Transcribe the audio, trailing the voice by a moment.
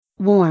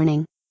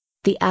Warning.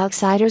 The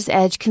Outsider's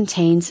Edge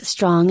contains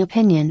strong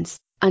opinions,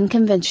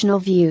 unconventional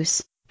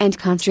views, and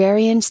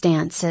contrarian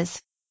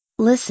stances.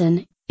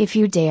 Listen, if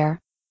you dare.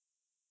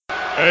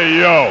 Hey,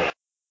 yo!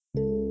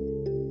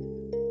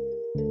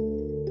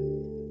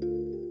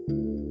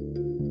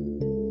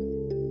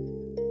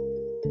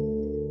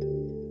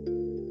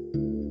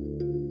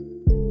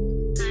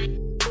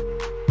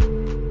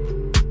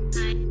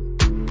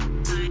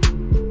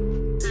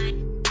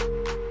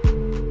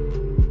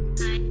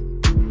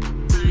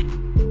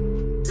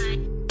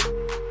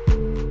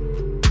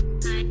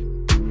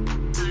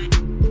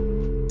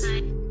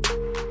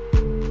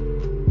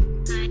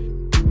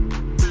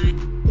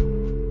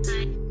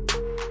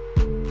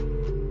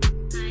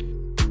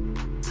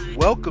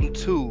 Welcome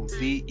to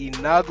the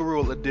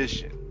inaugural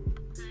edition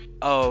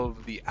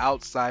of The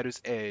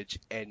Outsider's Edge,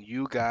 and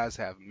you guys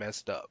have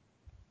messed up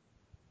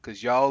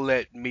because y'all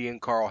let me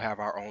and Carl have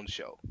our own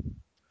show.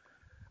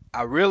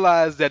 I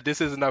realize that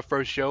this isn't our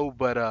first show,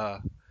 but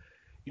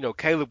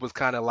Caleb was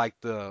kind of like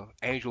the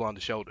angel on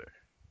the shoulder.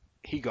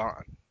 He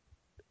gone.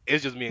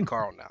 It's just me and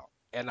Carl now,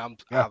 and I'm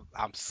Yeah.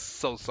 I'm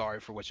so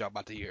sorry for what y'all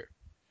about to hear.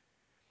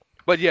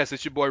 But yes,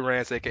 it's your boy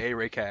Rance, aka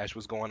Ray Cash.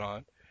 What's going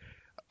on?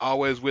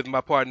 Always with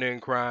my partner in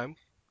crime,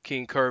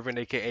 King Curvin,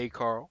 aka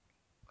Carl.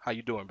 How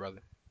you doing, brother?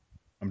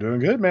 I'm doing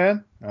good,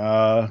 man.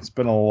 It's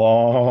been a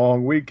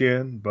long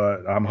weekend,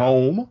 but I'm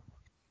home,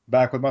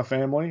 back with my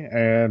family,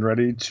 and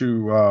ready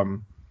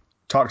to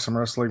talk some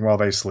wrestling while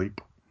they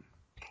sleep.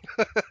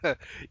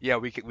 Yeah,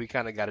 we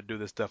kind of got to do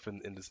this stuff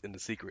in the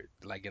secret,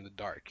 like in the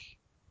dark.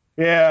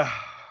 Yeah,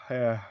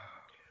 yeah.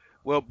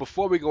 Well,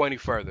 before we go any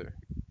further,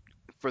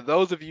 for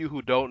those of you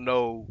who don't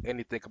know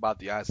anything about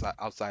the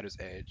Outsider's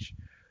Edge,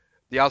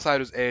 the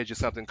Outsider's Edge is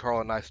something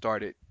Carl and I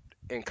started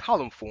in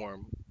column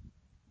form.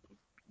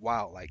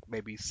 Wow, like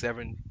maybe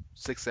 7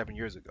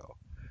 years ago.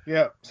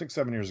 Yeah, 6,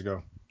 7 years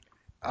ago.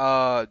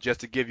 Just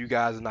to give you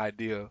guys an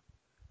idea,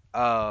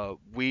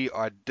 we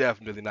are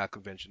definitely not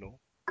conventional.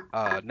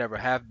 Never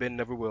have been,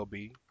 never will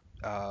be.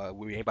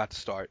 We ain't about to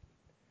start.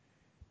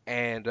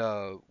 And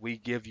we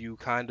give you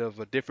kind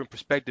of a different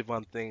perspective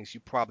on things you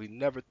probably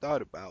never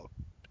thought about.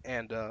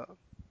 And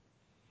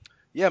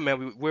yeah,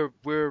 man,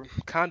 we're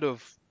kind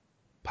of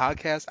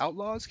podcast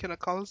outlaws. Can I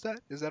call us that?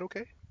 Is that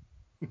okay?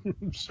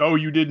 So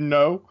you didn't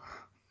know?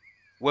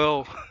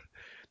 Well,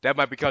 that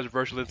might be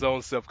controversial in its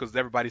own self because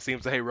everybody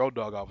seems to hate Road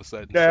Dogg all of a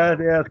sudden. Yeah,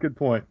 So yeah, that's a good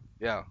point.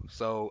 yeah,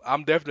 so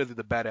I'm definitely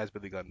the badass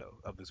Billy Gunn though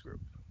of this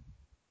group.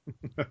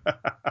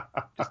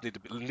 Just need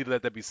to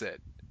let that be said.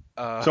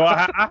 So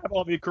I have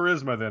all the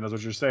charisma then, is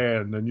what you're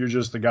saying, and you're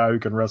just the guy who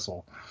can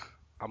wrestle.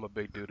 I'm a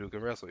big dude who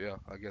can wrestle. Yeah,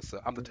 I guess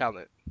I'm the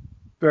talent.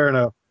 Fair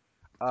enough.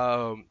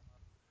 Um,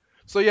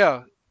 so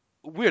yeah,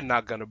 we're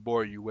not gonna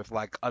bore you with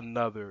like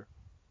another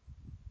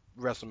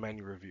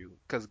WrestleMania review,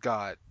 cause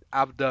God,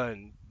 I've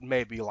done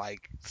maybe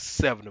like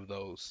 7 of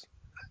those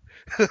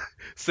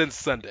since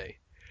Sunday.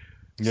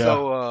 Yeah.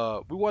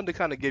 So we wanted to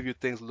kind of give you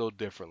things a little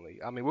differently.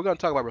 I mean, we're gonna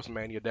talk about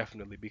WrestleMania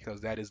definitely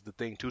because that is the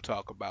thing to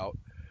talk about.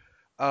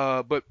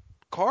 But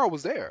Carl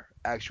was there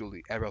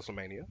actually at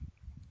WrestleMania.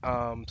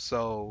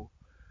 So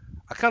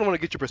I kind of want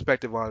to get your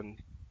perspective on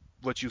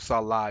what you saw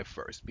live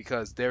first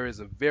because there is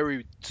a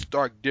very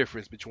stark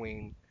difference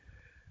between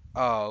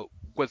uh,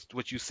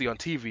 what you see on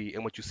TV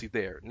and what you see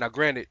there. Now,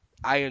 granted,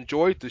 I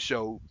enjoyed the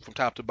show from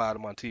top to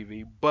bottom on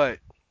TV, but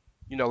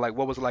like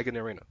what was it like in the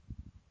arena?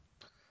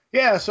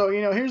 Yeah, so,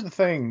 here's the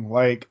thing.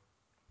 Like,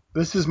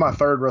 this is my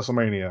third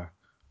WrestleMania.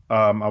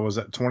 I was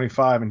at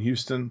 25 in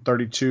Houston,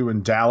 32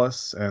 in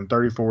Dallas, and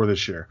 34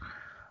 this year.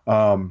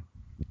 And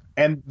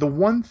the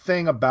one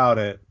thing about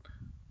it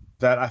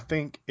that I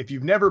think if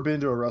you've never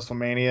been to a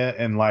WrestleMania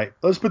and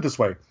let's put it this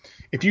way,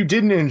 if you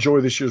didn't enjoy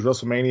this year's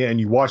WrestleMania and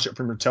you watch it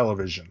from your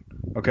television,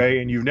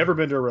 okay, and you've never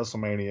been to a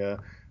WrestleMania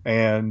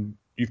and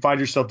you find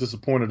yourself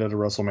disappointed at a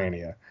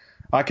WrestleMania,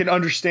 I can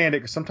understand it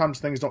because sometimes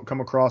things don't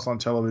come across on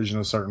television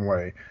a certain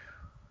way.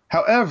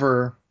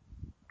 However,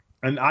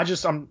 and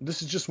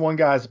this is just one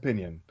guy's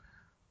opinion,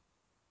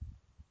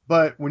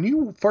 but when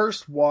you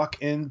first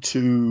walk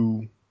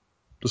into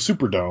the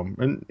Superdome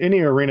and any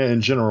arena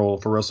in general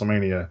for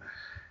WrestleMania,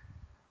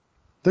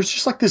 there's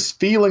just like this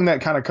feeling that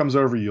kind of comes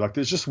over you, like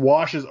this just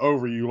washes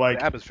over you, like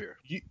The atmosphere.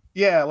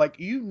 like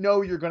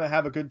you're gonna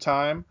have a good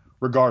time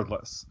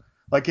regardless.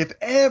 Like if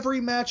every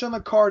match on the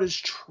card is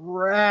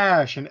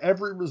trash and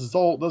every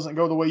result doesn't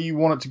go the way you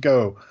want it to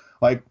go,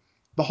 like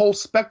the whole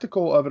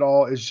spectacle of it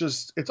all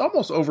is it's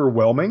almost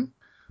overwhelming.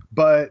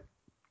 But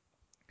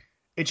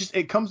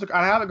it comes.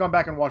 I haven't gone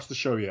back and watched the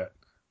show yet,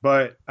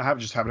 but I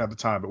haven't had the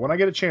time. But when I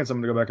get a chance, I'm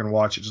gonna go back and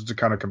watch it just to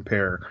kind of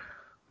compare.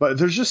 But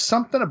there's just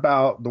something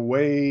about the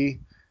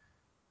way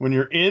when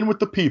you're in with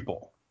the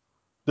people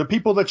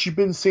that you've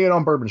been seeing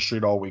on Bourbon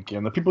Street all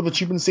weekend, the people that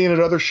you've been seeing at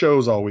other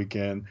shows all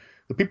weekend,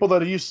 the people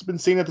that you've been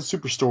seeing at the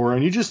Superstore,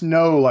 and you just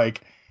know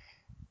like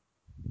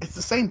it's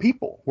the same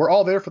people. We're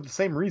all there for the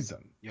same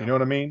reason. Yeah. You know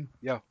what I mean?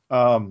 Yeah.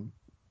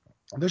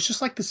 There's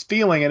just like this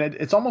feeling, and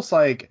it's almost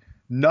like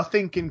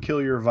nothing can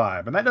kill your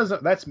vibe,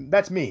 and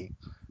that's me.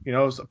 You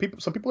know, some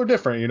people are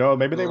different. You know,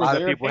 maybe A they were lot of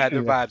there and people had their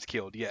hated it. vibes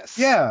killed. Yes.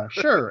 Yeah,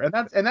 sure, and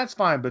that's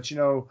fine. But you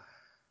know,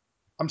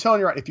 I'm telling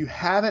you right, if you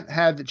haven't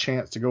had the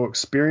chance to go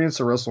experience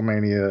a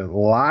WrestleMania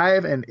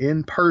live and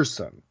in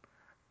person,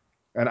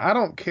 and I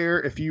don't care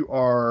if you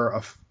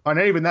are not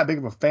even that big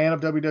of a fan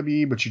of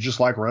WWE, but you just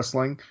like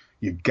wrestling,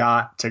 you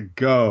got to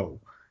go.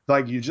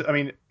 Like I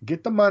mean,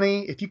 get the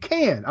money if you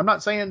can. I'm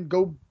not saying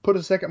go put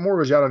a second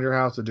mortgage out on your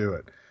house to do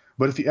it,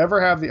 but if you ever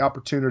have the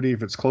opportunity,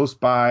 if it's close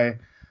by,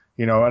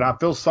 you know, and I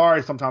feel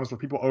sorry sometimes for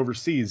people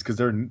overseas because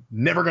they're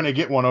never going to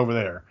get one over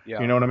there.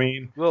 Yeah. You know what I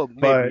mean? Well, maybe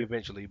But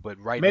eventually, but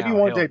right maybe now,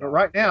 one hell day, but no.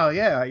 right now,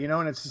 yeah, you know,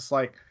 and it's just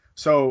like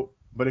so.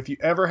 But if you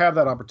ever have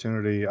that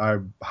opportunity, I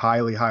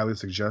highly, highly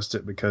suggest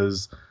it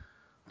because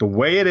the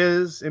way it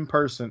is in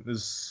person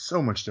is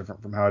so much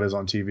different from how it is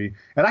on TV.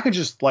 And I can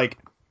just like,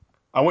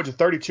 I went to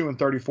 32 and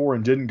 34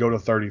 and didn't go to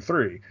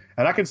 33,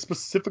 and I can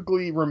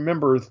specifically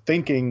remember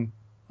thinking,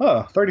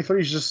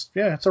 33 is just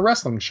it's a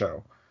wrestling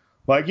show,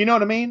 like you know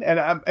what I mean,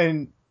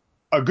 and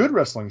a good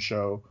wrestling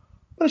show.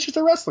 But it's just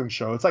a wrestling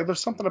show. It's like there's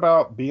something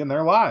about being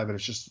there live, and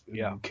it's just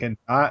Yeah.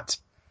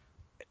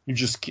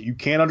 you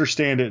can't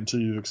understand it until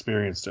you've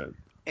experienced it.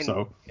 and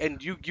So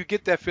and you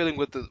get that feeling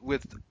with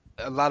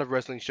a lot of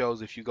wrestling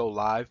shows if you go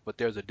live, but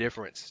there's a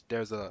difference.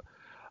 There's a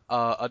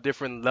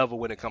different level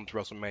when it comes to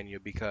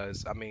WrestleMania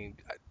because I mean,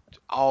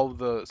 all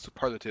the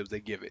superlatives they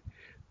give it.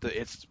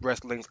 It's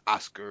wrestling's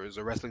Oscars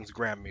or wrestling's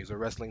Grammys or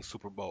wrestling's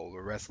Super Bowl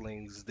or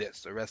wrestling's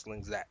this or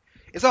wrestling's that.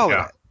 It's all of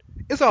yeah, that.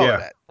 It's all of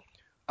yeah,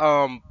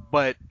 that.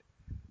 But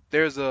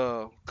there's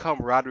a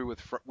camaraderie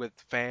with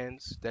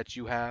fans that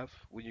you have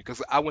when you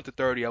because I went to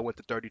 30, I went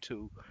to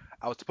 32.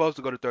 I was supposed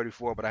to go to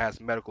 34, but I had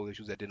some medical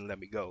issues that didn't let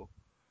me go.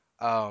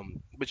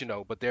 But you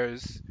know, but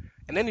there's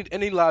and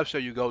any live show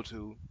you go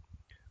to,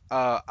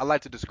 I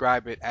like to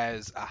describe it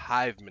as a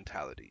hive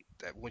mentality.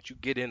 That once you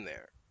get in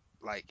there,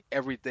 like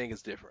everything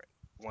is different.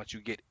 Once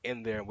you get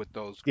in there with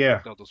those yeah,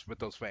 with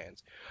those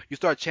fans, you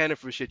start chanting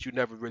for shit you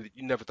never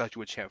thought you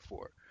would chant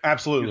for. You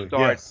absolutely,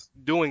 start yes,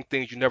 doing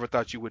things you never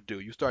thought you would do.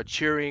 You start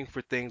cheering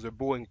for things or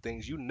booing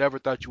things you never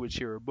thought you would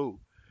cheer or boo.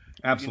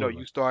 You know absolutely.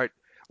 you start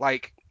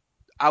like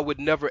I would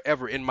never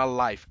ever in my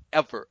life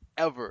ever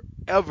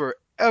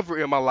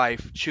in my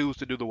life choose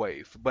to do the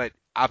wave, but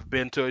I've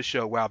been to a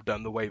show where I've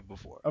done the wave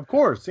before, Of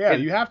course, yeah,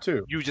 and you have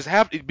to. you just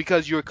have to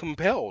because you're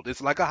compelled.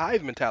 It's like a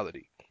hive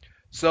mentality.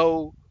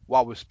 So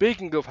while we're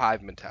speaking of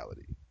hive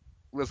mentality,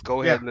 let's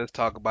go ahead Yeah, and let's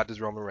talk about this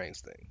Roman Reigns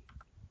thing.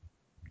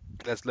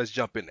 Let's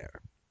jump in there.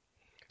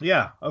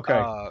 yeah,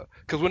 okay,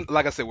 Because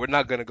like I said, we're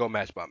not gonna go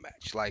match by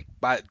match. Like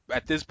by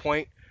at this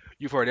point,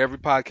 you've heard every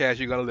podcast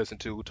you're gonna listen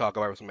to talk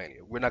about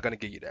WrestleMania. We're not gonna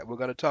give you that. We're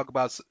gonna talk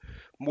about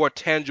more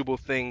tangible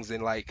things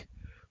and like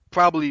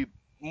probably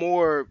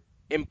more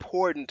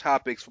important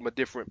topics from a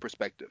different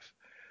perspective.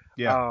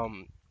 yeah,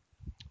 Um,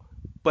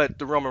 but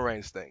the Roman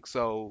Reigns thing.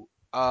 So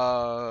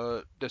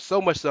there's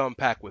so much to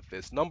unpack with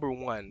this. Number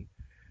one,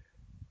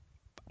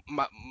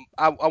 my,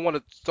 I want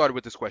to start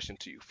with this question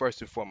to you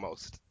first and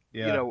foremost.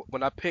 You yeah, know,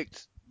 when I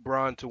picked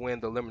Braun to win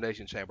the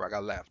Elimination Chamber, I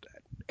got laughed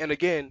at. And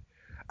again,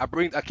 I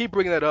keep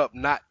bringing that up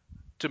not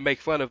to make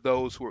fun of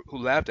those who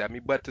laughed at me,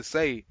 but to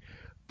say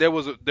there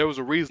was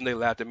a reason they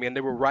laughed at me, and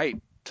they were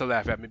right to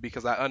laugh at me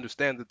because I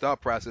understand the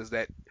thought process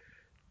that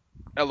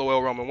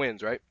LOL Roman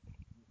wins, right?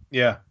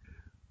 yeah,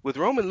 With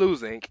Roman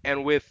losing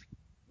and with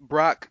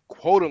Brock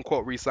quote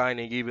unquote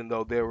resigning, even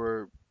though there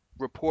were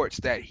reports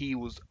that he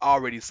was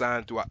already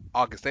signed through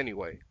August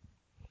anyway.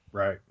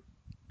 right,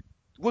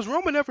 Was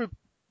Roman ever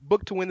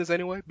booked to win this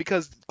anyway?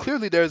 Because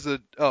clearly there's a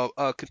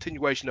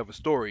continuation of a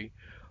story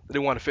that they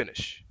want to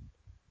finish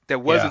that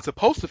yeah, wasn't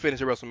supposed to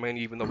finish at WrestleMania,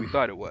 even though we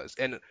thought it was.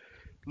 And right.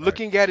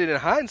 looking at it in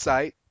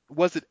hindsight,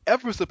 was it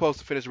ever supposed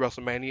to finish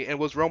WrestleMania? And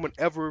was Roman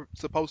ever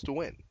supposed to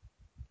win?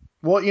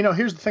 Well, you know,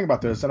 here's the thing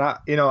about this, and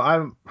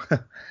I'm,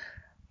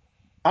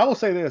 I will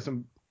say this,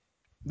 and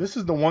this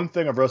is the one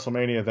thing of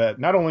WrestleMania that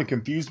not only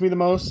confused me the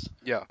most,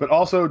 Yeah, but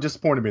also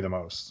disappointed me the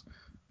most.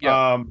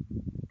 yeah, Um,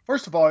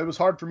 First of all, it was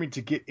hard for me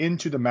to get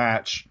into the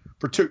match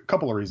for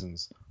couple of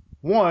reasons.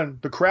 One,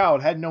 the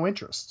crowd had no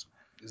interest,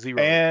 zero.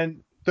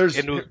 and there's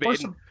And it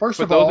was first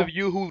for of those of all,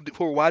 you who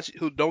are watching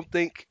who don't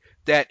think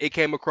that it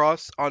came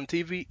across on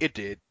TV, it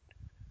did.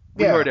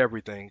 We heard yeah,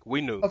 everything.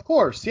 We knew. of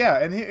course, yeah.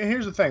 And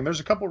here's the thing: there's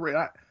a couple.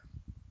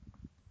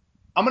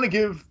 I'm going to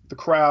give the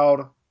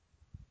crowd.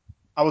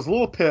 I was a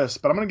little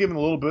pissed, but I'm going to give them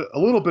a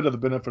little bit of the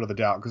benefit of the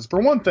doubt because for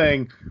one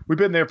thing, we've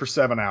been there for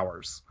 7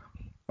 hours,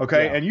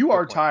 okay, Yeah, and you good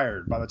are point.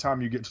 tired by the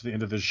time you get to the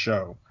end of this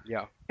show.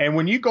 Yeah, And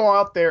when you go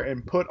out there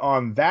and put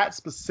on that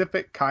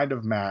specific kind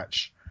of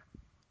match,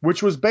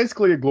 which was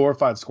basically a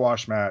glorified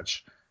squash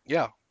match,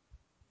 yeah.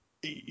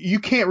 you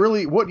can't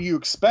really. What do you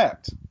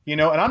expect? You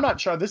know, and I'm not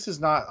sure. This is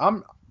not.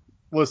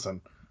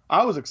 Listen.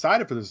 I was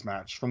excited for this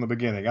match from the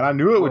beginning, and I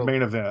knew it would Well,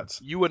 main event.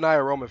 you and I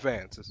are Roman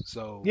fans,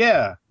 so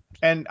Yeah,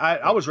 and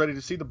I was ready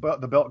to see the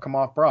belt come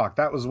off Brock.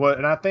 That was what,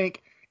 and I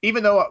think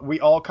even though we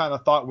all kind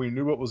of thought we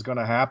knew what was going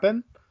to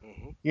happen,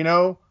 hmm you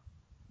know,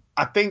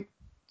 I think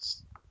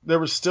there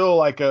was still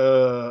like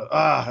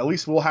at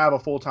least we'll have a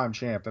full time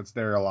champ that's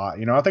there a lot.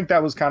 I think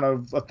that was kind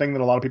of a thing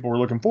that a lot of people were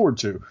looking forward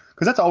to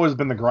because that's always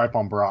been the gripe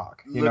on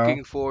Brock.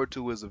 Looking forward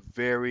to is a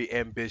very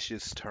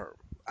ambitious term.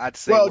 I'd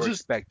say Well, we're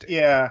just expecting.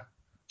 yeah,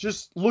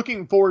 just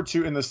looking forward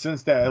to in the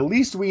sense that at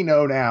least we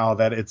know now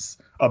that it's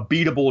a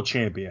beatable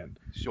champion.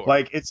 Sure.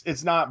 Like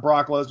it's not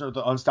Brock Lesnar,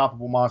 the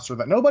unstoppable monster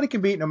that nobody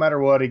can beat no matter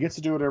what. He gets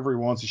to do whatever he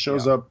wants. He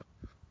shows Yeah. up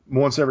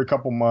once every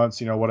couple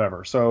months,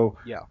 whatever. So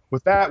Yeah.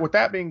 with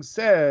that being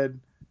said,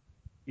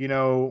 you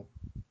know,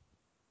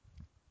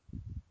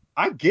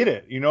 I get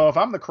it. If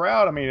I'm the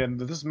crowd, I mean, and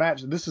this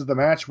is the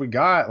match we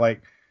got,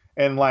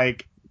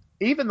 and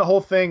even the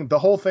whole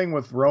thing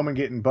with Roman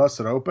getting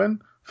busted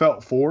open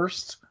felt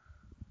forced.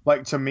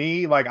 Like to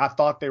me, like I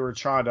thought they were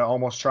trying to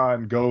almost try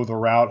and go the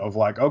route of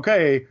like,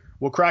 okay,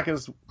 we'll crack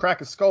his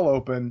skull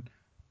open,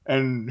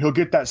 and he'll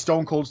get that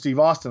Stone Cold Steve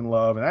Austin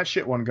love, and that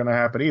shit wasn't gonna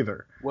happen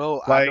either.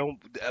 Well, Like,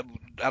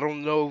 I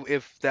don't know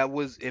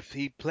if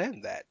he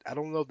planned that. I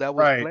don't know if that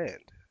was right,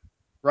 planned.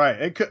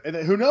 right. It could.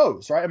 Who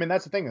knows, right? I mean,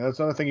 that's the thing. That's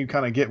another thing you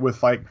kind of get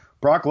with like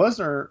Brock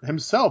Lesnar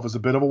himself is a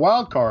bit of a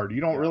wild card.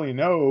 You don't Yeah. really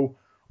know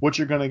what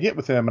you're gonna get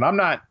with him, and I'm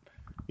not.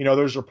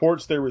 There's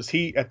reports there was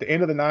heat at the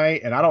end of the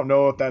night, and I don't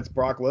know if that's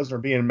Brock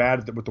Lesnar being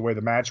mad with the way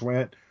the match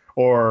went,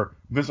 or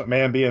Vince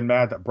McMahon being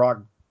mad that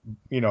Brock,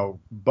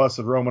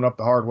 busted Roman up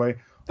the hard way,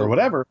 or The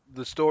whatever.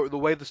 the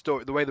way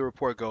the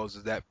report goes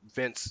is that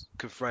Vince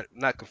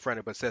not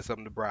confronted, but said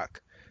something to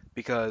Brock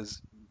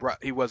because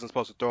he wasn't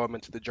supposed to throw him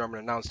into the German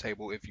announce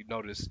table. If you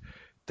notice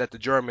that the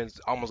Germans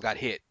almost got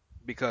hit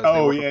because they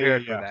Oh were yeah, yeah,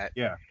 prepared for yeah, that,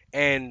 yeah.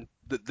 and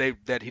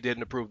that he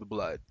didn't approve the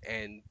blood,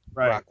 and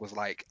Right. Brock was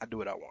like, "I do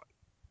what I want."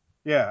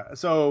 Yeah.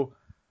 So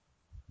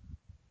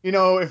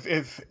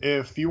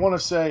if you want to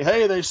say,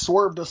 hey, they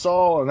swerved us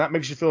all, and that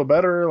makes you feel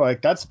better,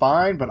 like that's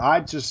fine. But I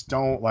just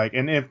don't like.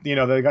 And if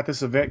they got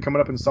this event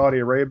coming up in Saudi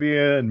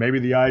Arabia, and maybe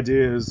the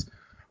idea is,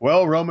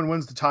 well, Roman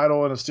wins the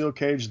title in a steel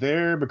cage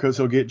there because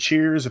he'll get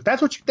cheers. If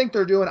that's what you think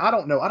they're doing, I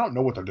don't know. I don't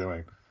know what they're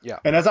doing. Yeah.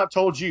 And as I've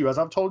told you,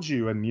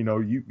 and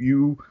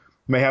you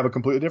may have a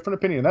completely different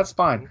opinion. That's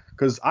fine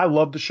because I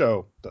love the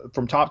show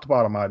from top to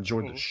bottom. I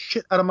enjoyed the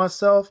shit out of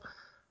myself.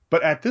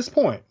 But at this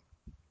point,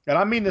 and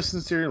I mean this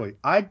sincerely,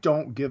 I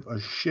don't give a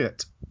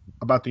shit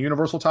about the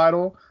Universal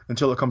title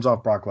until it comes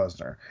off Brock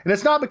Lesnar. And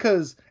it's not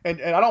because, and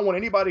I don't want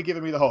anybody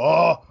giving me the whole,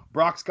 oh,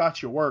 Brock's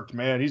got you worked,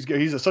 man.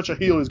 He's such a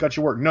heel, he's got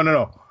you worked. No, no,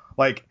 no.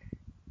 Like,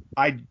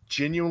 I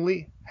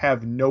genuinely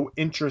have no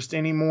interest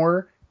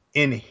anymore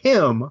in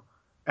him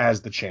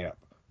as the champ.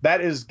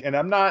 That is, and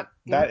I'm not,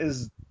 that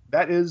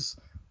is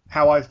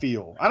how I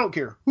feel. I don't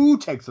care who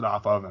takes it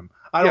off of him.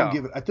 I don't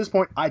give it. At this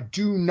point, I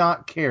do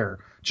not care.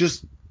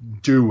 Just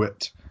do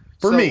it.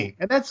 For me,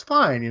 and that's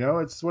fine,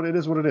 it's what it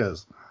is, what it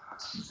is.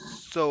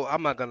 So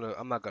I'm not gonna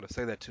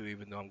say that to you,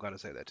 even though I'm gonna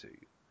say that to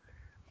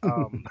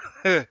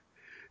you.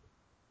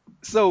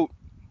 So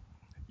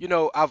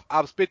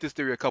I've spit this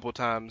theory a couple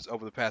times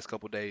over the past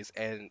couple days,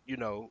 and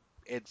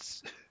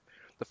it's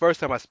the first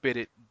time I spit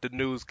it, the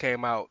news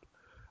came out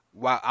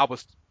while I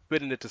was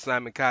spitting it to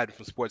Simon Cotton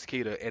from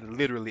Sportskeeda, and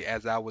literally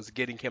as I was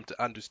getting him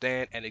to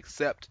understand and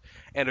accept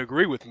and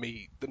agree with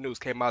me, the news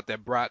came out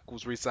that Brock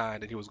was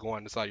re-signed and he was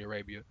going to Saudi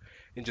Arabia,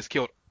 and just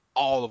killed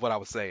all of what I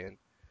was saying.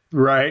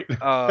 Right.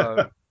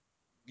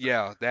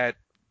 Yeah, that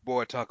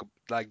boy talk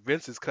like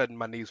Vince is cutting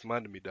my knees from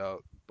under me,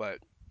 dog. But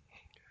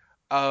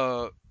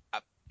uh,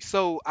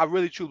 so I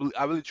really truly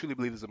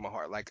believe this in my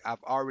heart. Like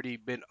I've already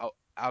been out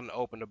and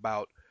open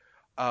about.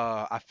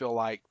 I feel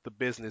like the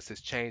business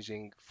is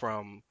changing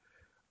from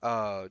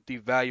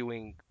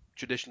devaluing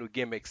traditional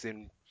gimmicks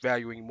and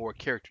valuing more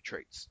character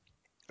traits.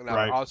 And I've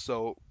Right.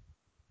 also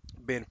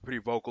been pretty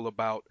vocal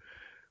about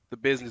the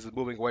business is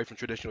moving away from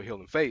traditional heel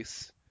and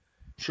face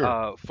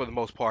Sure. for the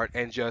most part,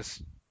 and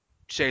just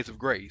shades of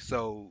gray.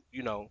 So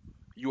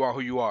you are who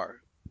you are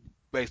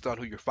based on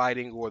who you're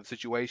fighting or the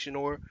situation,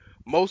 or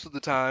most of the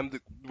time,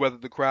 whether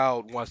the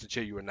crowd wants to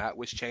cheer you or not,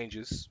 which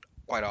changes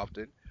quite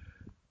often.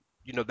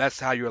 That's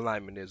how your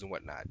alignment is and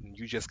whatnot, and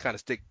you just kind of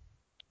stick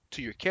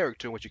to your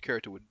character and what your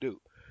character would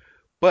do.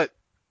 But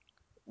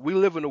we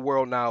live in a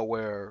world now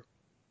where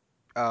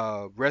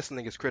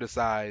wrestling is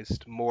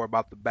criticized more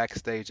about the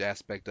backstage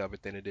aspect of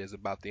it than it is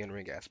about the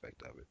in-ring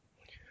aspect of it.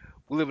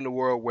 We live in a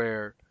world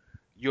where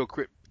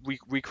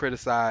we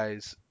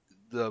criticize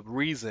the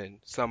reason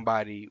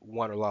somebody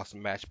won or lost a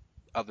match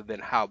other than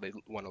how they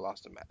won or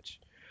lost a match.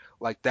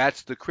 Like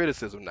that's the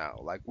criticism now.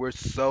 Like we're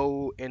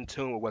so in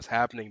tune with what's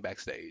happening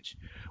backstage.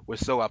 We're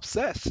so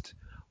obsessed with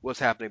what's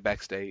happening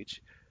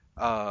backstage.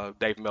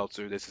 Dave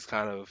Meltzer, this is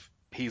kind of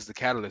he's the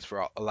catalyst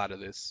for a lot of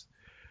this.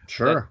 That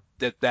Sure.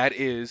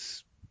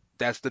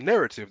 that's the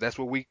narrative. That's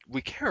what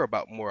we care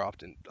about more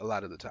often a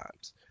lot of the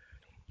times.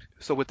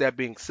 So with that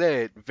being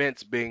said,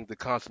 Vince being the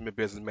consummate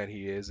businessman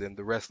he is and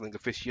the wrestling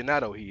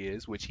aficionado he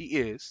is, which he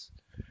is,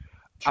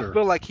 I Sure.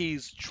 feel like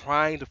he's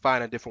trying to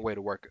find a different way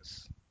to work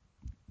us,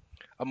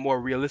 a more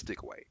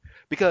realistic way.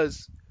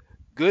 Because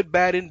good,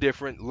 bad,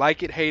 indifferent,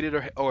 like it, hate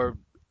it, or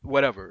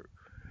whatever,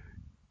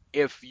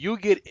 if you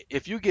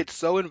get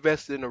so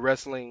invested in a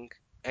wrestling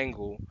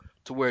angle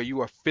to to where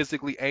you are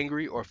physically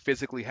angry or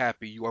physically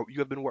happy. You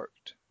have been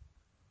worked.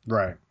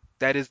 Right.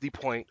 That is the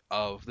point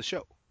of the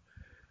show.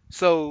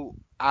 So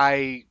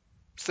I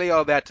say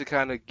all that to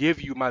kind of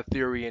give you my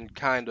theory and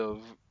kind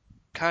of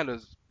a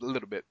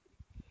little bit.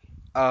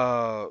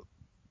 Uh,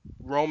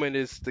 Roman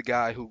is the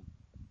guy who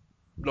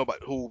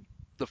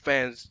the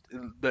fans,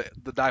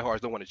 the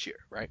diehards don't want to cheer,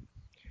 right?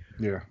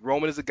 Yeah.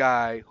 Roman is a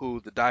guy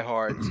who the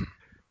diehards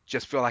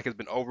just feel like has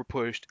been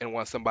overpushed and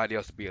want somebody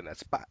else to be in that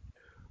spot.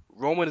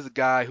 Roman is a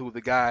guy who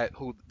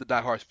the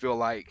diehards feel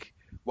like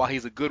while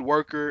he's a good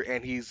worker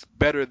and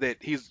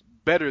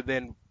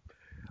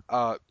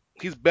uh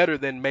he's better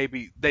than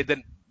maybe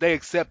they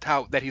accept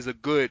how that he's a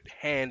good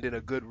hand and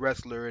a good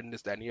wrestler and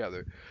this that and the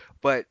other,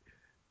 but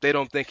they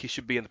don't think he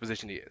should be in the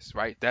position he is.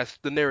 Right? That's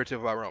the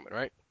narrative about Roman,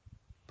 right?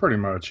 Pretty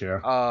much, yeah.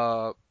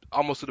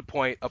 Almost to the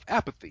point of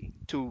apathy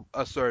to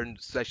a certain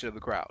section of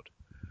the crowd.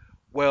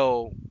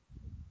 Well,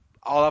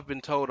 all I've been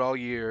told all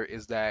year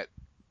is that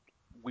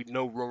we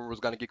know Roman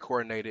was going to get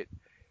coronated.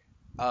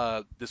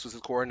 This was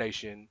his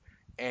coronation,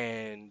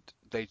 and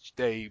they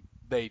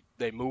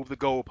moved the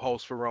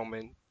goalpost for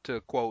Roman,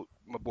 to quote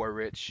my boy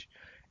Rich,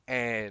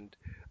 and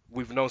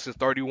we've known since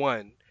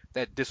 31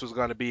 that this was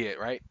going to be it,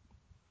 right?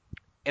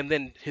 And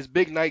then his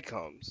big night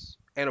comes,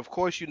 and of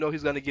course you know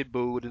he's going to get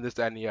booed and this,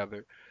 that, and the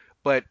other,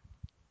 but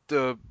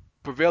the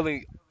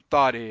prevailing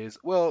thought is,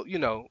 well,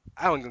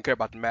 I don't even care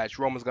about the match.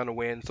 Roman's going to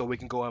win, so we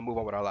can go and move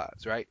on with our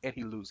lives, right? And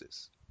he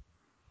loses.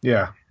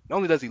 Yeah. Not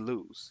only does he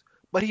lose,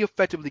 but he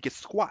effectively gets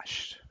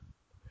squashed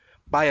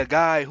by a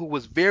guy who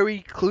was very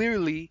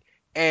clearly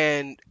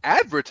and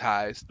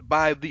advertised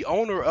by the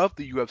owner of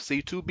the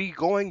UFC to be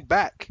going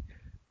back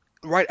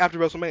right after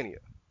WrestleMania,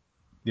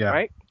 Yeah.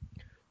 right?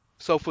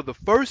 So for the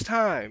first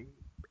time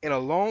in a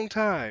long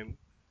time,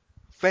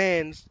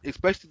 fans,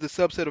 especially the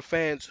subset of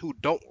fans who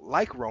don't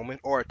like Roman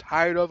or are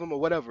tired of him or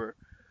whatever,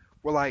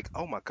 were like,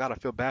 "Oh my God, I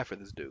feel bad for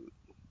this dude."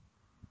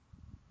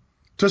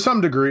 To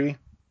some degree.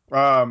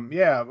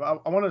 Yeah,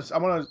 I want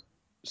to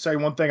say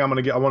one thing. I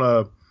want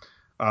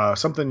to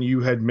something you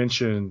had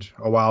mentioned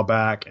a while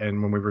back,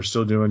 and when we were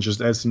still doing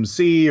just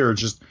SMC or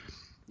just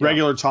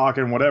regular talk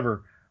and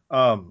whatever,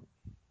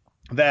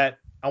 that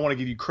I want to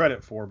give you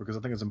credit for, because I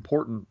think it's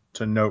important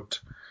to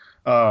note.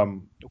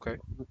 Okay.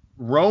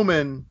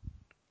 Roman,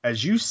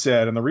 as you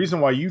said, and the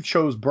reason why you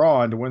chose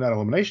Braun to win that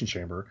Elimination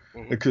Chamber,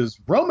 because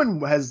Roman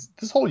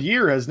this whole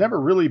year has never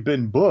really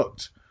been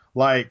booked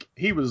like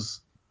he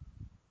was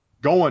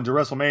going to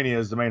WrestleMania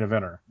as the main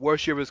eventer.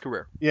 Worst year of his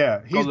career.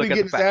 Yeah, he's been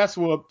getting his ass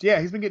whooped. Yeah,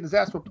 he's been getting his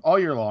ass whooped all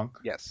year long.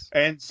 Yes.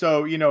 And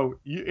so,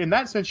 in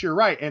that sense, you're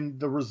right. And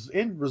the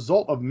end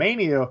result of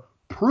Mania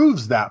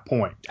proves that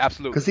point.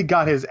 Absolutely. Because he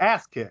got his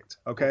ass kicked.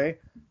 Okay.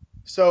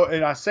 So,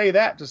 and I say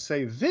that to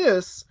say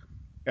this,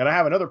 and I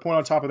have another point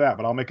on top of that,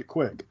 but I'll make it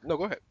quick. No,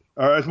 go ahead.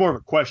 It's more of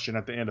a question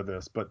at the end of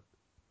this. But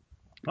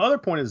my other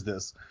point is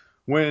this.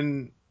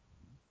 When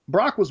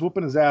Brock was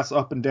whooping his ass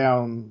up and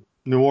down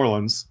New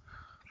Orleans,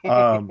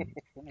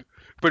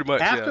 pretty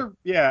much,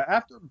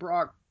 after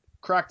Brock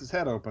cracked his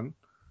head open,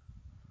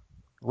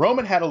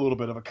 Roman had a little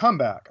bit of a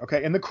comeback.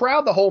 Okay. And the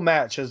crowd, the whole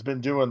match has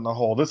been doing the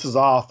whole, this is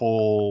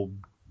awful,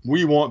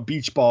 we want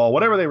beach ball,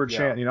 whatever they were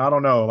chanting. I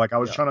don't know. Like, I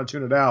was trying to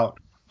tune it out.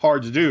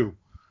 Hard to do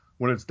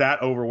when it's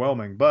that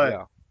overwhelming.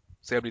 But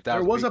 70,000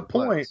 there was a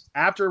point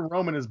after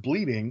Roman is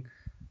bleeding,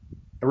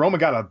 and Roman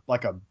got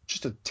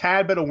just a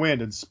tad bit of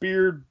wind and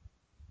speared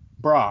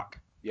Brock.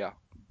 Yeah.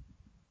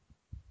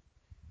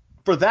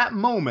 For that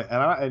moment,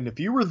 and if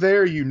you were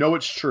there, you know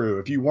it's true.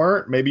 If you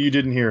weren't, maybe you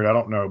didn't hear it. I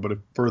don't know. But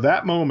for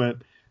that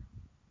moment,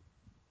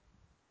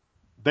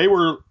 there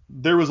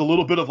was a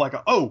little bit of like,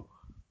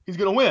 he's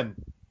going to win.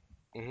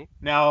 Mm-hmm.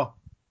 Now,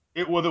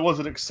 was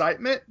it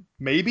excitement?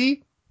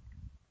 Maybe.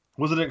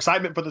 Was it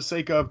excitement for the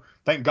sake of,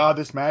 thank God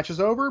this match is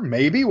over?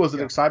 Maybe. Was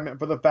it excitement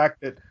for the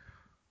fact that,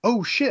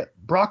 oh shit,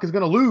 Brock is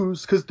going to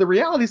lose? Because the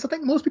reality is, I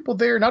think most people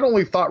there not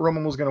only thought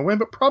Roman was going to win,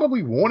 but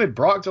probably wanted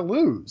Brock to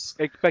lose.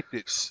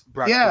 Expected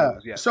Brock to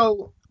lose, yeah.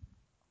 So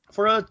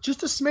for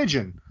just a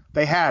smidgen,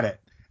 they had it.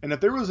 And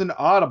if there was an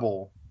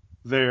audible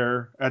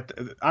there,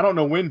 I don't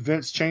know when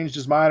Vince changed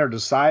his mind or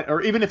decided,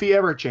 or even if he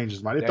ever changed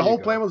his mind. If the whole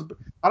plan was,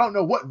 I don't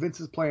know what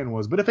Vince's plan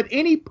was, but if at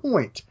any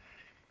point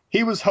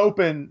he was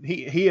hoping,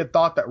 he had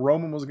thought that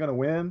Roman was going to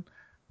win,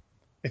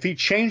 if he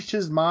changed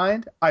his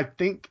mind, I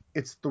think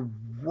it's the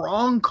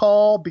wrong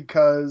call,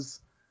 because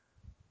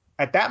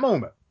at that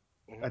moment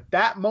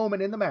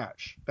in the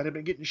match that had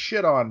been getting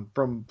shit on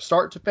from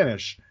start to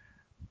finish,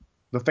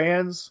 the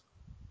fans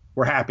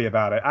were happy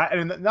about it.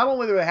 And not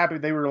only were they happy,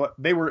 they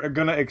were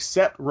going to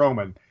accept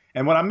Roman.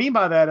 And what I mean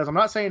by that is, I'm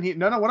not saying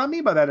what I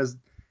mean by that is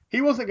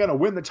he wasn't going to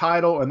win the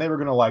title and they were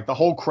going to the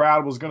whole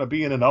crowd was going to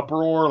be in an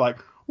uproar like,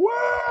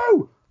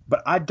 whoa!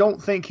 But I don't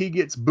think he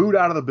gets booed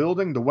out of the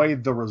building the way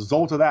the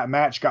result of that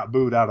match got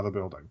booed out of the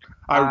building.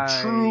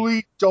 I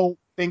truly don't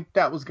think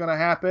that was going to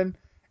happen.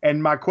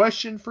 And my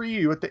question for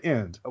you at the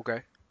end.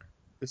 Okay.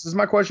 This is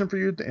my question for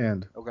you at the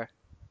end. Okay.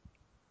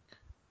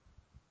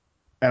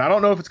 And I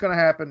don't know if it's going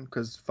to happen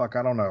because,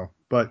 I don't know.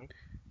 But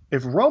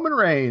if Roman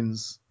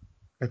Reigns,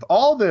 if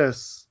all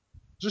this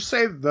just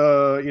say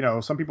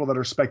some people that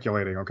are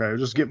speculating, okay,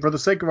 just get Hmm. for the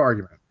sake of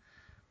argument.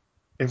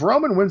 If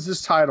Roman wins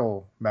this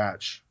title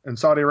match in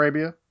Saudi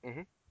Arabia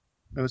Hmm.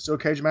 in the steel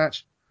cage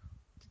match,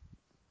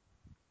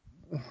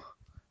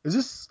 is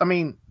this? I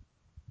mean,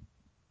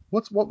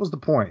 what was the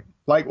point?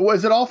 Like,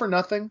 is it all for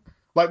nothing?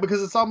 Like,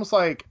 because it's almost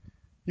like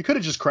you could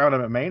have just crowned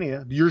him at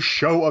Mania. Your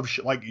show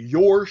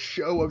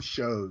of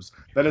shows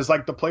that is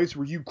like the place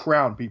where you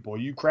crown people.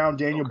 You crown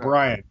Daniel Okay,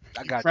 Bryan.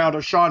 I You got you. crowned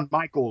a Shawn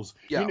Michaels.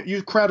 Yeah,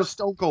 You crowned a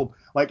Stone Cold.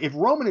 Like, if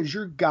Roman is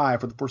your guy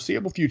for the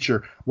foreseeable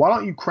future, why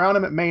don't you crown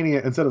him at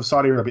Mania instead of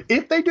Saudi Arabia?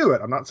 If they do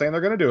it, I'm not saying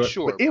they're going to do it,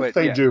 but sure, if but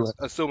they yeah, do it,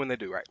 assuming they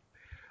do, right?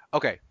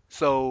 Okay,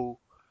 so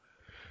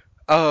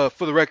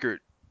for the record,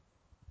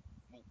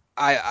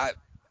 I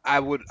I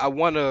I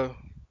want to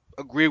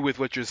agree with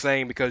what you're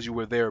saying because you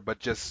were there,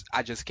 but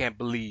I just can't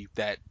believe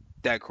that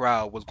that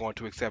crowd was going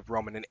to accept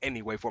Roman in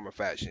any way, form, or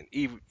fashion,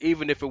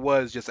 even if it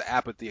was just an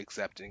apathy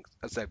acceptance.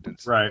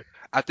 right?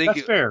 I think That's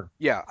it, fair.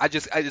 yeah, I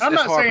just I'm it's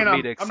not hard for saying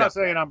me to I'm not accept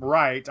that. saying I'm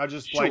right. I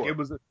just like Sure, it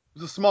was a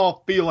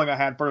small feeling I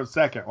had for a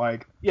second.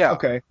 Like, yeah,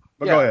 okay,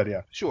 but go yeah, ahead.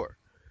 Yeah, sure.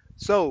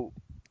 So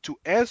to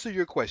answer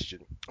your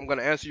question, I'm going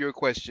to answer your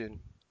question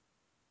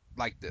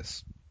like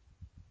this.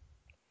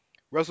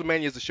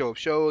 WrestleMania is the show of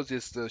shows.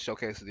 It's the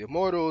showcase of the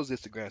immortals.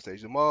 It's the grand stage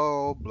of them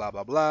all. Blah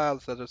blah blah.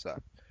 Etc.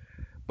 etc.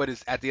 But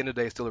it's at the end of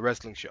the day, it's still a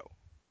wrestling show.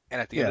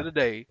 And at the end of yeah, the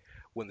day,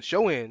 when the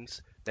show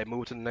ends, they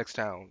move to the next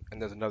town,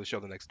 and there's another show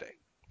the next day.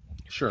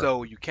 sure,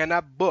 So you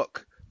cannot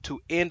book to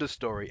end a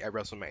story at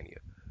WrestleMania.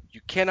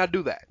 You cannot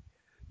do that.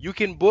 You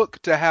can book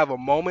to have a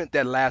moment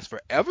that lasts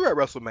forever at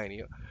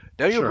WrestleMania.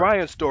 Daniel sure,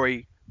 Bryan's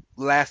story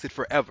lasted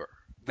forever.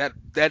 That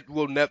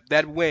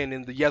win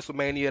in the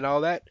YesMania and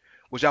all that,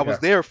 which I was yes,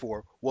 there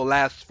for, will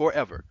last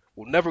forever.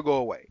 Will never go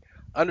away.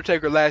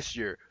 Undertaker last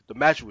year, the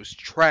match was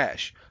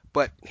trash,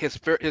 but his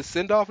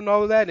send off and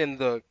all of that and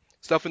the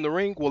stuff in the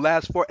ring will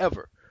last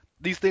forever.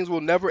 These things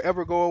will never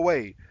ever go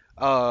away.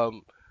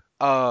 Um,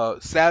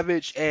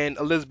 Savage and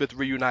Elizabeth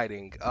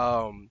reuniting.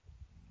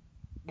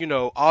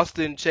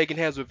 Austin shaking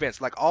hands with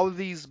Vince. Like all of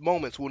these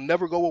moments will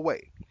never go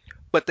away,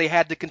 but they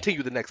had to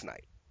continue the next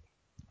night.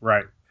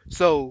 right,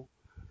 So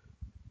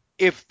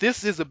if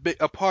this is a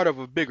part of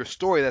a bigger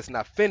story that's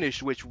not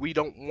finished, which we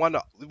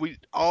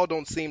all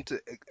don't seem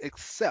to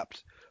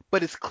accept,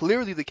 but it's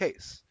clearly the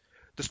case.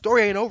 The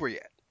story ain't over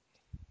yet,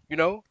 you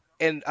know.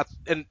 And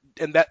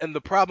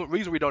the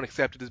reason we don't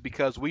accept it is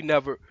because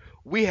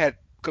we had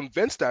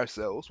convinced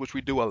ourselves, which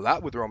we do a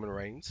lot with Roman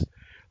Reigns,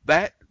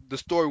 that the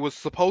story was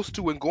supposed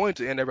to and going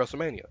to end at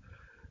WrestleMania.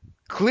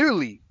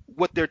 Clearly,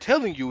 what they're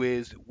telling you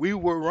is we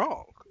were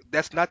wrong.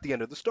 That's not the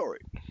end of the story.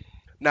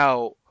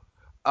 Now,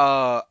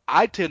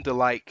 I tend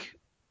to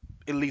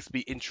at least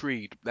be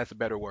intrigued. That's a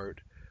better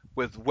word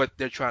with what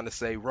they're trying to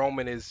say.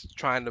 Roman is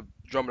trying to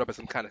drum it up as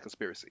some kind of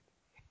conspiracy,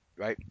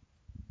 right?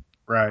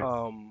 right,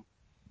 Um,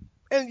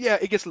 and yeah,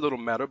 it gets a little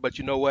meta, but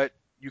you know what?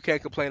 You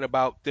can't complain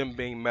about them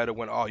being meta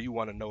when all you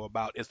want to know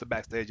about is the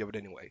backstage of it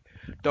anyway.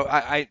 Don't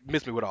I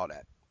miss me with all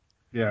that.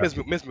 yeah,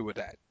 Miss me with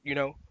that.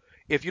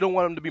 If you don't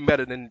want them to be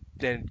meta,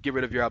 then get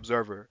rid of your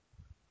Observer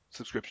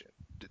subscription.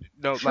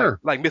 No, sure,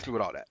 miss me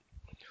with all that.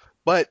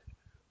 But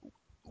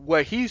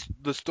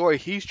the story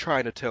he's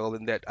trying to tell,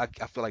 and that I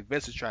feel like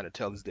Vince is trying to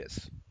tell is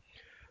this.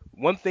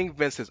 One thing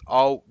Vince has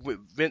all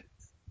Vince,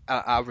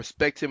 I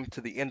respect him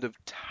to the end of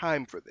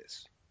time for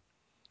this.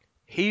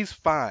 He's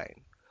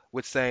fine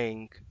with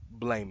saying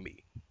blame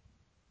me.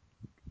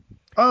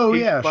 oh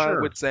He's yeah, fine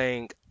sure, with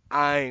saying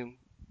I'm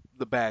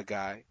the bad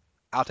guy.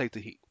 I'll take the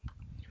heat.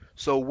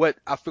 So what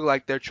I feel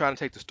like they're trying to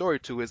take the story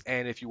to is,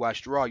 and if you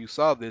watched Raw, you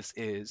saw this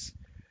is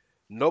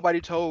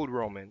nobody told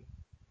Roman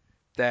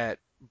that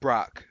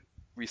Brock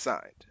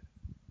resigned.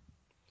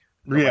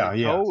 yeah,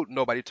 yeah,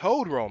 Nobody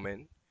told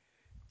Roman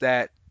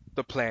that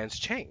the plans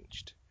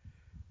changed.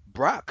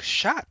 Brock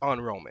shot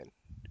on Roman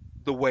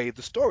the way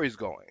the story's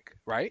going,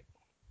 right?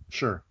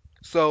 sure,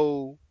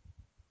 So,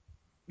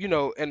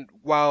 and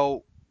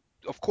while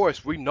of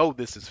course we know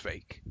this is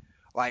fake,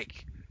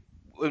 like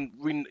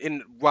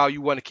while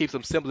you want to keep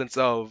some semblance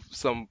of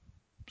some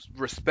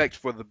respect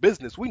for the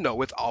business, we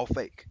know it's all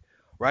fake,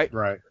 right?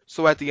 right,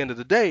 So at the end of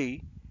the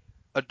day,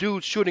 a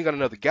dude shooting on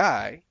another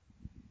guy,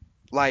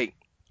 like,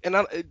 and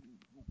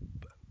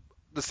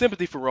the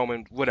sympathy for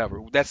Roman,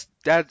 whatever.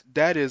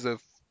 That is a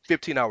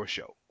 15-hour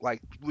show.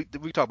 Like we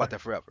talk about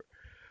that forever.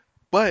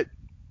 But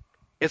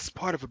it's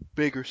part of a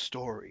bigger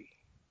story,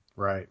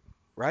 right,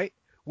 right?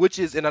 Which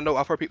is, and I know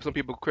I've heard some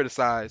people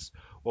criticize,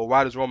 well,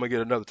 why does Roman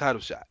get another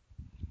title shot?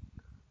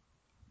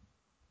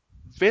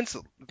 Vince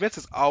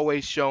is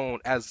always shown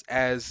as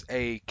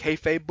a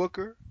kayfabe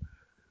booker.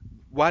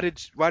 Why did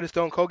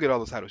Stone Cold get all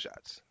those title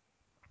shots?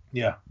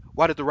 yeah,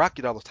 Why did The Rock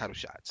get all those title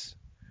shots?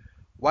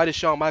 Why did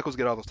Shawn Michaels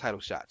get all those title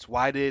shots?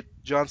 Why did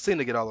John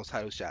Cena get all those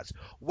title shots?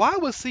 Why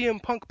was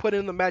CM Punk put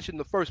in the match in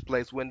the first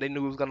place when they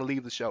knew he was going to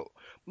leave the show?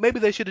 Maybe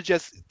they should have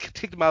just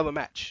kicked him out of the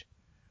match,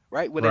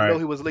 right? When they know right,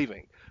 he was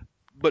leaving.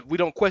 But we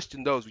don't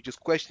question those. We just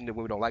question it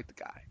when we don't like the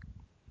guy,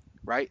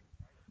 right?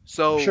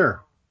 So,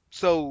 sure,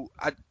 so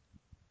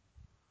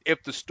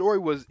if the story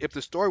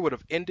would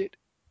have ended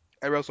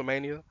at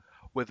WrestleMania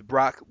with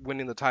Brock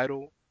winning the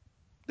title,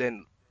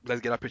 then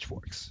let's get our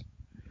pitchforks.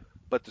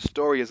 But the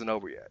story isn't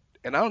over yet,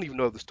 and I don't even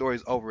know if the story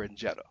is over in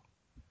Jeddah.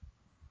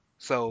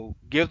 So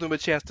give them a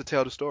chance to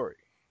tell the story.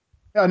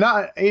 Yeah,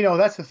 not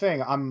that's the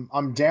thing.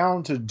 I'm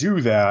down to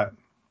do that.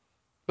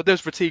 But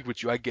there's fatigue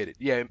with you. I get it.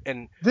 Yeah,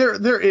 and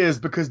There is,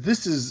 because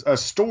this is a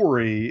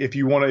story. If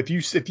you're one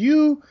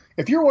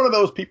of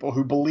those people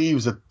who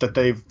believes that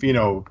they've,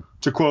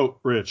 to quote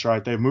Rich,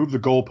 right, they've moved the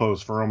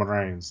goalpost for Roman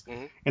Reigns,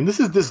 and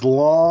this is this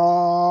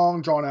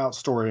long drawn out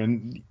story,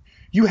 and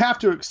you have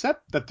to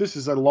accept that this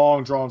is a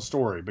long drawn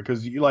story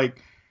because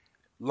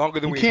longer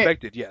than we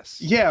expected.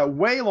 Yes. Yeah,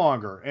 way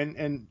longer,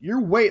 and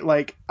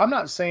I'm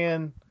not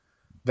saying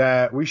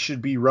that we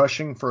should be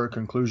rushing for a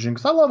conclusion,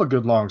 because I love a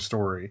good long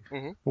story.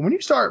 But when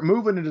you start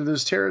moving into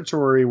this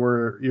territory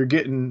where you're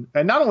getting,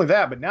 and not only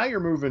that, but now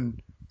you're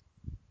moving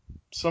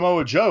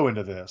Samoa Joe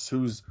into this,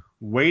 who's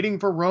waiting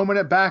for Roman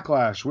at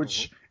Backlash,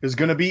 which is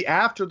going to be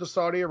after the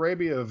Saudi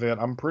Arabia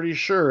event. I'm pretty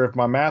sure, if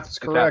my math is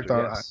correct.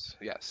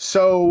 Yes.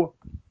 So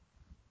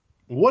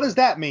what does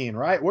that mean,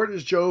 right? Where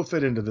does Joe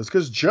fit into this?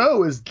 Because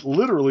Joe is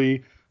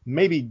literally,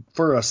 maybe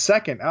for a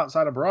second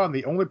outside of Braun,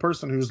 the only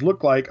person who's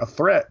looked like a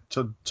threat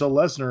to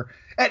Lesnar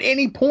at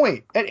any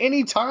point, at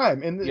any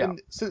time in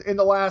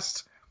the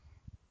last,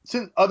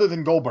 other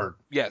than Goldberg.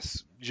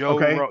 Yes, Joe,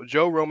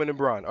 Roman, and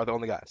Braun are the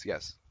only guys.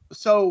 Yes.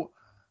 So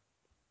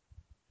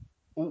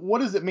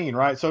what does it mean,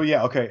 right? So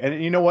yeah, okay.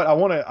 And you know what? I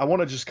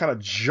want to just kind of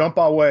jump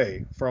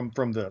away from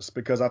this,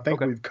 because I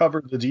think we've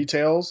covered the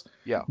details.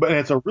 Yeah. But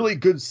it's a really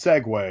good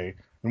segue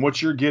and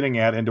what you're getting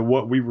at into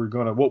what we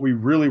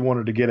really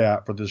wanted to get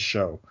at for this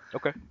show.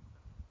 Okay.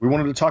 We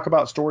wanted to talk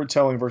about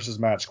storytelling versus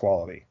match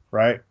quality,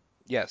 right?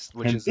 Yes,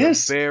 which is a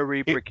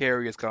very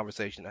precarious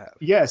conversation to have.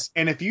 Yes,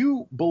 and if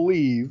you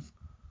believe,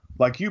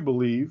 like you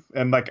believe,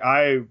 and like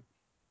I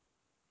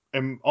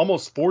am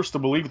almost forced to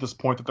believe at this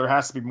point, that there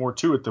has to be more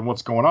to it than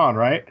what's going on,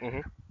 right?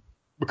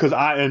 Because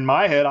in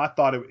my head, I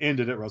thought it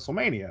ended at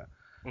WrestleMania.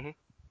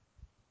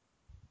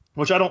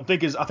 Which I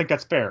think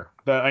that's fair.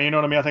 You know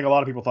what I mean? I think a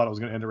lot of people thought it was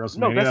going to end at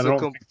WrestleMania.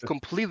 No, that's a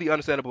completely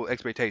understandable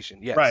expectation.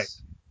 Yes. Right.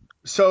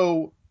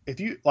 So if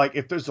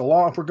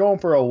we're going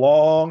for a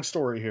long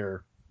story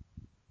here,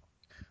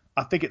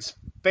 I think it's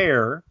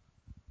fair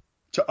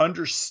to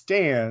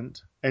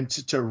understand and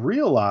to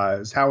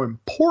realize how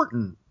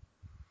important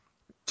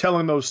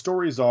telling those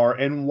stories are,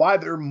 and why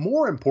they're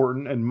more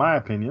important, in my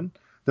opinion,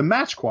 than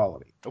match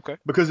quality. Okay.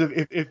 Because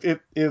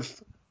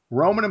if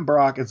Roman and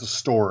Brock is a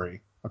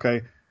story,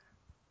 okay,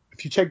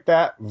 if you take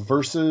that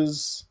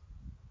versus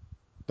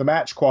the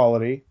match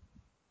quality,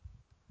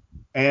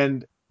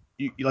 and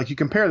you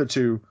compare the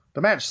two,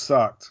 the match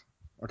sucked.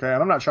 Okay,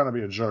 and I'm not trying to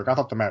be a jerk. I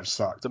thought the match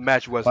sucked. The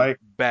match wasn't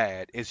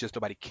bad. It's just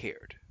nobody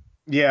cared.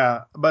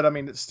 Yeah, but I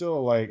mean, it's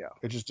still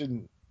it just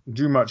didn't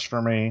do much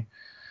for me.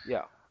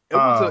 Yeah,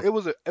 it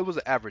was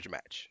an average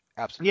match.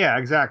 Absolutely. Yeah,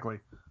 exactly.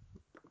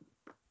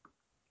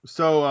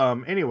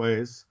 So,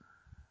 anyways,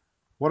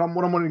 what I'm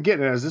going to get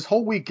at is this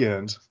whole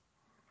weekend,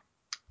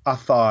 I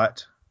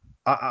thought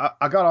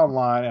I got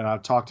online and I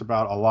talked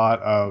about a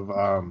lot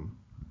of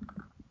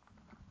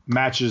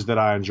matches that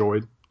I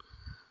enjoyed.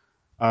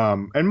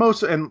 And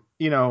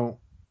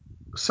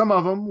some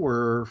of them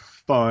were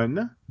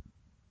fun.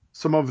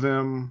 Some of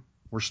them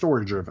were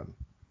story driven.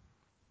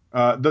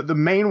 The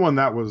main one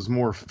that was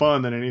more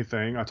fun than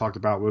anything I talked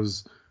about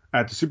was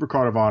at the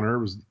Supercard of Honor.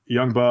 It was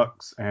Young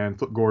Bucks and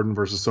Flip Gordon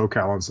versus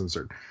SoCal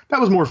Uncensored.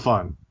 That was more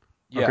fun.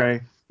 Yeah.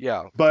 Okay.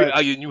 Yeah.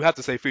 But you have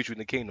to say Featuring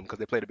the Kingdom, because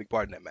they played a big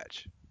part in that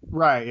match.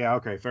 Right. Yeah.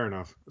 Okay. Fair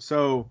enough.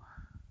 So,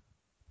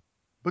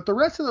 but the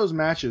rest of those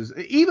matches,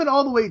 even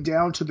all the way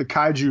down to the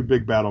Kaiju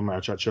Big Battle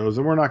match I chose,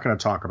 and we're not going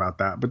to talk about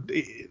that, but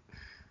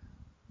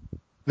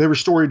they were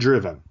story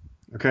driven.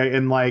 Okay.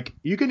 And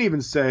you can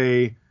even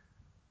say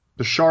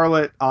the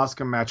Charlotte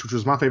Asuka match, which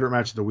was my favorite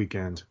match of the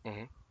weekend,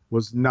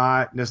 was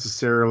not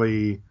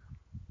necessarily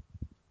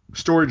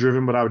story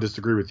driven, but I would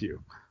disagree with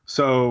you.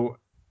 So,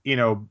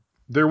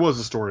 there was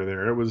a story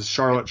there. It was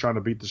Charlotte trying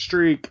to beat the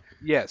streak.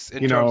 Yes,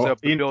 in terms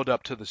of the build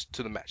up to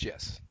the match,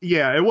 yes.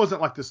 Yeah, it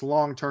wasn't like this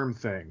long-term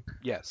thing.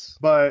 Yes.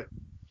 But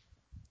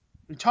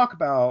we talk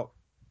about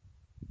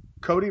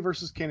Cody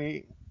versus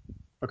Kenny,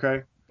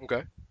 okay?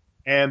 Okay.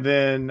 And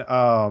then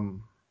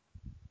Gargano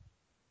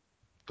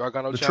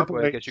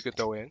Ciampa, I guess you could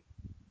throw in.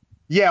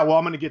 Yeah, well,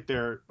 I'm going to get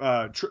there.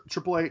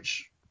 Triple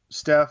H,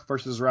 Steph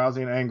versus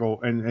Rousey and Angle,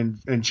 and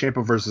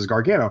Ciampa versus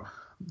Gargano.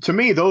 To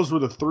me, those were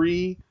the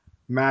three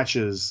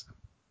matches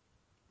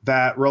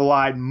that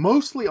relied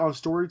mostly on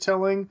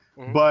storytelling,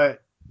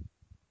 but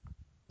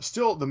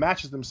still the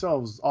matches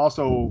themselves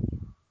also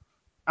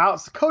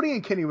Cody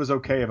and Kenny was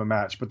okay of a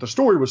match, but the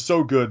story was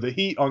so good. The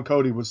heat on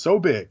Cody was so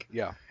big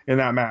in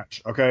that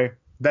match, okay,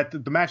 that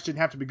the match didn't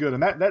have to be good.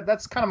 And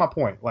that's kind of my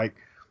point.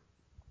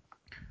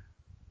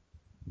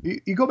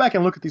 You go back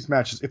and look at these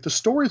matches. If the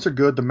stories are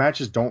good, the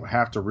matches don't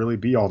have to really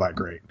be all that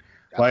great.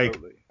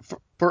 Absolutely.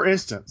 For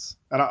instance,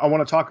 and I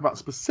want to talk about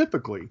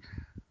specifically,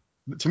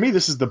 to me,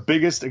 this is the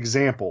biggest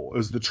example,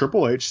 is the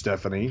Triple H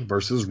Stephanie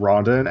versus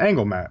Ronda and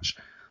Angle match.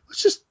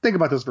 let's just think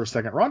about this for a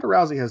second. Ronda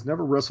Rousey has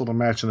never wrestled a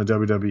match in the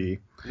WWE.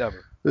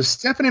 Never. The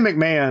Stephanie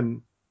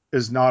McMahon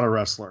is not a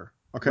wrestler.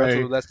 Okay.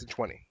 Wrestled less than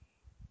 20.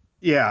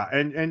 Yeah,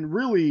 and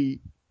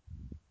really,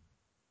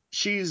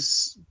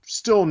 she's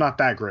still not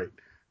that great.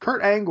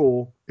 Kurt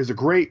Angle is a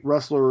great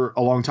wrestler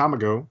a long time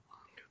ago,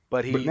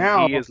 But but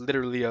now he is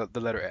literally the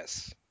letter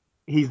S.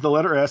 he's the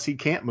letter S. He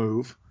can't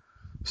move.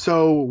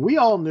 So we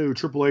all knew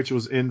Triple H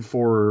was in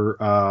for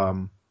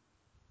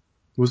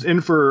he's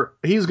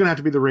going to have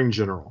to be the ring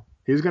general.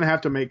 He's going to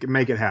have to make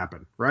it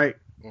happen, right?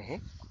 Hmm.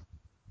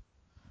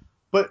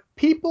 But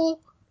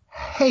people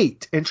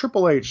hate, and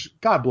Triple H,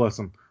 God bless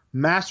him,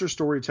 master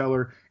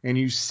storyteller. And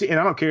you see, and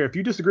I don't care if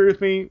you disagree with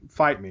me,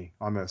 fight me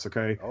on this,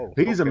 okay? Oh,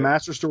 He's a okay.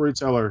 master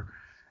storyteller,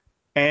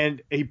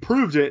 and he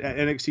proved it at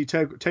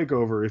NXT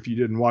Takeover. If you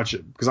didn't watch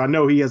it, because I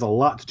know he has a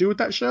lot to do with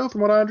that show,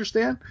 from what I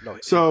understand. No,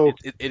 So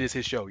it is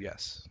his show,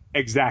 yes.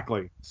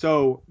 exactly.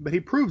 So, but he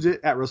proved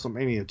it at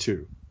WrestleMania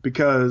too,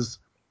 because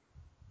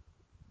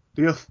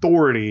the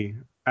authority,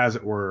 as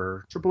it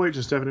were, Triple H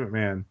and Stephanie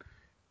McMahon,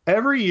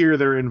 every year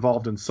they're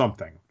involved in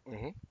something.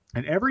 Hmm.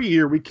 And every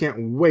year we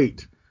can't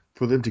wait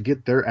for them to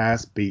get their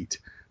ass beat.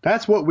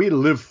 That's what we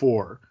live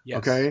for. Yes.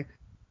 Okay.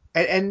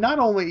 And not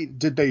only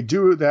did they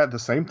do that, the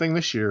same thing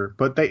this year,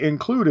 but they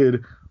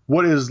included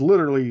what is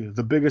literally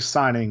the biggest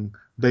signing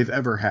they've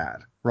ever had,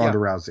 Ronda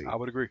Rousey. I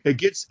would agree. It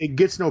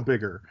gets no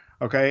bigger.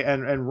 Okay.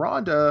 And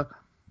Ronda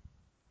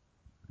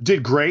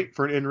did great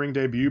for an in-ring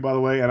debut, by the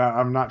way. And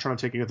I'm not trying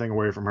to take anything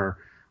away from her.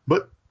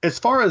 But as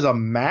far as a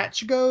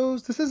match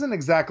goes, this isn't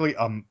exactly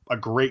a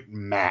great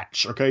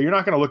match. Okay. You're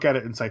not going to look at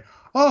it and say,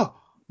 oh,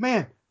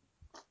 man,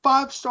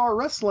 5-star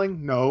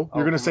wrestling. No,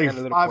 you're going to say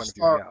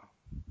 5-star. Yeah.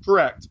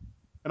 Correct.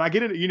 And I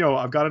get it.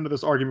 I've got into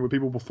this argument with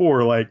people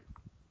before. Like,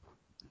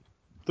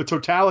 the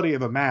totality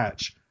of a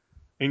match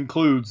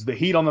includes the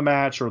heat on the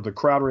match or the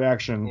crowd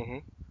reaction, Hmm.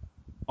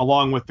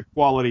 along with the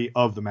quality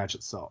of the match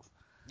itself.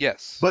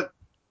 Yes. But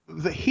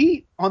the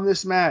heat on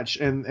this match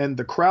and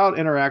the crowd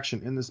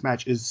interaction in this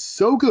match is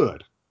so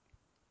good,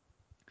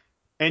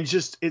 and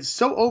just it's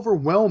so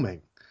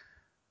overwhelming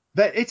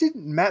that it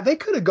didn't matter. They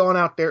could have gone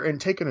out there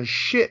and taken a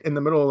shit in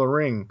the middle of the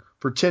ring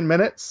for 10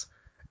 minutes,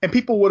 and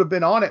people would have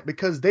been on it,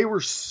 because they were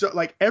so,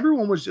 like,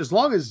 everyone was, as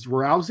long as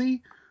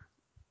Rousey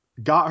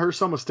got her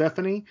some of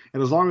Stephanie,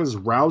 and as long as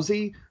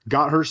Rousey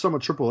got her some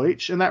of Triple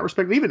H in that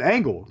respect, even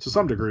Angle to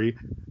some degree,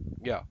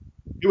 yeah.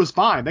 it was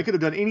fine. They could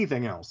have done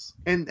anything else.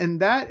 And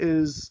that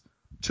is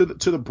to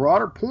the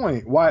broader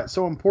point why it's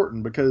so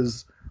important,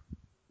 because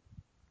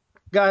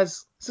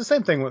guys, it's the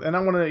same thing with, and I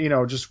want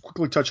to, just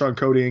quickly touch on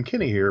Cody and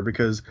Kenny here,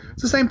 because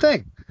it's the same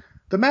thing.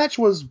 The match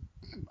was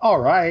all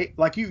right.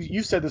 Like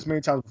you said this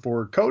many times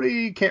before,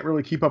 Cody can't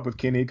really keep up with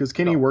Kenny, because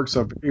Kenny works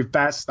a very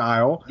fast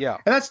style. Yeah.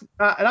 And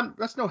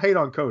that's no hate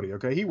on Cody,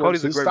 okay? He works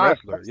Cody's a his great style.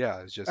 wrestler. Yeah,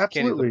 it's just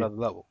Absolutely. Kenny's another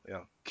level.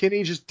 Yeah.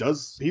 Kenny just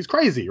he's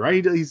crazy,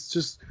 right? He's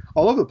just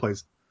all over the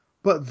place.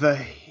 But the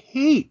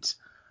heat,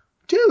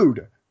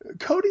 dude,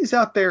 Cody's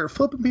out there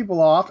flipping people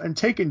off and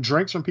taking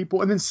drinks from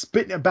people and then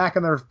spitting it back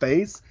in their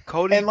face.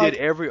 Cody And, like, did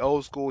every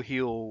old school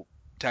heel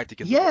tactic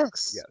in the Yes. book.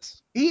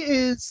 Yes. He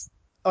is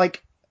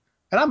like,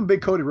 and I'm a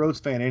big Cody Rhodes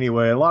fan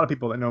anyway. A lot of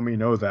people that know me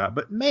know that.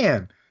 But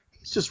man,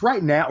 he's just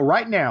right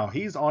now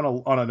he's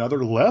on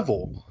another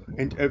level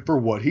and for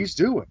what he's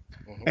doing.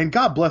 Mhm. And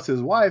God bless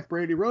his wife,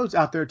 Brady Rhodes,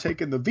 out there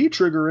taking the V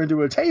trigger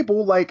into a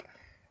table. Like,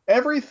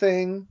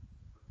 everything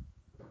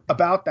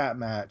about that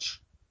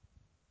match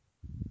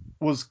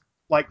was,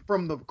 like,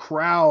 from the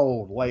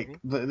crowd, like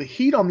the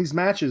heat on these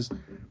matches,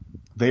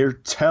 they're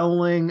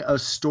telling a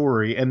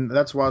story, and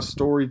that's why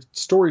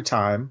story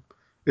time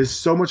is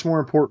so much more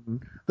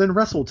important than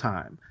wrestle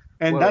time.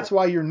 And Well- that's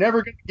why you're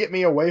never going to get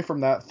me away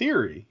from that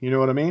theory. You know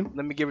what I mean?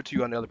 Let me give it to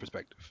you on the other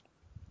perspective.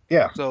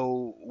 Yeah.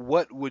 So,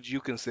 what would you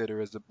consider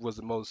was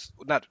the most,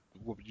 not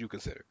what would you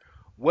consider?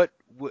 What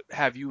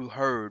have you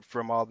heard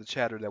from all the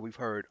chatter that we've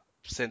heard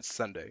since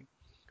Sunday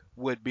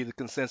would be the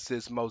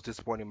consensus most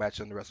disappointing match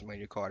on the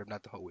WrestleMania card, if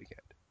not the whole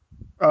weekend?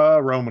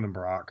 Roman and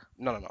Brock.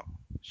 No.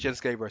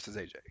 Shinsuke versus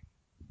AJ.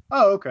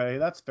 Oh, okay,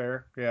 that's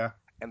fair. Yeah.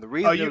 And the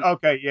reason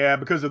Okay, yeah,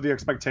 because of the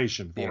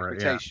expectation the for it.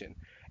 expectation.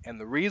 And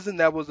the reason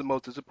that was the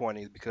most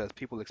disappointing is because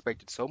people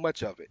expected so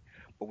much of it.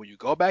 But when you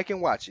go back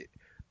and watch it,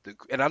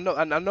 and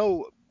I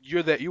know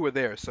you were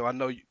there, so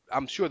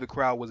I'm sure the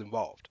crowd was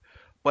involved.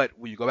 But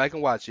when you go back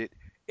and watch it,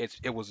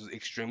 it was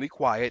extremely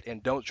quiet.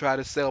 And don't try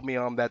to sell me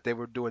on that they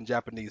were doing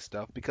Japanese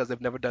stuff, because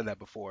they've never done that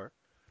before.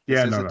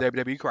 Yeah, This is no. a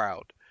WWE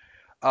crowd.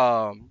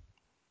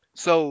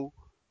 So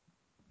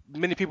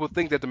many people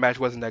think that the match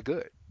wasn't that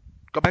good.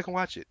 Go back and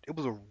watch it. It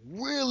was a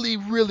really,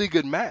 really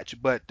good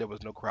match, but there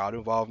was no crowd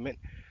involvement.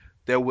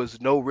 There was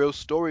no real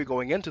story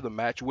going into the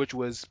match, which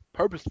was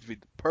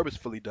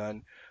purposefully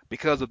done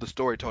because of the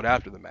story told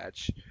after the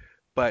match,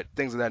 but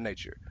things of that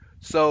nature.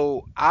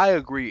 So I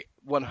agree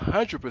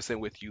 100%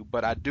 with you,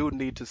 but I do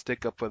need to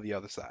stick up for the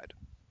other side.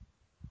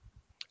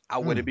 I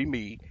wouldn't be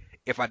me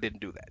if I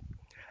didn't do that.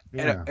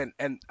 Yeah.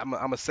 And I'm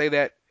gonna say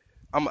that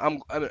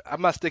I'm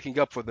not sticking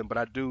up for them, but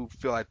I do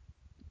feel like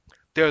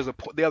the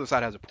other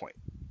side has a point.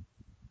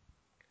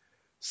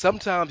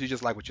 Sometimes you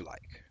just like what you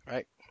like,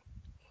 right?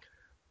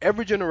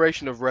 Every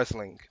generation of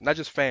wrestling, not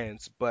just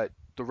fans, but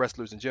the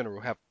wrestlers in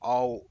general, have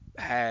all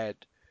had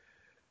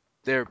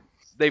their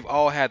they've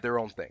all had their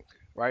own thing,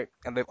 right?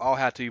 And they've all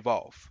had to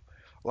evolve.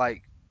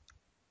 Like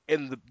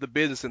in the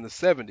business in the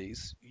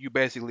 70s, you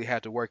basically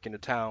had to work in a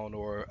town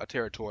or a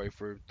territory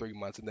for 3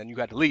 months, and then you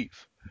had to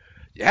leave.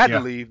 You had to Yeah.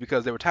 leave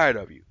because they were tired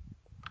of you,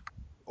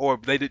 or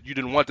you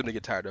didn't want them to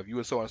get tired of you,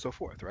 and so on and so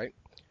forth, right?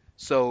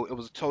 So it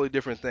was a totally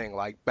different thing.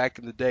 Like back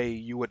in the day,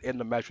 you would end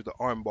the match with an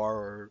armbar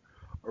or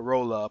a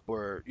roll up,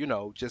 or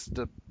just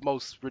the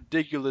most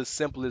ridiculous,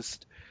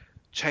 simplest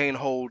chain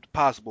hold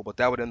possible, but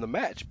that would end the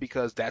match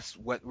because that's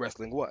what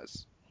wrestling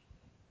was.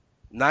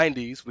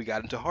 90s, we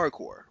got into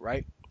hardcore,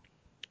 right?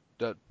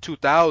 The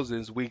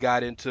 2000s, we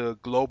got into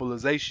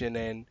globalization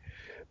and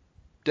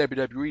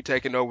WWE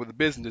taking over the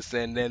business,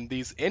 and then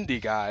these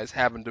indie guys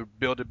having to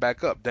build it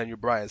back up. Daniel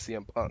Bryan,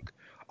 CM Punk,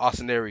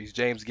 Austin Aries,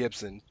 James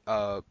Gibson,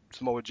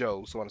 Samoa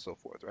Joe, so on and so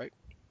forth, right?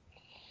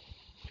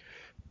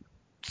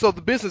 So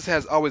the business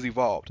has always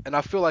evolved, and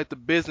I feel like the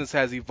business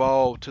has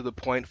evolved to the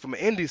point, from an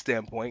indie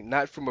standpoint,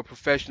 not from a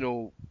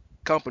professional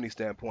company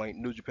standpoint,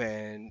 New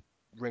Japan,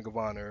 Ring of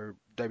Honor,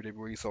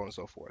 WWE, so on and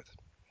so forth.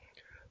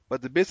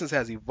 But the business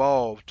has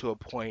evolved to a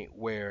point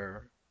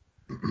where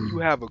you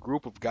have a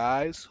group of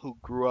guys who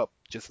grew up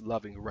just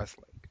loving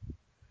wrestling.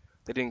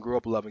 They didn't grow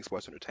up loving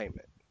sports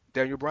entertainment.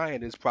 Daniel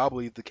Bryan is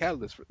probably the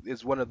catalyst.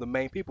 Is one of the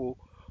main people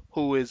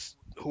who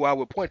I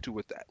would point to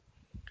with that.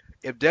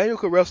 If Daniel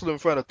could wrestle in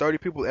front of 30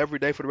 people every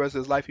day for the rest of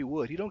his life, he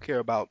would. He don't care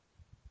about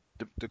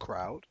the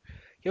crowd.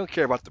 He don't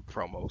care about the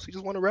promos. He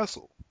just want to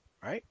wrestle,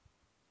 right?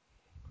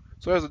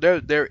 So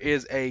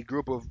there's a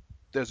group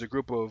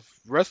of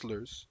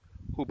wrestlers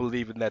who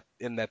believe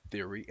in that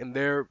theory, and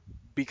there,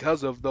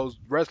 because of those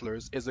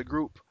wrestlers, is a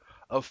group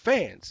of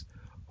fans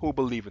who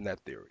believe in that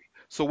theory.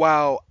 So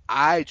while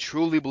I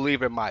truly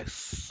believe in my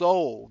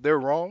soul they're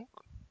wrong,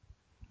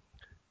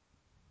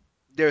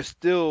 there's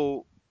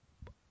still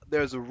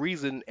there's a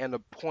reason and a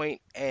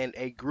point and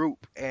a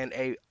group and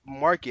a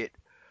market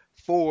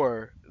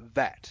for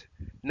that.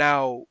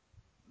 Now,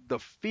 the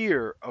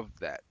fear of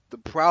that, the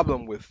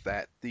problem with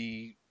that,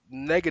 the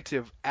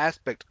negative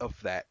aspect of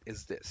that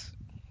is this.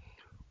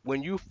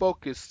 When you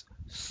focus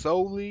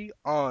solely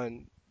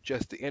on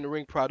just the in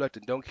ring product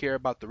and don't care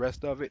about the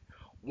rest of it,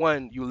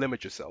 one, you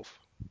limit yourself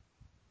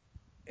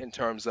in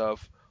terms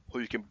of who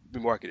you can be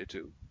marketed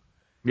to.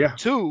 Yeah.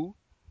 Two,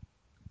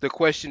 the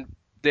question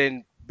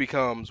then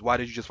becomes, why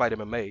did you just fight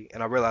MMA?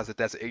 And I realize that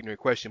that's an ignorant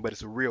question, but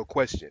it's a real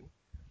question.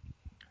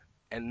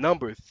 And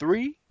number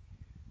three,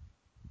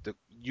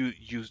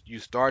 you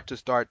start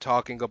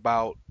talking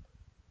about,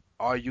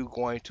 are you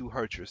going to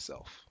hurt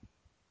yourself?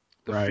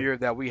 The Right. fear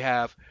that we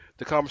have,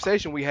 the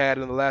conversation we had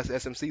in the last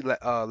SMC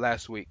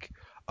last week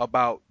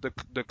about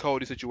the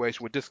Cody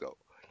situation with Disco,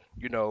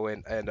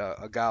 and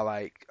a guy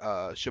like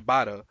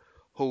Shibata,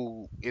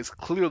 who is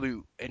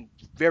clearly and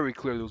very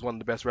clearly was one of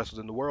the best wrestlers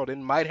in the world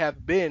and might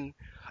have been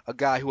a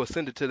guy who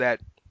ascended to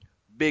that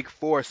big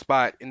four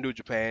spot in New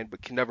Japan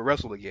but can never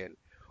wrestle again,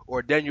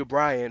 or Daniel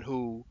Bryan,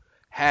 who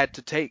had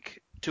to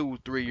take 2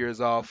 3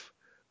 years off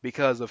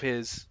because of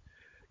his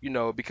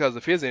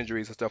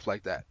injuries and stuff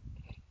like that.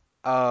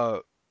 Uh,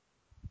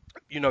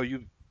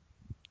 you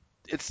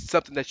it's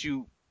something that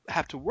you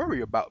have to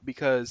worry about,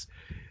 because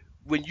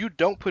when you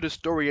don't put a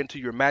story into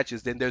your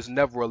matches, then there's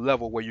never a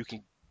level where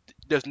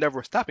there's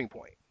never a stopping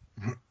point,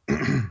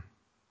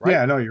 right?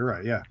 Yeah, no, you're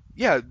right. Yeah.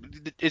 Yeah,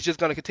 it's just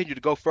going to continue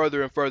to go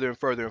further and further and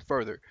further and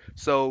further.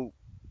 So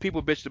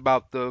people bitched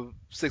about the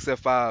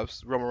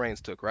 6F5s Roman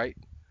Reigns took, right?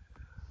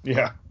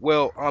 Yeah.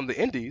 Well, on the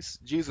indies,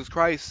 Jesus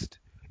Christ,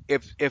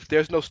 if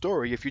there's no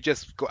story, if you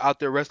just go out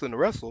there wrestling to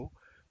wrestle,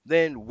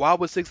 then why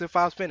would 6 and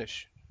 5s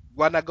finish?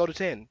 Why not go to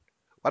 10?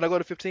 Why not go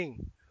to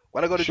 15?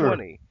 Why not go to Sure.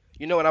 20?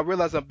 And I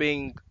realize I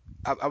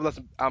realize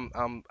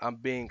I'm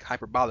being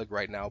hyperbolic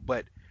right now,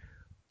 but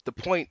the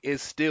point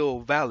is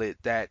still valid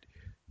that,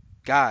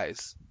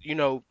 guys,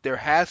 there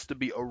has to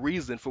be a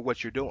reason for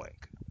what you're doing,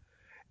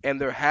 and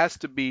there has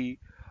to be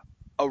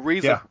a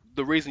reason, Yeah.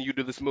 the reason you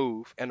do this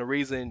move, and the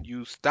reason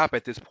you stop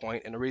at this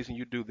point, and the reason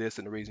you do this,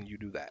 and the reason you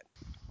do that.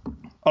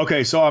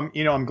 Okay, so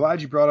I'm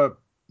glad you brought up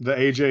the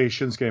AJ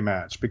Shinsuke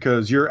match,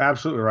 because you're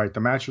absolutely right.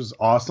 The match was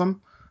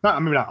awesome. Not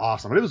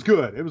awesome, but it was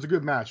good. It was a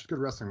good match, good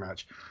wrestling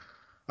match.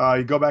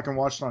 You go back and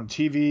watch it on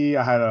TV.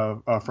 I had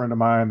a friend of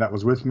mine that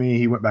was with me.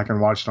 He went back and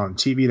watched it on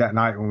TV that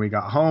night when we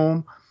got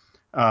home.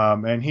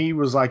 And he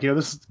was like,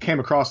 this came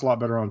across a lot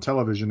better on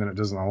television than it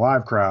does in a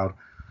live crowd.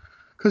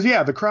 Because,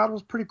 yeah, the crowd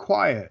was pretty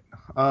quiet.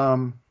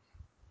 And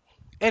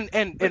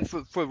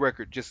for the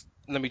record, just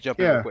let me jump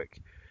in real Yeah. quick.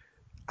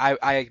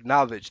 I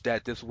acknowledge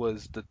that this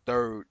was the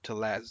third to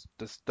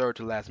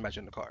last match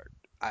in the card.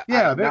 I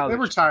Yeah, they were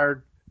acknowledge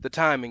tired. the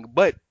timing,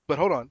 but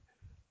hold on,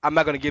 I'm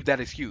not gonna give that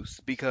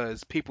excuse,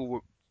 because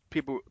people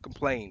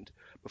complained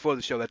before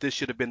the show that this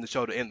should have been the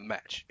show to end the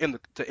match,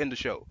 to end the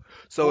show.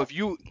 So Well, if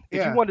you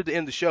yeah. wanted to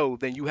end the show,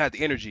 then you had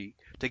the energy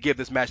to give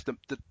this match the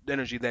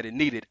energy that it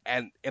needed,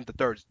 and in the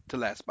third to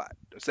last spot,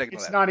 or second to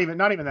It's last.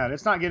 not even that.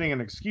 It's not getting an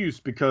excuse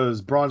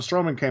because Braun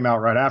Strowman came out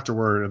right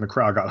afterward and the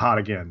crowd got hot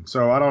again.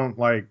 So I don't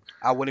like.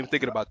 I wasn't even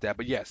thinking about that,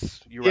 but yes,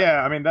 you're right.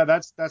 Yeah, I mean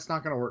that's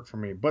not going to work for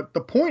me. But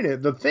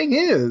the thing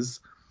is,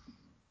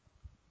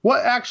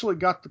 what actually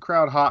got the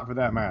crowd hot for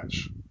that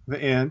match?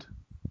 The end.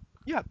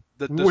 Yeah,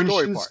 the when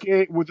story Shinsuke,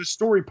 part. with the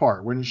story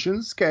part, when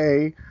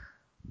Shinsuke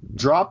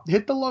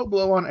hit the low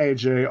blow on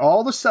AJ,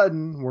 all of a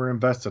sudden we're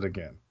invested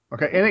again.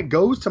 Okay, and it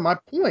goes to my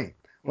point,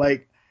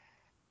 like,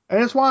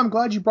 and that's why I'm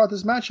glad you brought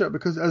this match up,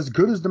 because as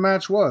good as the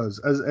match was,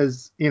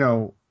 as you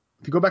know,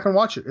 if you go back and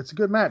watch it, it's a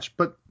good match.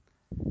 But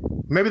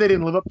maybe they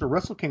didn't live up to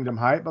Wrestle Kingdom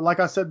hype. But like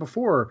I said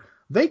before,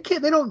 they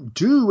don't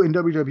do in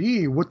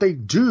WWE what they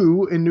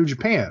do in New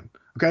Japan.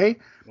 Okay,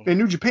 in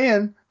New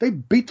Japan they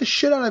beat the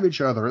shit out of each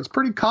other. It's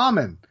pretty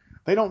common.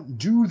 They don't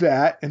do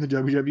that in the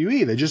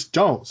WWE. They just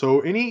don't.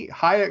 So any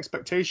high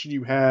expectation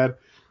you had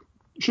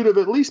should have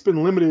at least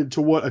been limited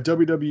to what a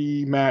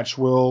WWE match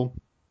will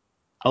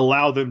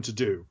allow them to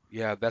do.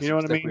 Yeah, that's You know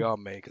the what I mistake we mean? all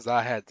made, because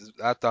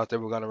I thought they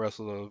were gonna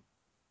wrestle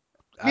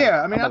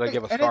Yeah, I mean, I'm I gonna think,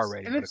 give a and star it's,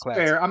 rating and for the it's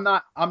classic. fair.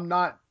 I'm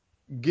not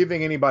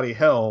giving anybody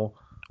hell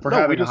for No,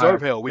 we having a high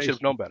deserve hell. We should have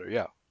expectation. known better.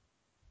 Yeah.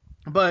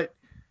 But,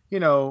 you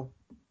know,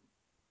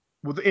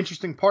 well, the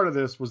interesting part of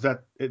this was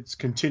that it's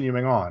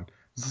continuing on.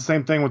 It's the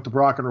same thing with the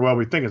Brock and well,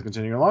 we think it's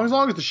continuing as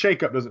long as the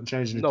shakeup doesn't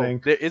change No,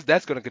 anything.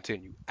 that's gonna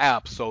continue.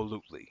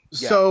 Absolutely.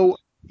 Yeah. So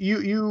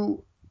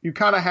you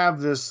kind of have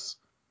this.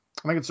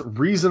 I think it's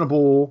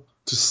reasonable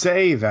to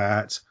say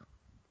that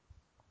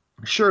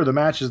sure, the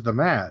match is the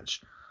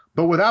match,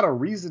 but without a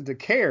reason to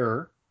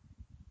care.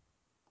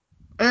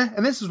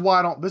 And this is why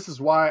I don't. This is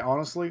why,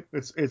 honestly,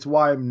 it's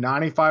why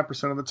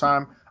 95% of the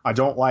time I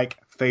don't like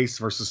face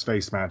versus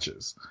face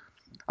matches.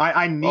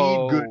 I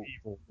need good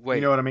evil. Wait,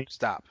 You know what I mean?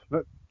 Stop.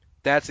 But-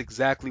 That's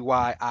exactly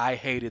why I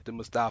hated the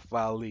Mustafa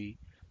Ali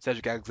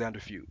Cedric Alexander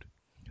feud.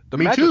 The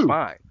Me match was too.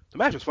 fine. The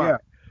match was fine. Yeah.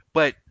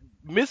 But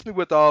miss me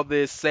with all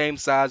this same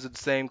size of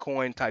the same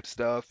coin type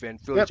stuff and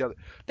feel Yep. each other.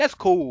 That's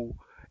cool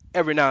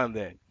every now and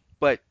then.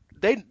 But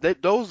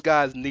those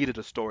guys needed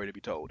a story to be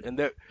told. And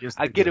Yes,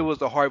 I they get do. it was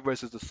the heart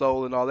versus the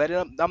soul and all that.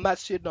 And I'm not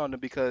shitting on them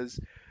because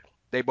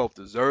they both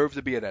deserve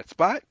to be in that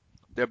spot.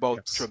 They're both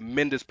Yes.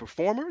 tremendous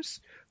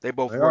performers. They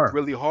both They work are.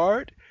 really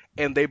hard,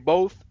 and they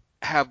both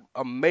have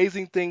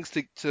amazing things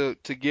to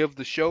give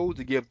the show,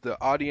 to give the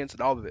audience,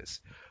 and all of this.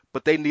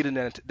 But they needed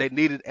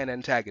an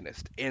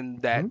antagonist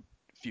in that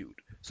feud.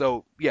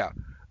 So yeah,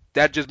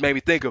 that just made me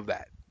think of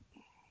that.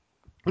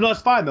 No,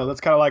 it's fine though.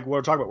 That's kind of like what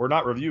we're talking about. We're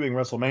not reviewing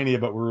WrestleMania,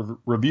 but we're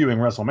reviewing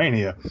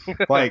WrestleMania.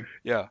 Like,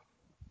 Yeah.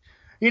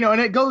 you know,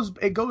 and it goes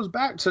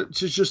back to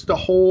just the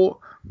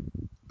whole.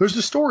 There's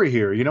a story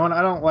here, you know, and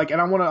I don't like, and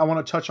I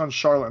want to touch on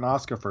Charlotte and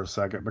Asuka for a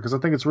second because I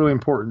think it's really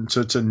important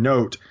to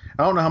note.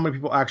 I don't know how many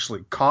people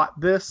actually caught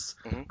this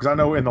because I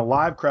know in the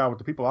live crowd with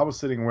the people I was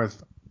sitting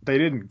with, they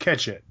didn't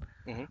catch it.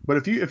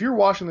 But if you're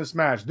watching this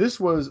match, this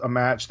was a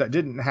match that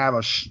didn't have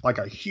a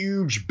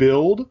huge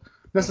build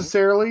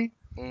necessarily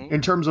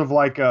in terms of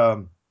like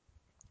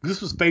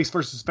this was face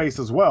versus face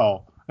as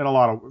well in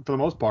for the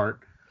most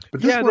part.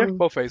 But this Yeah, one, they're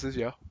both faces.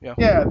 Yeah.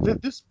 yeah,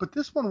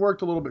 this one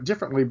worked a little bit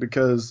differently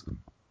because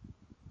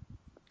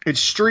it's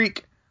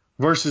streak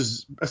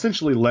versus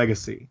essentially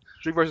legacy.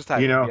 Streak versus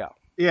title. You know, Yeah.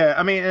 Yeah,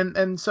 I mean,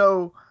 and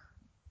so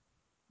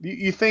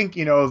you think,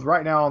 you know,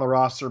 right now on the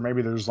roster,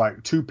 maybe there's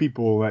like two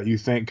people that you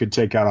think could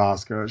take out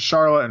Asuka,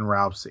 Charlotte and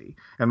Rousey,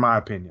 in my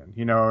opinion.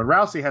 You know, and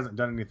Rousey hasn't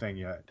done anything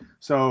yet.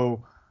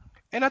 So,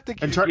 And I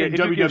think In if you give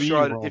WWE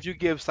Charlotte, world. if you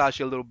give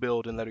Sasha a little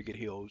build and let her get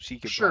healed, she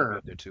could Sure. probably be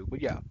up there too.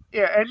 But yeah,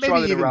 yeah, and maybe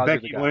Charlotte and even Rousey are the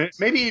Becky guys. Lynch,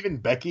 maybe even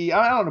Becky.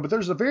 I don't know, but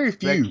there's a very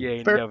few. Becky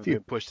ain't very never few.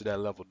 been pushed to that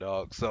level,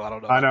 dog. So I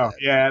don't know. I about know.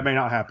 that. Yeah, it may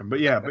not happen, but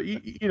yeah, but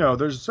you know,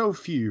 there's so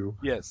few.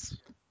 Yes.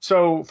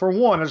 So for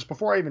one, just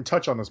before I even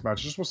touch on this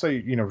match, I just want to say,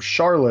 you know,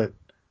 Charlotte.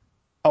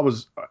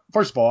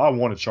 First of all, I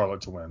wanted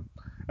Charlotte to win,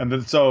 and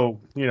then so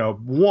you know,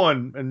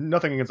 one, and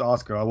nothing against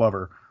Asuka, I love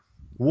her.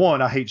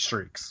 One, I hate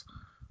streaks.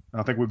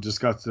 I think we've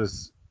discussed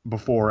this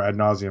before ad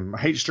nauseum.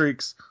 I hate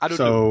streaks. I do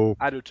so, too.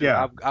 I do too.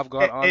 Yeah, I've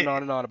gone on and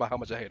on and on about how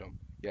much I hate them.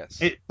 Yes.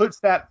 it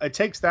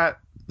takes that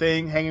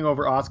thing hanging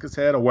over Asuka's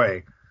head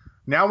away.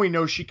 Now we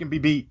know she can be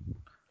beat.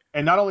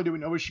 And not only do we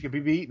know she can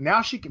be beat,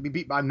 now she can be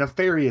beat by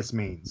nefarious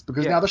means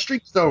because now the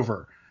streak's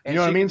over. You And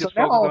know what I she mean? can just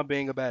So focus now, on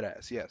being a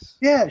badass. Yes.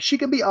 yeah, she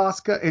can be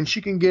Asuka and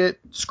she can get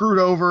screwed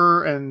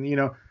over. And, you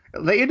know,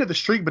 they ended the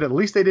streak, but at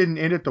least they didn't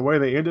end it the way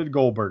they ended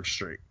Goldberg's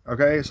streak.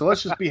 Okay? So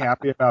let's just be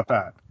happy about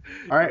that.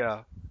 All right?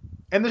 Yeah.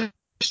 And the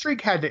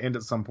streak had to end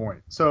at some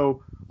point.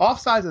 So off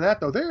sides of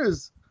that, though, there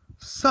is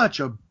such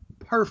a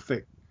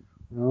perfect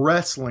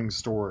wrestling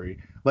story.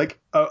 Like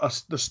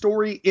the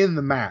story in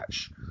the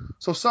match.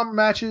 So some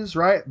matches,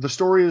 right, the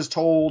story is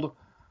told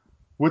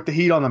with the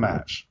heat on the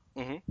match.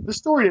 The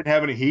story didn't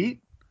have any heat.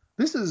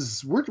 This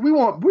is we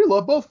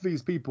love both of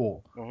these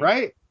people,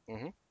 right?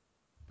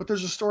 But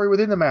there's a story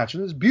within the match,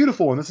 and it's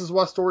beautiful. And this is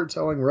why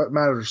storytelling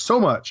matters so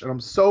much. And I'm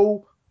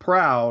so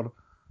proud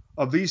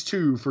of these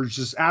two for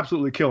just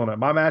absolutely killing it.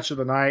 My match of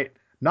the night,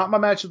 Not my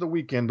match of the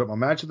weekend, but my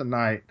match of the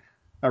night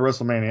at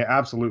WrestleMania.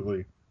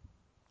 Absolutely.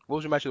 What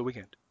was your match of the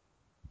weekend?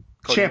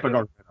 Ciampa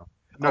Gargano.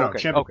 No, okay.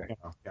 Ciampa Okay.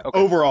 Gargano. Yeah. Okay.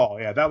 Overall,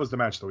 yeah, that was the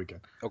match of the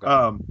weekend.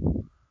 Okay.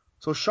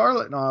 So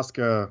Charlotte and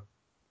Asuka,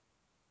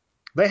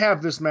 they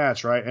have this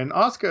match, right? And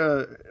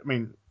Asuka, I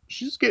mean,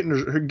 she's getting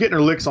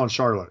her licks on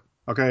Charlotte.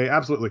 Okay,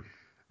 absolutely.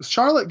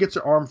 Charlotte gets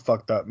her arm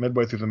fucked up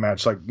midway through the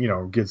match, like,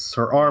 gets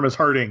her arm is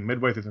hurting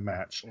midway through the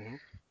match. Mm-hmm.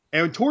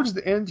 And towards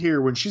the end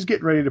here, when she's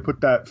getting ready to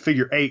put that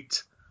figure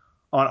 8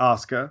 on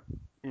Asuka,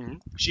 Mm-hmm.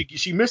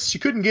 she missed. She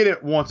couldn't get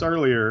it once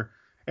earlier,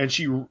 and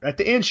at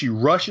the end she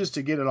rushes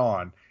to get it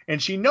on, and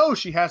she knows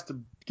she has to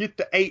get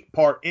the 8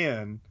 part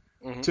in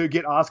to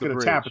get Asuka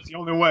to tap. It's the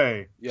only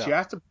way. Yeah. She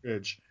has to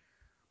bridge,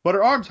 but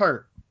her arm's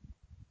hurt,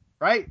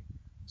 right?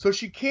 So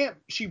she can't.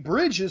 She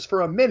bridges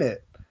for a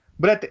minute,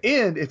 but at the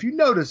end, if you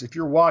notice, if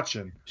you're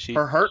watching,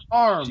 her hurt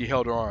arm. She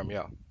held her arm.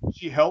 Yeah.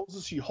 She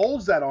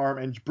holds that arm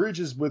and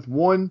bridges with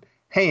one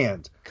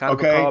hand. Kind of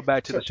a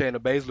callback to the Shayna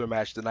Baszler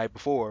match the night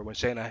before when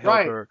Shayna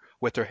held her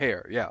with her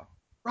hair. Yeah.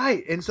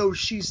 Right. And so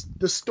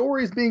the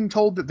story is being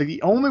told that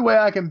the only way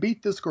I can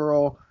beat this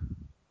girl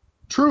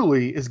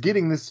truly is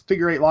getting this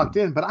figure 8 locked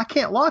in, but I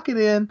can't lock it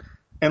in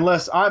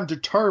unless I'm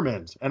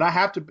determined, and I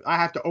have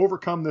to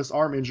overcome this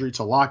arm injury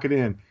to lock it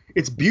in.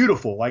 It's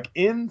beautiful, like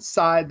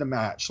inside the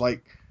match.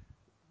 Like,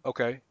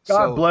 okay.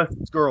 God bless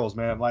these girls,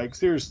 man. Like,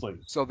 seriously.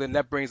 So then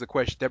that brings a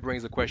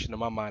question to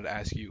my mind to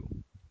ask you.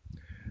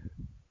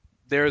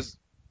 There's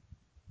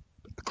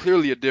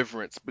clearly a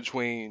difference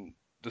between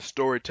the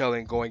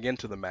storytelling going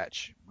into the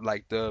match,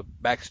 like the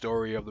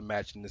backstory of the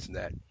match and this and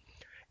that,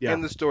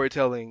 and the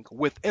storytelling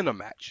within a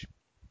match.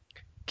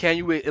 Can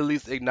you at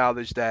least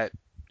acknowledge that?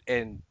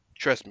 And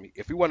trust me,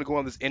 if we want to go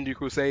on this indie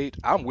crusade,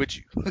 I'm with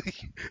you.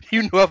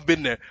 You know I've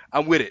been there.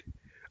 I'm with it.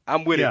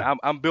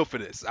 I'm built for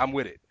this. I'm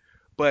with it.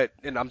 But,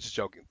 and I'm just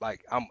joking.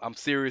 Like, I'm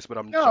serious, but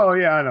I'm joking. Oh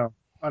yeah,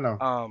 I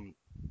know.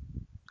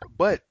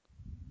 But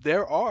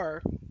there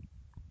are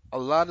a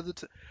lot of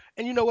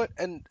and you know what?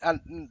 And I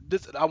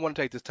want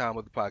to take this time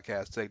with the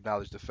podcast to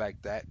acknowledge the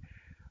fact that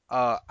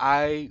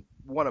I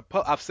want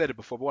to. I've said it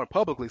before, but I want to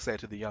publicly say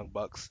to the Young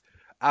Bucks,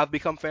 I've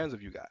become fans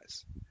of you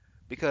guys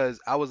because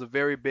I was a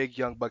very big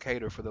Young Buck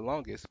hater for the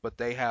longest, but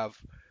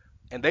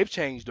they've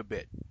changed a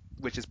bit,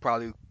 which is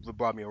probably what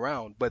brought me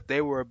around. But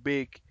they were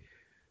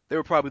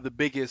probably the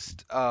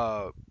biggest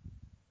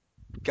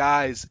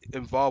guys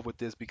involved with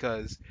this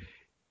because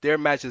their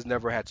matches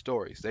never had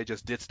stories. They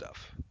just did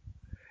stuff.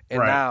 And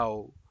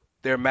now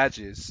their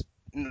matches,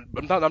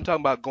 I'm talking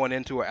about going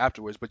into or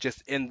afterwards, but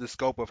just in the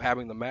scope of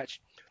having the match,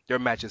 their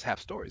matches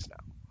have stories now,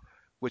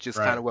 which is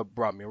kind of what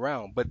brought me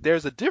around. But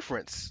there's a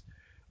difference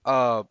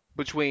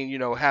between,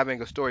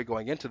 having a story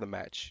going into the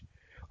match,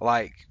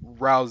 like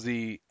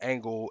Rousey,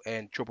 Angle,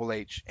 and Triple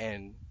H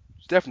and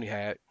Stephanie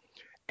had,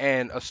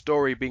 and a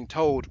story being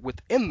told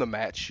within the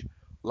match,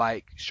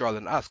 like Charlotte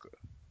and Asuka,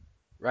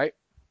 right?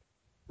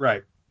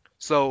 Right.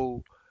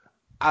 So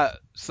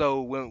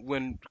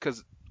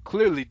because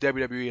clearly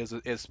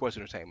WWE is sports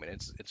entertainment.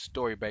 It's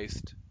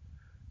story-based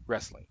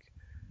wrestling.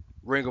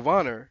 Ring of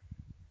Honor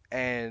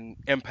and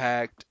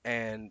Impact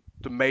and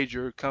the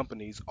major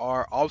companies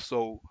are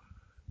also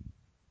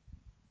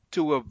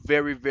to a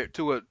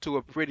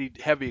pretty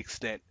heavy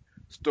extent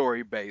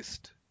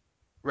story-based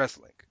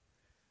wrestling.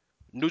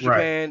 New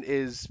Japan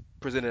is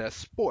presented as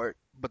sport,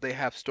 but they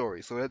have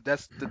stories. So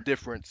that's the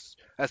difference.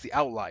 That's the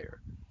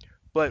outlier.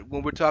 But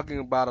when we're talking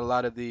about a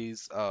lot of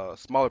these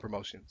smaller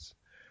promotions,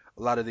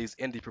 a lot of these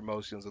indie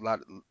promotions, a lot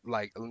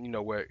like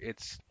where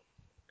it's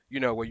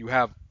where you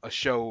have a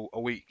show a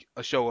week,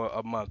 a show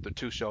a month, or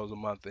 2 shows a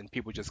month, and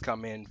people just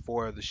come in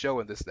for the show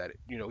and this that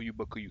you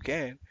book who you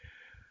can.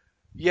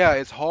 Yeah,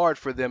 it's hard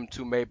for them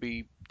to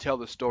maybe tell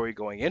the story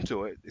going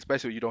into it,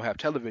 especially when you don't have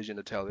television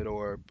to tell it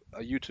or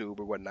a YouTube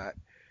or whatnot.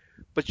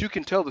 But you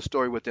can tell the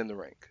story within the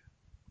ring.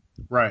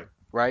 Right.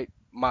 Right.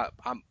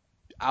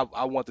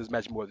 I want this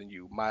match more than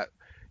you.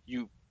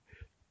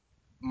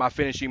 My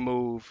finishing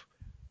move,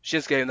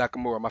 Shinsuke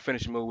Nakamura, my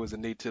finishing move was a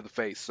knee to the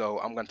face, so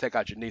I'm gonna take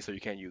out your knee so you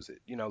can't use it.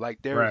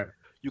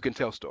 You can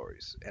tell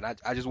stories, and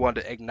I just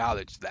wanted to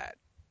acknowledge that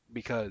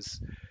because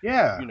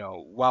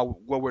while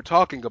what we're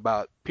talking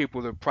about,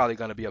 people are probably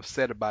gonna be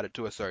upset about it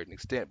to a certain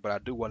extent, but I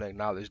do want to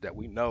acknowledge that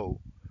we know,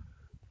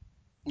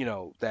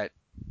 that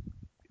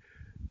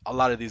a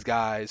lot of these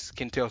guys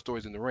can tell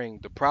stories in the ring.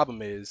 The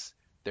problem is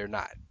they're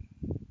not.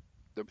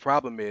 The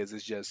problem is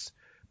it's just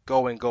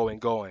going,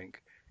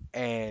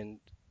 and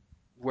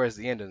where's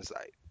the end in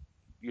sight?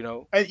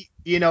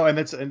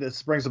 And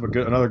this brings up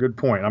another good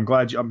point. I'm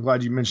glad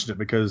you mentioned it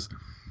because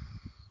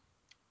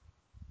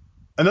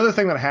another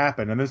thing that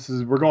happened, and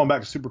we're going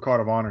back to Supercard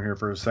of Honor here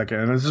for a second,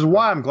 and this is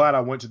why I'm glad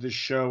I went to this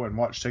show and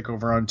watched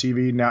Takeover on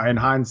TV. Now, in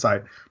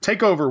hindsight,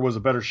 Takeover was a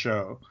better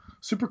show.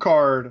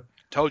 Supercard.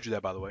 Told you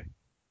that, by the way.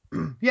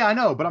 Yeah, I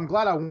know, but I'm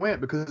glad I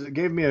went because it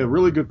gave me a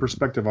really good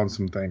perspective on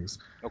some things.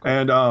 Okay.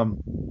 And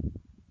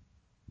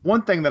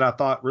one thing that I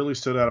thought really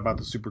stood out about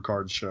the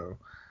Supercard show,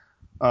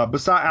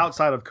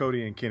 outside of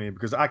Cody and Kenny,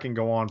 because I can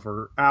go on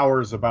for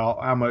hours about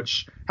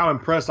how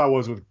impressed I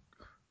was with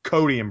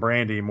Cody and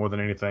Brandy more than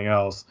anything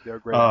else. They're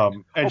great.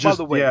 And by just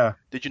the way, yeah,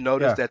 did you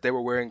notice yeah, that they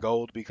were wearing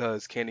gold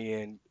because Kenny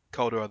and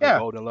Coda are the yeah,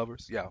 golden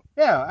lovers? Yeah,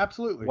 yeah,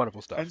 absolutely.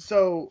 wonderful stuff. And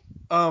so,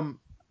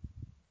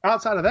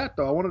 outside of that,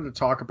 though, I wanted to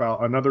talk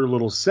about another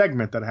little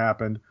segment that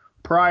happened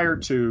prior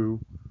to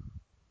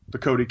the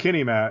Cody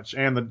Kenny match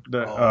and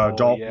the Oh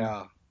Dalton.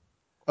 yeah,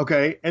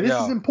 Okay, and this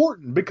is yeah.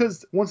 important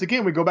because once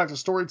again we go back to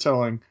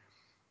storytelling.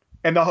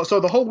 And so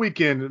the whole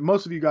weekend,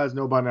 most of you guys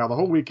know by now, the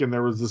whole weekend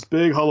there was this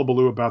big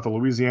hullabaloo about the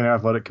Louisiana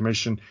Athletic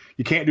Commission.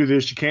 You can't do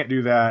this, you can't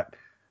do that.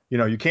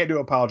 You can't do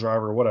a pile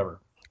driver or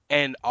whatever.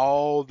 And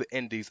all the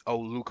indies owe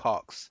Luke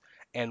Hawks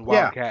and Yeah,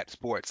 Wildcat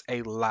Sports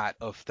a lot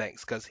of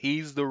thanks because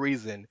he's the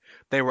reason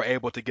they were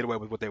able to get away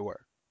with what they were.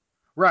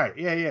 right.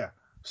 Yeah, yeah.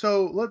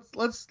 So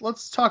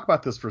let's talk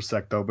about this for a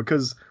sec though,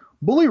 because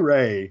Bully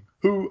Ray,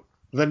 who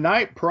the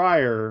night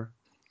prior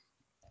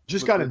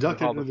just got With the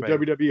inducted Hall into of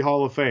the Fame. WWE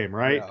Hall of Fame,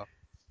 right? Yeah.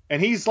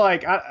 And he's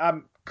like,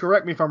 I'm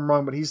correct me if I'm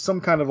wrong, but he's some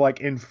kind of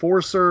like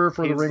enforcer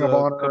for the He's Ring of the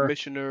Honor.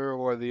 commissioner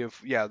or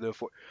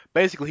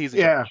basically he's in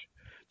Yeah, charge.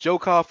 Joe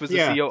Koff is the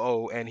yeah,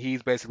 COO and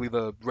he's basically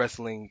the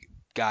wrestling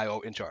guy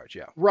in charge.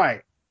 Yeah.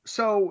 right.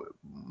 So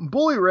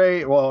Bully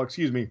Ray, well,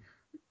 excuse me,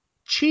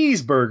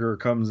 Cheeseburger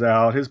comes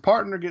out. His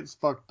partner gets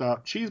fucked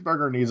up.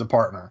 Cheeseburger needs a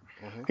partner.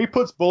 hmm He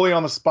puts Bully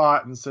on the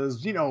spot and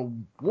says,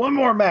 one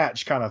more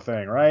match kind of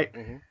thing, right?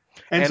 hmm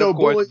And And so of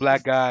course, Bully,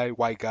 black guy,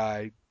 white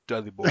guy,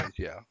 Dudley Boys.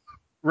 Yeah.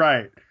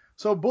 right.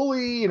 So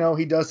Bully,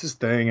 he does his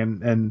thing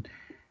and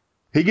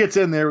he gets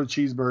in there with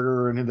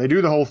Cheeseburger and they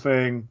do the whole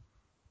thing.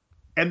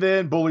 And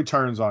then Bully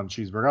turns on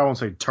Cheeseburger. I won't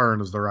say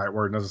turn is the right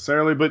word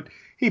necessarily, but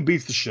he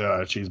beats the shit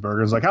out of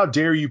Cheeseburger. It's like, how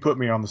dare you put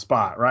me on the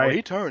spot, Well, right?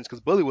 he turns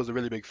because Bully was a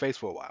really big face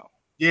for a while.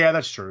 Yeah,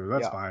 that's true.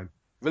 That's Yeah. fine.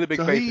 Really big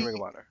So face in Ring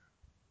of Honor.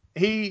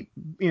 he,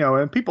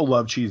 and people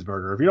love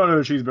Cheeseburger. If you don't know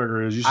what a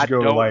Cheeseburger is, you I should go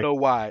to don't know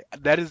why.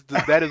 That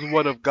is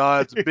one of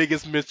God's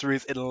biggest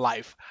mysteries in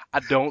life. I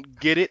don't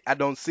get it. I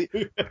don't see.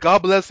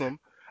 God bless him.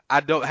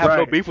 I don't have no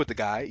Right. beef with the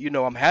guy.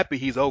 I'm happy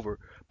he's over,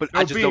 but I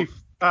No just don't.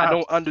 beef. I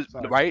don't under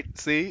Sorry. right.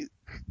 See,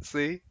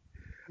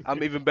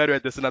 I'm even better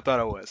at this than I thought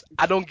I was.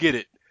 I don't get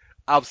it.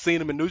 I've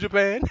seen him in New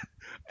Japan,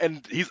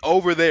 and he's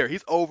over there.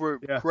 He's over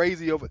Yeah.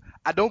 crazy over.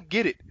 I don't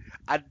get it.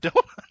 I don't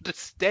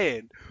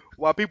understand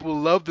why people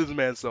love this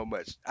man so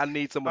much. I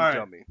need someone All to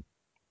right. tell me.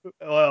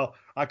 Well,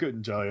 I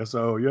couldn't tell you,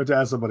 so you have to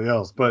ask somebody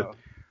else. But Uh,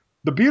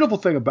 the beautiful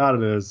thing about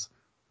it is,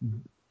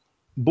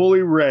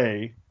 Bully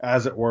Ray,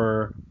 as it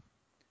were,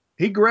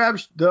 he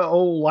grabs the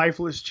old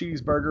lifeless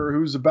Cheeseburger,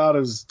 who's about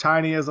as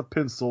tiny as a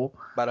pencil.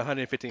 about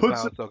 115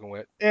 Puts pounds soaking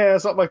wet. Yeah,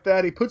 something like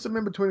that. He puts him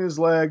in between his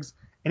legs,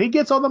 and he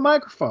gets on the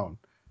microphone.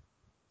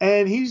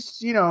 And he's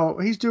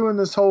doing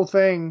this whole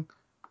thing.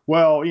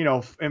 Well,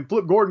 and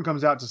Flip Gordon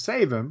comes out to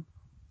save him,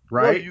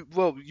 right?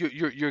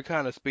 You're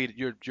kind of speed.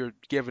 You're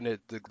giving it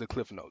the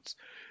cliff notes.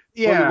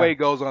 Yeah. Bully Ray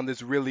goes on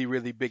this really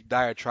really big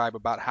diatribe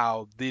about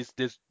how this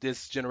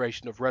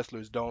generation of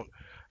wrestlers don't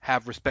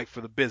have respect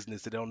for the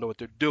business. They don't know what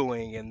they're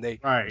doing, and they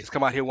Right. just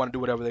come out here and want to do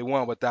whatever they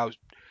want without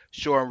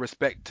showing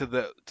respect to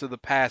the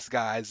past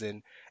guys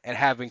and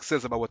having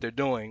sense about what they're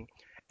doing.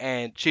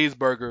 And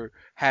Cheeseburger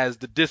has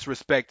the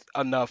disrespect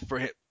enough for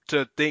him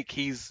to think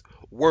he's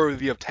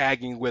worthy of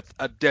tagging with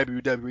a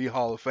WWE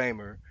Hall of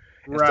Famer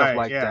and stuff Right.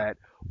 like Yeah. that,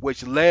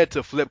 which led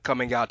to Flip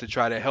coming out to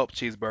try to help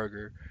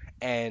Cheeseburger.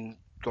 And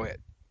go ahead.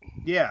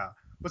 Yeah.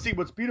 But see,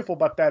 what's beautiful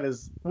about that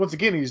is, once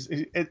again,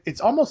 it's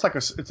almost like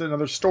it's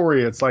another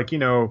story. It's like,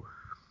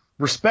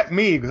 respect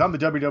me because I'm the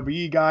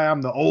WWE guy.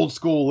 I'm the old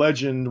school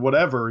legend,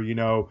 whatever,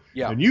 Yeah.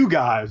 And you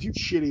guys, you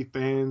shitty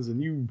fans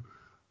and you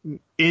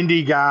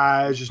indie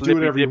guys, just do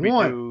whatever you Flippy-dippy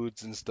want.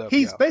 dudes and stuff.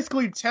 He's Yeah.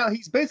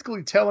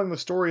 basically telling the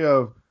story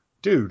of,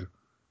 dude,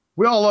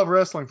 we all love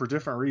wrestling for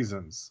different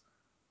reasons,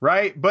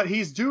 right? But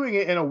he's doing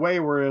it in a way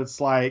where it's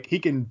like he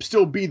can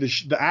still be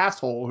the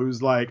asshole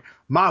who's like,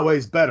 my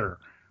way's better.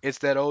 It's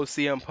that old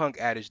CM Punk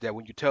adage that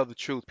when you tell the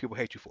truth, people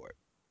hate you for it.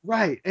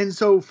 Right. And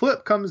so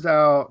Flip comes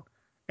out,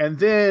 and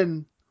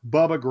then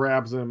Bubba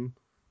grabs him,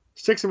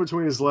 sticks him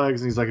between his legs,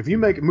 and he's like, if you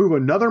move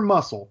another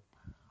muscle,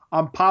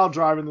 I'm pile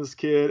driving this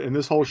kid, and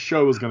this whole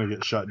show is going to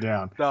get shut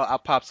down. No, I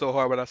popped so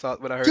hard when I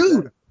heard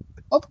Dude, that.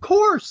 of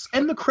course.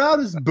 And the crowd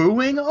is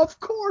booing, of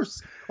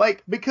course.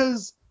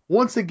 Because,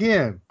 once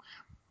again,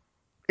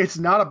 it's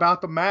not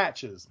about the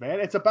matches, man.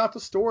 It's about the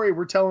story.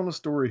 We're telling the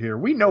story here.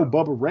 We know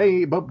Bully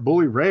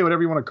Ray,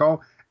 whatever you want to call him,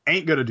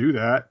 ain't going to do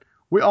that.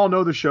 We all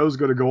know the show's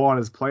going to go on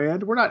as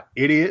planned. We're not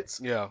idiots.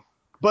 Yeah.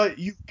 But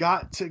you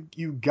got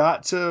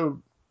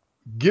to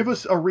give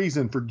us a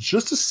reason for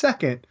just a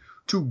second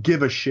to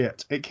give a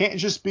shit. It can't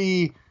just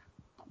be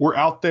we're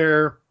out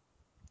there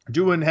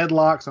doing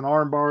headlocks and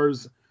arm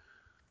bars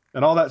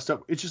and all that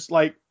stuff. It's just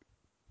like,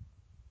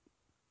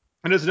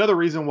 and there's another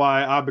reason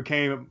why I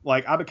became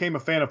a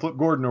fan of Flip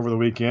Gordon over the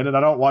weekend, and I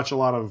don't watch a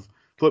lot of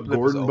Flip Flip is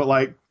Gordon,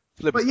 over.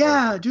 but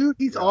yeah, dude,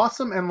 he's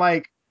awesome,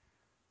 and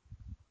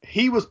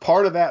he was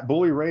part of that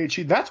Bully Ray.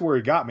 That's where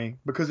he got me,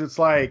 because it's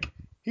like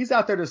he's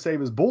out there to save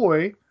his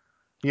boy,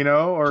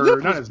 or Flip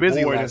not was his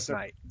busy boy last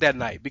necessarily. night, that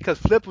night, because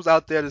Flip was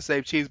out there to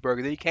save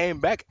Cheeseburger. Then he came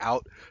back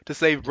out to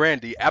save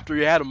Brandy after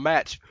he had a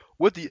match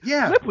with the.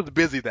 Yeah, Flip was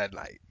busy that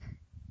night.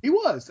 he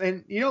was,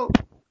 and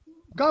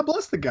God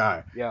bless the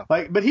guy. Yeah,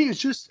 Like, but he was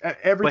just but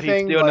he's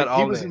everything still not like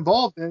he all was in.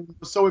 involved in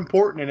was so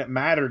important and it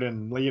mattered,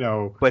 and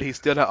But he's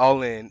still not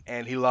all in,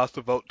 and he lost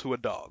the vote to a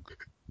dog.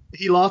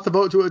 he lost the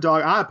vote to a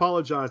dog. I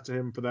apologized to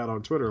him for that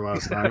on Twitter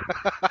last night.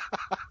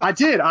 I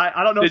did.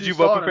 I don't know if Did you you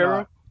vote saw for it or Pharaoh?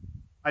 not.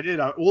 I did.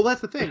 Well,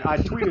 that's the thing. I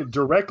tweeted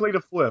directly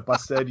to Flip. I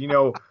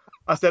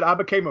said, I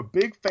became a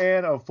big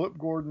fan of Flip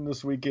Gordon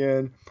this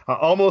weekend. I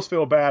almost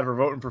feel bad for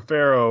voting for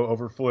Pharaoh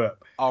over Flip.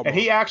 And Almost.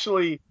 he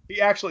actually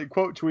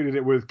quote tweeted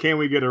it with, "Can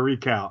we get a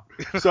recount?"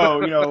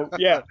 So,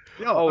 yeah.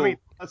 No, I Oh, mean,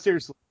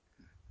 seriously,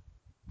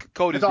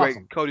 Cody's it's great.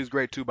 awesome. Cody's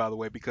great too, by the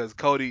way, because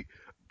Cody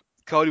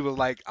was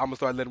like, "I'm gonna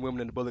start letting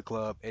women in the Bullet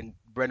Club," and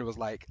Brandon was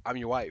like, "I'm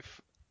your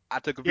wife. I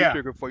took a Yeah,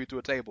 V-trigger for you to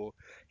a table."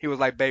 He was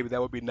like, "Baby, that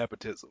would be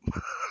nepotism."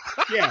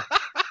 yeah,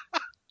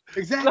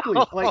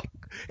 exactly. Like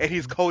And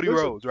he's Cody there's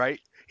a Rhodes, right?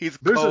 He's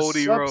there's a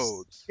Cody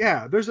Rhodes.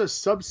 there's a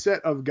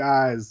subset of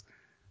guys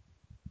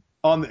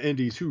on the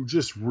indies who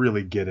just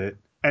really get it.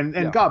 And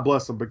Yeah. God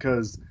bless them,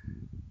 because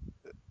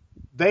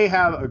they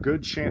have a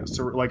good chance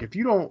to, like, if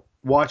you don't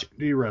watch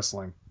indie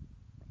wrestling,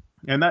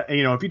 and that,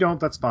 if you don't,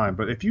 that's fine.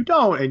 But if you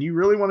don't and you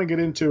really want to get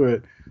into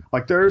it,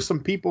 like, there are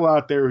some people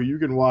out there who you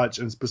can watch,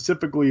 and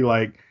specifically,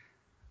 like,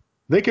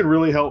 they can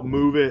really help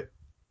move it.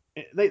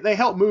 They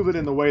help move it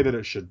in the way that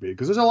it should be.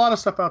 Because there's a lot of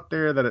stuff out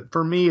there that,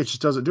 for me, it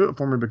just doesn't do it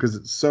for me, because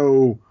it's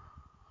so.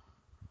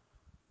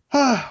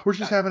 We're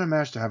just having a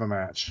match to have a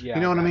match. Yeah,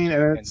 You know I what I got mean? you.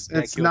 And And it's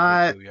that it's kills me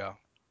not. too, yeah.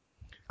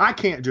 I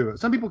can't do it.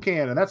 Some people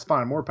can, and that's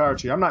fine. More power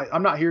to you. I'm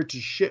not here to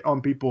shit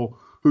on people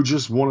who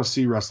just want to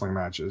see wrestling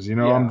matches.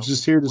 Yeah, I'm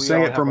just here to we say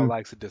all it have our from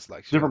likes and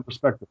dislikes, a yeah. different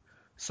perspective.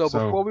 So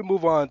before So, we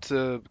move on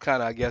to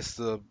kind of, I guess,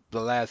 the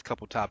last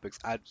couple topics,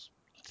 I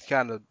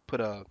kind of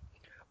put a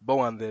bow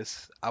on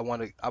this. I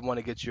want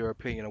to get your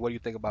opinion on what do you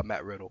think about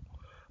Matt Riddle?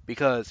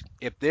 Because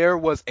if there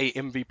was a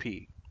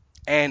MVP,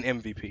 an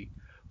MVP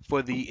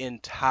for the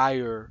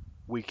entire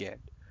weekend,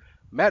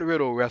 Matt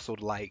Riddle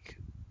wrestled like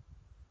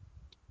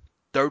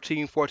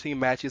 13, 14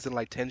 matches in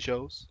like 10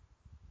 shows,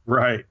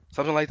 right,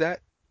 something like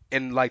that,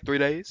 in like 3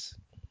 days.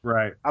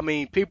 right, I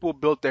mean, people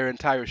built their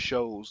entire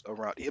shows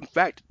around. In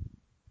fact,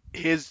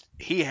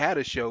 he had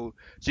a show.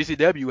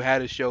 GCW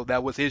had a show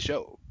that was his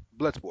show,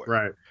 Bloodsport.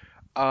 right.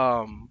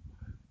 Um,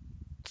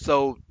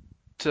 so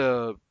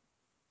to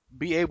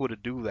be able to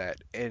do that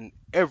and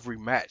every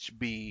match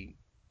be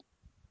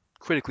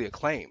critically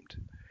acclaimed,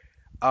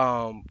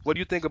 what do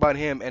you think about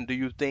him? And do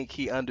you think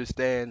he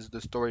understands the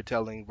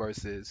storytelling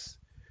versus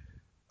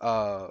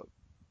uh,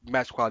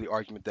 match quality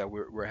argument that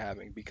we're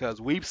having?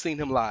 Because we've seen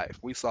him live.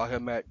 We saw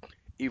him at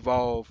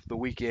Evolve the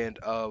weekend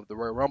of the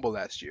Royal Rumble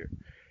last year.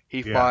 He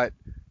Yeah, fought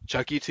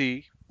Chucky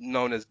T,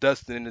 known as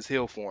Dustin in his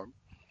heel form,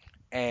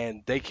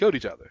 and they killed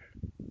each other.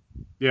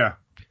 yeah.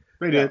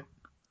 They Yeah. did.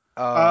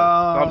 So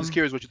I'm just Um,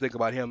 curious what you think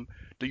about him.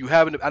 Do you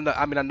have an?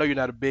 I know you're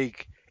not a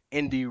big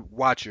indie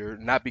watcher,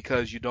 not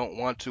because you don't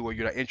want to or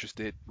you're not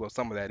interested. Well,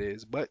 some of that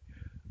is, but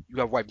you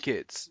have wife and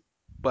kids.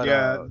 But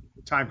yeah,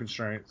 time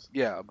constraints.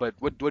 yeah. But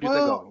what do you think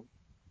of Well,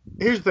 him?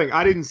 here's the thing.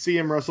 I didn't see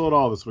him wrestle at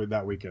all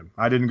that weekend.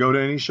 I didn't go to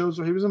any shows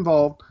where he was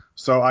involved,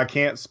 so I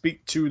can't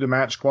speak to the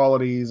match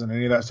qualities and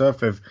any of that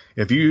stuff.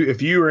 If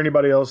you or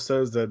anybody else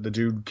says that the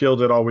dude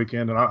killed it all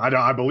weekend, and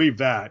I believe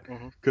that,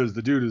 Hmm. because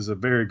the dude is a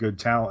very good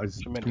talent.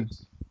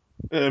 Tremendous.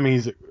 I mean,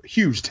 he's a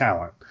huge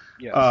talent.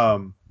 Yes.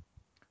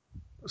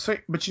 So,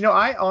 but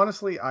I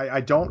honestly,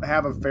 I don't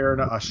have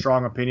a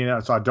strong opinion on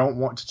it, so I don't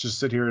want to just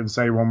sit here and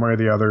say one way or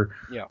the other,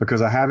 Yeah.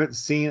 because I haven't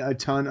seen a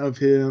ton of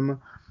him,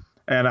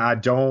 and I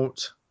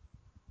don't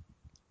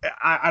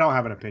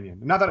have an opinion.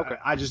 Not that Okay.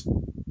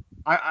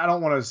 I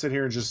don't want to sit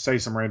here and just say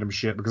some random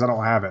shit, because I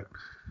don't have it.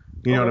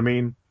 You know what I Okay.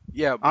 mean?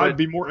 Yeah. I'd But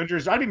be more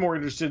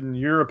interested in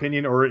your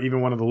opinion, or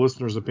even one of the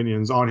listeners'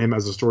 opinions on him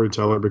as a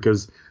storyteller,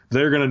 because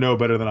they're gonna know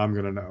better than I'm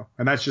gonna know,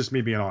 and that's just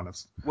me being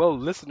honest. well,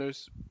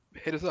 listeners,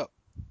 hit us up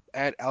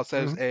at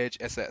Outsiders Mhm. Edge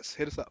SS.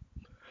 Hit us up.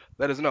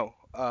 Let us know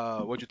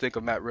what you think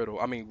of Matt Riddle.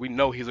 I mean, we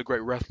know he's a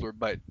great wrestler,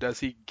 but does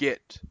he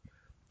get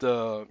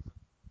the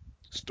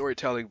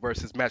storytelling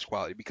versus match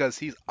quality? Because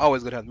he's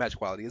always going to have match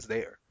quality. It's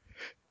there.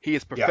 He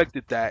has Yeah.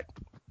 perfected that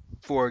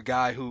for a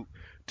guy who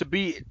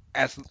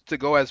to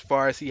go as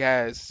far as he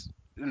has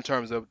in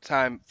terms of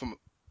time from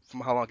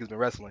how long he's been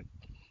wrestling.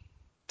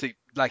 To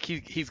like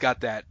he's got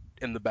that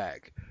in the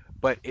bag.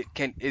 But is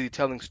he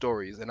telling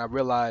stories? And I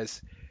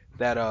realize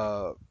that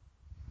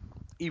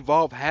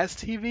Evolve has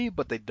TV,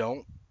 but they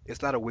don't.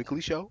 It's not a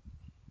weekly show.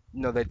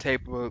 They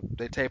tape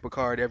a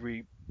card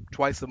every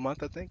twice a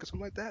month, I think, or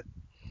something like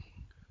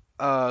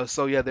that.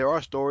 So yeah, there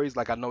are stories.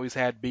 Like I know he's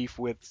had beef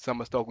with some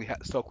of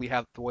Stokely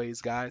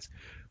Hathaway's guys.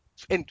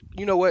 And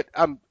you know what?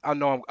 I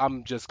know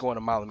I'm just going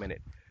a mile a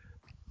minute.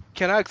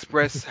 Can I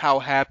express how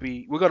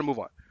happy we're gonna move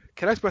on?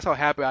 Can I express how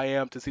happy I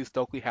am to see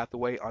Stokely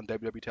Hathaway on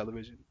WWE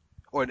television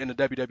or in the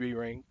WWE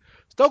ring?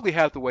 Stokely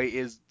Hathaway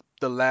is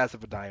the last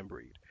of a dying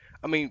breed.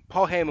 I mean,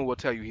 Paul Heyman will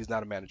tell you he's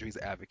not a manager, he's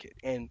an advocate.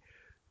 And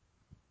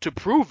to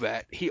prove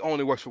that, he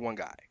only works for one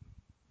guy,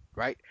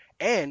 right?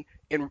 And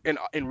in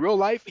real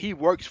life, he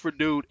works for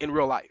dude in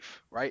real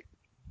life, right?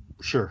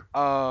 Sure.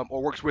 Or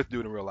works with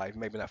dude in real life.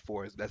 Maybe not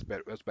for, that's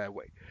better, that's a bad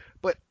way.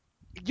 But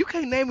you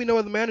can't name me no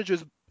other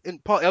managers.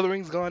 And Paul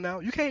Ellering's gone now.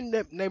 You can't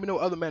name me no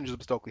other managers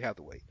but Stokely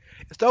Hathaway.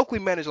 Stokely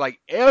managed like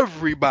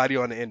everybody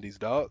on the Indies,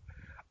 dog.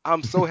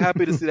 I'm so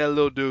happy to see that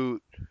little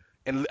dude,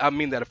 and I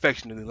mean that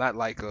affectionately, not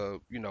like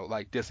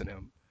like dissing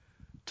him.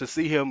 To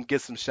see him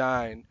get some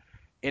shine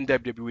in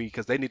WWE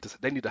because they need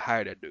to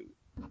hire that dude.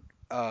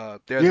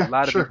 There's a Yeah,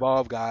 lot of sure.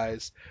 Evolve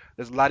guys.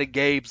 There's a lot of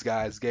Gabe's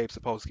guys, Gabe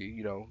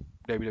Sapolsky,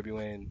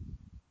 WWN,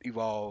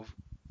 Evolve,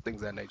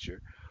 things of that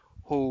nature,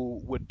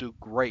 who would do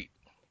great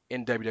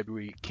in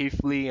WWE. Keith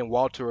Lee and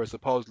Walter are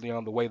supposedly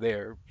on the way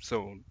there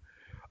soon.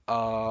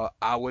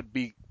 I would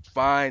be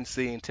fine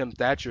seeing Tim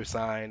Thatcher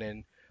sign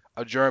and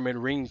a German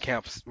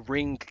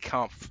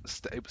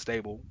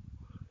stable.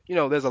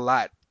 There's a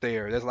lot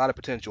there. There's a lot of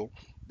potential.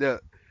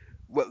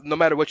 No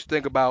matter what you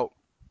think about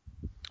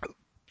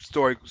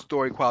story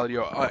quality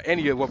or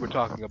any of what we're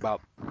talking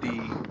about,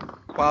 the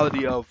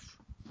quality of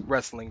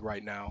wrestling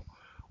right now,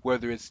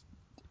 whether it's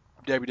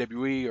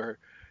WWE or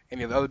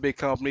any of the other big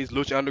companies,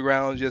 Lucha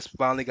Underground just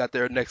finally got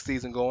their next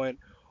season going,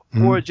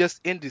 or Mhm.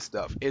 just indie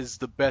stuff, is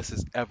the best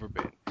it's ever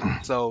been.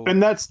 So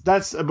And that's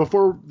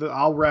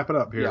I'll wrap it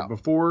up here. yeah,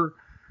 Before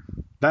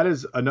that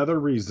is another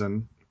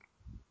reason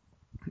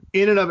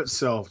in and of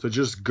itself to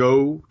just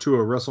go to a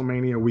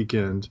WrestleMania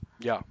weekend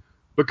yeah,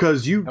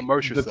 because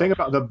immerse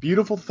yourself. the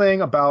beautiful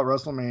thing about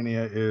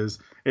WrestleMania is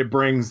it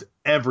brings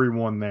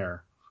everyone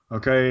there.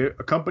 Okay,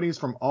 companies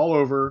from all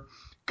over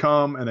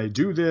come and they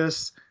do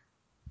this,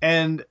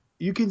 and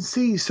you can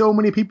see so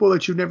many people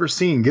that you've never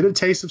seen get a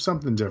taste of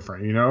something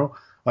different.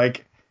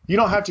 Like you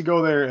don't have to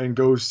go there and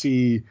go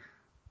see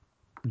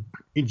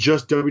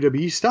just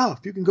WWE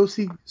stuff. You can go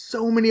see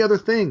so many other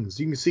things.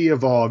 You can see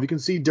Evolve. You can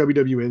see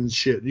WWN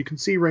shit. You can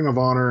see Ring of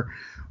Honor.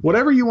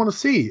 Whatever you want to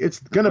see, it's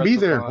going to be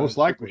there WrestleCon, most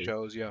super likely.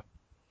 shows, yeah.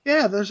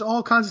 Yeah, there's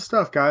all kinds of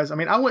stuff, guys. I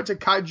mean, I went to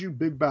Kaiju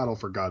Big Battle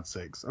for God's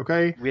sakes,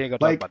 okay? We ain't gonna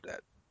talk Like, about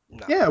that.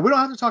 No, yeah, we don't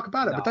have to talk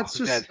about it, but no, that's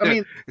just, I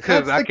mean,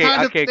 because that's I the can't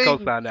kind I of can't thing.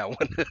 co-sign that one.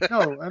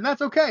 No, and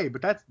that's okay,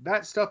 but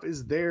that stuff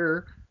is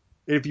there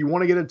if you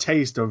want to get a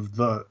taste of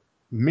the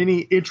many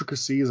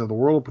intricacies of the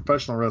world of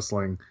professional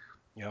wrestling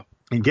Yeah,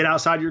 and get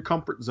outside your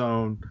comfort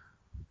zone.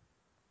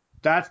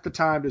 That's the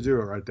time to do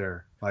it right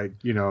there.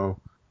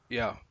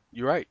 yeah,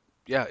 you're right.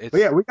 Yeah, But it's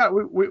yeah, we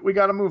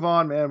got to move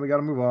on, man. We got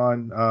to move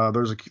on.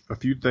 There's a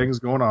few things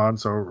going on.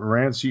 So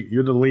Rance,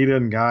 you're the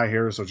lead-in guy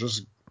here, so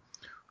just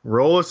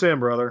roll us in,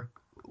 brother.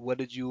 what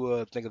did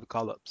you think of the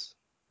call-ups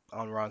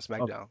on Raw and Of,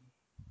 SmackDown?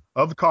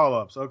 of the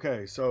call-ups,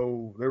 okay.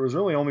 So there was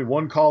really only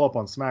one call-up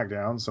on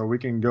SmackDown, so we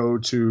can go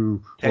to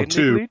two.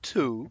 Technically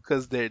two,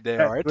 because they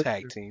are a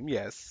tag team.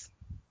 Yes.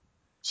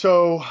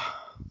 So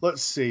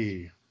let's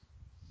see.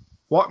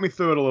 Walk me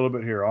through it a little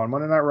bit here. On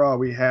Monday Night Raw,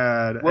 we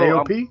had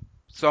Well, AOP.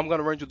 I'm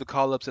gonna run through the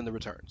call-ups and the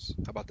returns.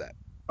 How about that?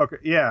 Okay,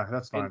 yeah,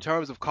 that's In fine.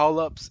 terms of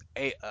call-ups,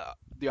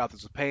 the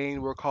Authors of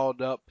Pain were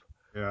called up.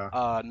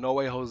 Yeah, No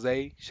Way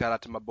Jose, shout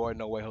out to my boy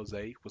No Way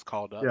Jose, was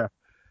called up. yeah,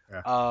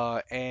 yeah.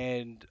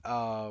 And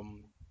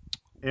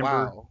Ember.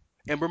 wow,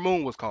 Ember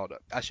Moon was called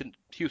up. I shouldn't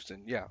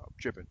Houston, yeah, I'm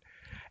tripping.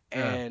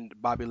 Yeah, And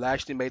Bobby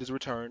Lashley made his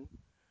return.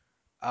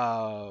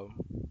 Um,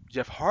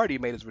 Jeff Hardy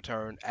made his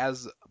return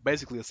as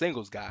basically a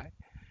singles guy,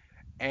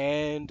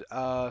 and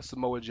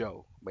Samoa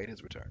Joe made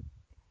his return.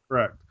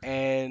 correct.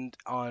 And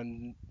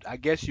I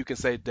guess you can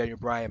say Daniel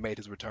Bryan made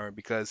his return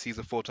because he's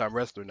a full-time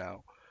wrestler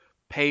now.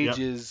 Paige Yep.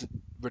 is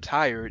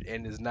retired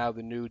and is now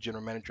the new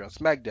general manager on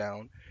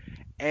SmackDown.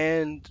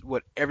 And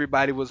what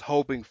everybody was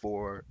hoping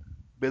for,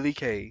 Billy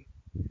Kay,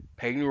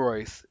 Peyton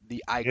Royce,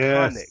 the Yes.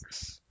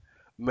 Iconics,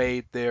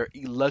 made their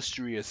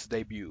illustrious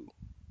debut.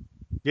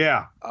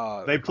 Yeah.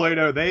 They played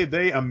out.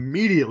 They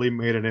immediately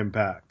made an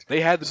impact.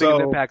 They had the biggest So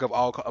impact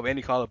of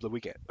any call up the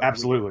weekend.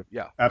 absolutely,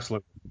 Yeah.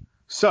 absolutely.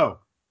 So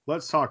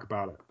let's talk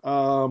about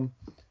it.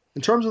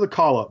 In terms of the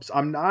call-ups,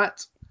 I'm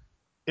not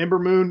Ember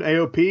Moon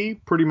AOP.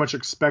 Pretty much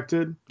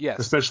expected, Yes.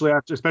 especially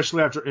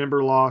after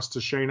Ember lost to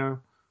Shayna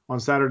on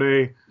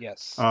Saturday.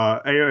 Yes.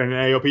 And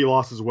AOP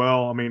lost as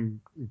well. I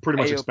mean, pretty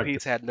much expected.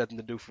 AOP's had nothing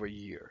to do for a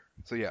year.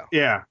 So yeah.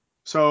 Yeah.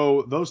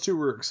 So those two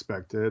were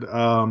expected.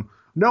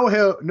 No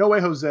Way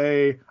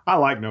Jose. I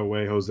like No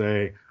Way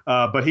Jose,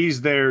 but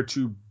he's there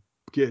to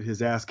get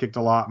his ass kicked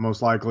a lot,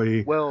 most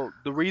likely. Well,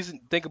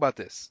 think about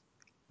this.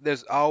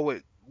 There's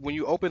always when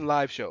you open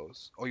live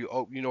shows or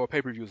or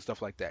pay-per-views and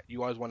stuff like that,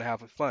 you always want to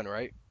have fun,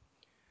 right?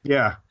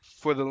 Yeah.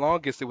 For the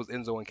longest, it was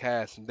Enzo and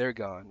Cass, and they're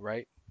gone,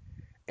 right?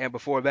 And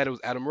before that, it was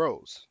Adam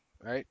Rose,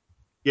 right?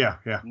 Yeah.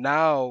 Yeah.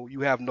 Now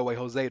you have No Way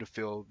Jose to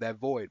fill that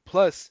void.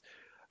 Plus,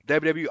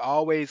 WWE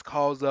always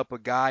calls up a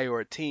guy or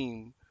a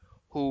team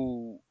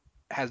who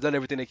has done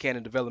everything they can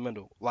in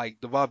developmental. Like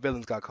the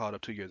Vaudevillains got called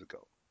up 2 years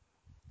ago.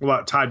 What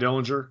about Ty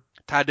Dillinger?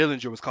 Ty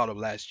Dillinger was called up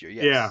last year.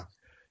 Yes. Yeah.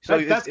 So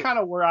That's kind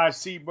of where I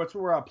see. That's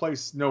where I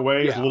place No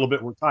Way is a yeah, little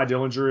bit where Ty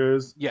Dillinger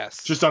is,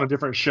 yes, just on a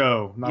different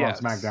show, not on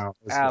yes, SmackDown.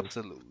 Basically.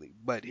 absolutely.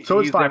 But So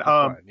it's he's there fine.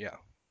 for fun. Yeah.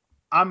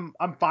 I'm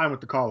fine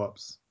with the call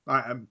ups.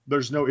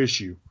 There's no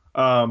issue.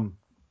 Um,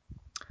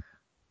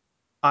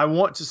 I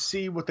want to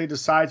see what they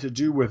decide to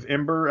do with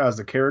Ember as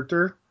a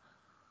character,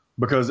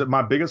 because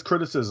my biggest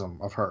criticism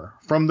of her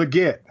from the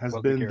get has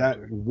Was the been that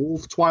character.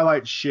 Wolf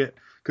Twilight shit.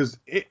 Because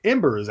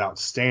Ember is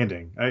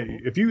outstanding.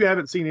 If you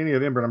haven't seen any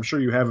of Ember, and I'm sure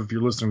you have if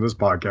you're listening to this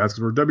podcast, because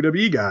we're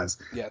WWE guys,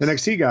 Yes.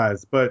 NXT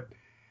guys, but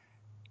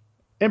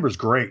Ember's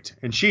great,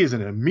 and she is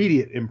an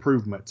immediate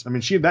improvement. I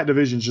mean, that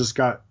division just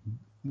got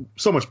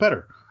so much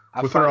better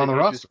with her on the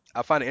roster.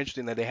 I find it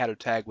interesting that they had her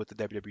tag with the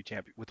WWE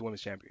champion, with the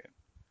women's champion.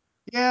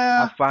 I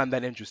Yeah, find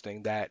that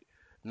interesting that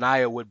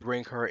Nia would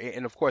bring her in,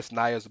 and of course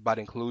Nia's about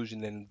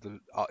inclusion and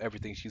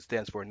everything she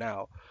stands for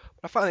now.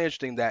 But I find it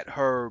interesting that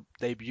her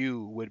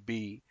debut would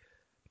be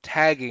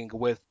tagging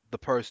with the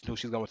person who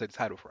she's going to take the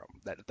title from.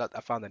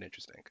 I found that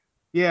interesting.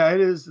 yeah,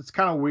 it is. It's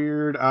kind of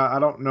weird. I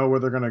don't know where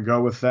they're going to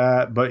go with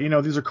that, but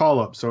these are call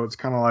ups, so it's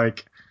kind of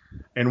like,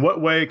 in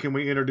what way can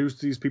we introduce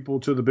these people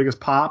to the biggest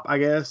pop? I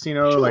guess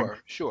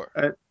Sure.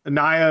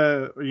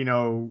 Nia,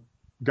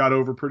 got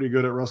over pretty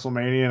good at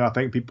WrestleMania, and I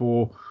think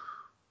people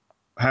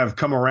have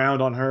come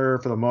around on her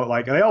for the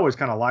like they always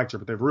kind of liked her,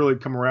 but they've really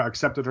come around,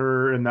 accepted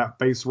her in that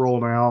face role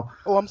now.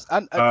 Oh,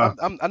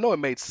 I know it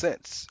made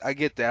sense. I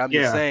get that. I'm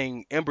just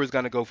saying Ember's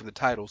gonna go for the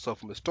title. So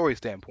from a story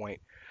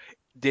standpoint,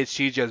 did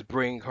she just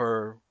bring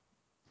her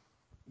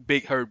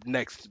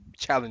next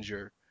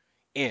challenger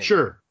in?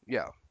 Sure.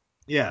 Yeah.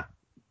 Yeah.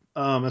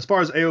 As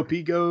far as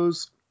AOP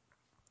goes,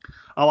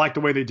 I like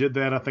the way they did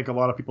that. I think a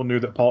lot of people knew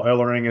that Paul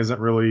Ellering isn't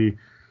really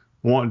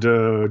wanting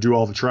to do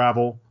all the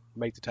travel.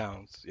 Make the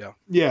towns. Yeah.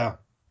 Yeah.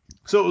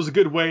 So it was a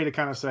good way to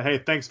kind of say, hey,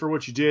 thanks for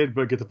what you did,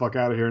 but get the fuck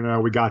out of here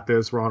now. We got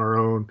this. We're on our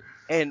own.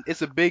 And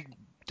it's a big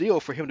deal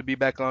for him to be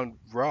back on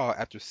Raw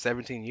after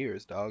 17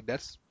 years, dog.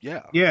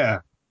 Yeah. Yeah.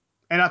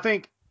 And I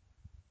think,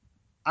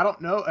 I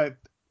don't know, I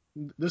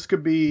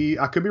could be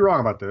wrong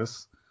about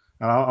this.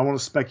 I want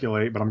to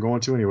speculate, but I'm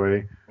going to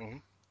anyway. Mm-hmm.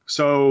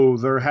 So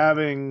they're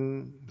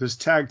having this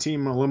tag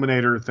team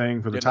eliminator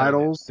thing for the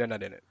titles. They're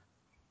not in it.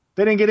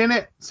 They didn't get in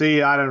it?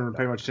 See, I didn't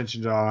pay much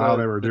attention to how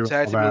they were doing. The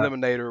tag team all that.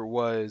 eliminator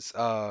was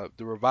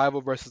the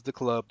Revival versus the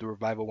Club. The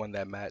Revival won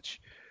that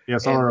match. Yeah,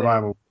 it's on the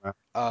Revival.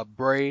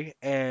 Bray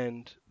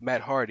and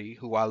Matt Hardy,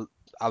 who I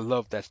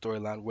love that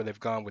storyline where they've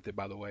gone with it,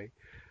 by the way.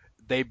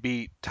 They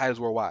beat Titles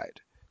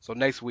Worldwide. So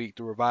next week,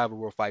 the Revival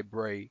will fight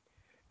Bray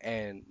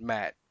and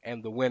Matt,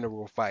 and the winner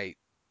will fight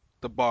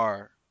the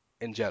Bar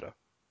and Jeddah.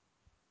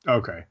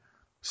 Okay.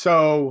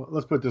 So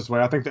let's put it this way.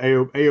 I think the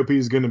AOP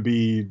is going to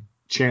be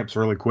champs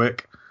really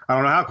quick. I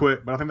don't know how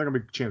quick, but I think they're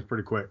going to be champs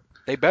pretty quick.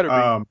 They better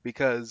be,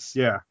 because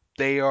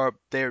they're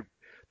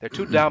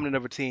too dominant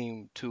of a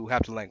team to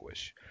have to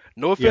languish.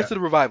 No offense to the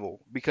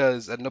Revival,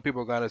 because I know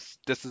people are gonna.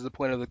 This is the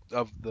point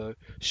of the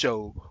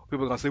show.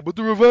 People are gonna say, "But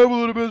the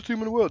Revival are the best team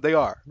in the world." They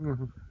are.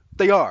 Mm-hmm.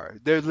 They are.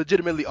 They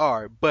legitimately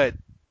are, but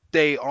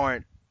they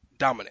aren't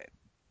dominant.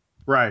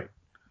 Right.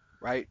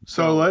 Right.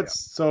 So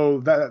let's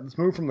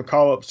move from the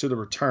call ups to the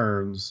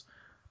returns.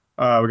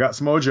 We got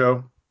Samoa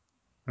Joe,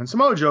 and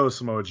Samoa Joe is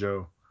Samoa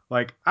Joe.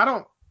 Like, I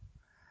don't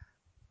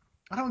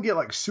get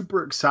like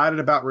super excited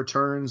about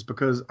returns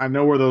because I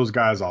know where those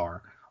guys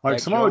are. Like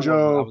Samoa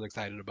Joe, I was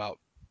excited about,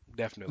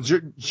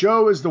 definitely.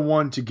 Joe is the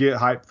one to get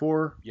hyped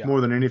for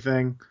more than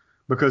anything,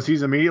 because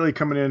he's immediately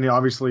coming in. He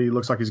obviously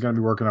looks like he's going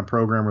to be working on a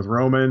program with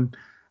Roman.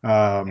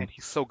 And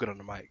he's so good on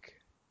the mic.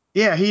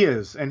 Yeah, he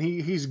is, and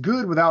he's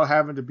good without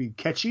having to be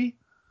catchy,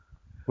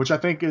 which I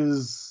think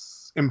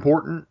is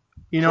important.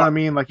 You know what I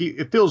mean? Like,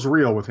 it feels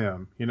real with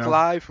him. You know,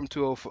 Clive from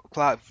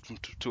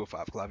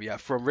 205. Clive, yeah,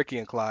 from Ricky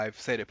and Clive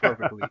said it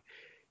perfectly.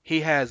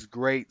 He has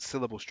great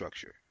syllable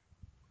structure,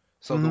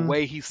 so the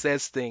way he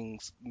says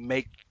things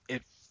make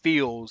it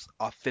feels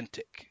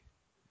authentic.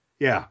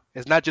 Yeah,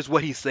 it's not just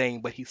what he's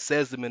saying, but he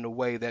says them in a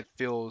way that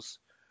feels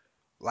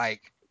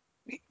like,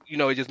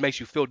 it just makes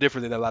you feel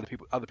different than a lot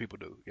of other people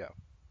do.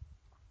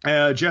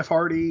 Yeah. Jeff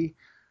Hardy.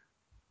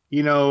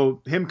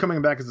 Him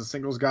coming back as a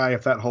singles guy,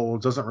 if that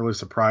holds, doesn't really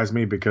surprise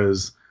me,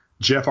 because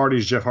Jeff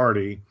Hardy's Jeff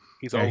Hardy.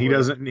 He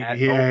doesn't need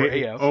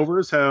over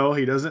as hell.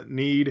 He doesn't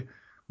need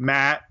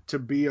Matt to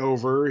be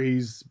over.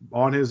 He's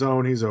on his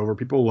own. He's over.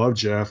 People love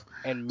Jeff.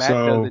 And Matt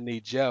doesn't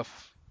need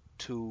Jeff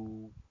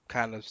to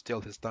kind of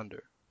steal his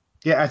thunder.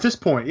 Yeah, at this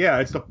point,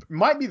 it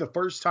might be the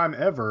first time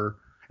ever,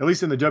 at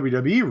least in the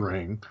WWE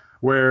ring,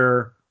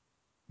 where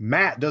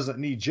Matt doesn't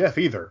need Jeff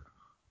either.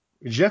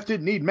 Jeff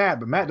didn't need Matt,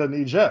 but Matt doesn't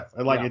need Jeff.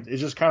 It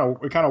just kind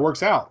of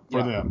works out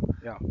for them.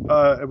 Yeah.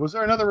 Was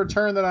there another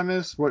return that I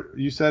missed? What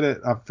you said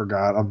it? I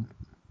forgot.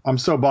 I'm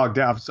so bogged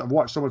down. I've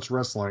watched so much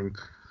wrestling.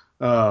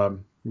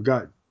 We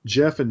got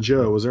Jeff and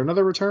Joe. Was there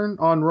another return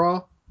on Raw,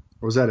 or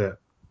was that it?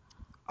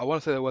 I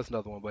want to say there was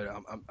another one, but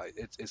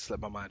it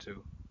slipped my mind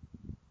too.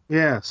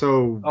 Yeah.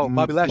 So.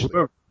 Bobby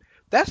Lashley.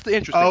 That's the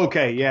interesting.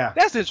 Okay. Yeah.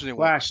 That's the interesting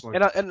one. Lashley.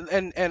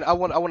 And I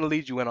want to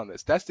lead you in on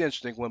this. That's the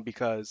interesting one,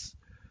 because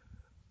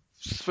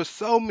for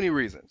so many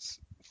reasons.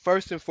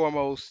 first and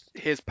foremost,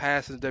 his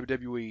past in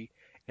WWE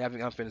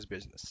having unfinished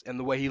business, and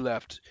the way he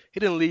left. He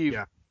didn't leave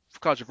Yeah.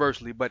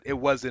 controversially, but it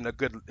wasn't a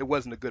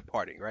good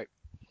parting, right?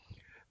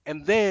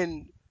 And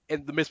then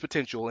and the missed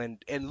potential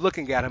and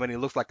looking at him and he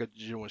looks like a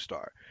genuine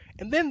star.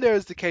 And then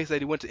there's the case that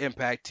he went to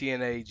Impact,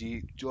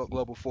 TNA,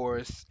 Global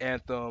Force,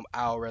 Anthem,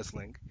 Owl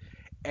Wrestling,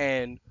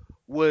 and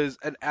was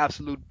an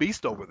absolute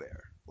beast over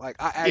there. Like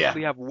I Yeah.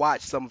 actually have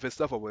watched some of his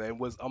stuff over there and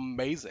was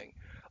amazing.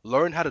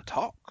 Learned how to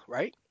talk,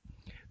 right?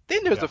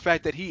 Then there's Yeah. the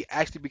fact that he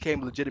actually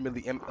became a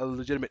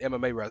legitimate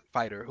MMA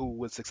fighter who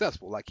was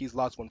successful. Like he's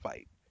lost one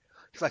fight.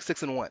 He's like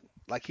 6-1.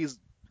 Like he's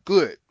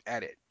good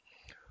at it.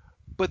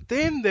 But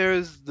then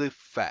there's the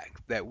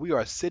fact that we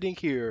are sitting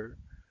here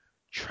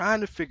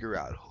trying to figure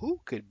out who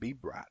could be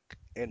Brock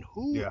and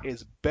who Yeah.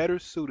 is better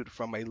suited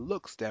from a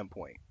look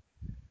standpoint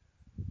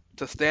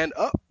to stand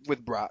up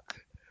with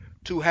Brock,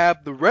 to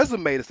have the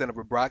resume to stand up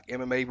with Brock,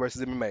 MMA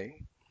versus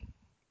MMA,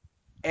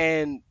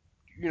 and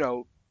you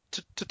know,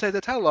 to take the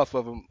title off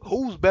of him.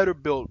 Who's better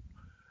built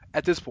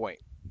at this point?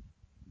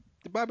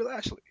 Bobby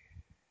Lashley.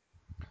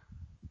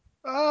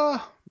 Uh,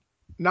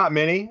 Not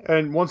many.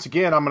 And once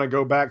again, I'm going to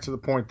go back to the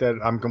point that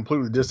I'm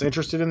completely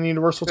disinterested in the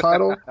Universal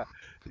title.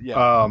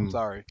 Yeah, Um,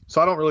 sorry.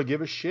 so I don't really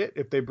give a shit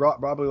if they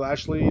brought Bobby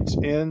Lashley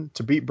in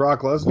to beat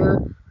Brock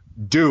Lesnar.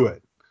 Do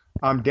it.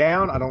 I'm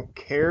down. I don't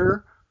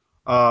care.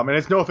 And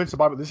it's no offense to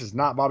Bobby. This is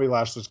not Bobby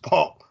Lashley's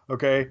fault.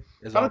 Okay.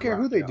 It's I don't all care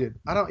Brock, who they yeah. did.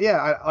 I don't. Yeah.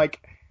 I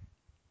like.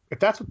 If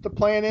that's what the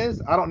plan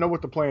is, I don't know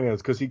what the plan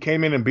is because he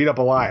came in and beat up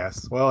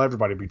Elias. Well,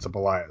 everybody beats up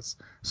Elias.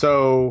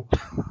 So,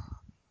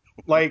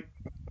 like,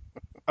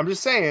 I'm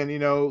just saying,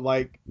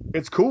 like,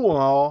 it's cool and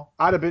all.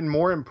 I'd have been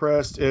more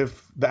impressed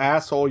if the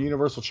asshole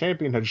Universal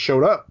Champion had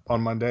showed up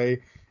on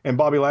Monday and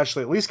Bobby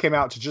Lashley at least came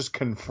out to just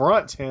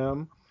confront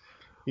him,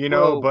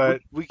 Well, we,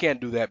 but we can't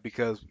do that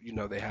because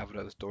they have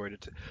another story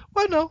to.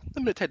 Well, no,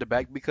 let me take it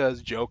back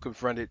because Joe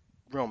confronted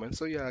Roman.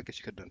 So yeah, I guess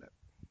you could have done that.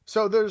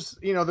 so there's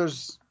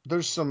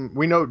some,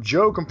 we know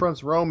Joe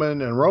confronts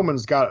Roman and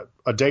Roman's got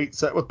a date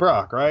set with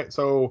Brock, right?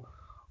 So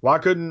why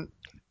couldn't,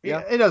 Yeah.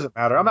 it doesn't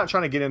matter. I'm not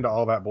trying to get into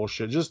all that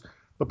bullshit. Just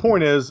the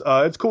point is,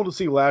 it's cool to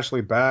see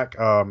Lashley back.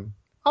 I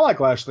like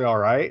Lashley all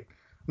right.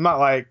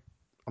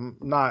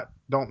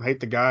 Don't hate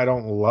the guy. I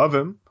don't love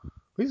him.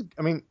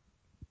 I mean,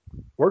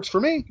 works for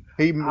me.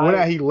 He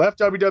left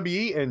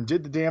WWE and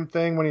did the damn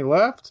thing when he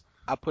left.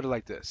 I put it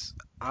like this: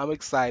 I'm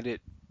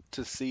excited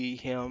to see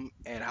him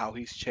and how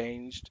he's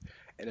changed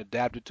and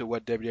adapted to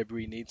what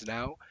WWE needs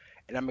now,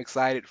 and I'm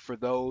excited for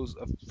those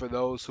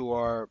who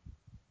are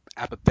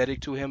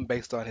apathetic to him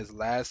based on his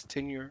last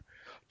tenure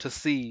to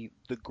see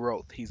the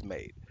growth he's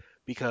made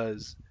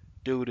because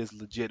dude is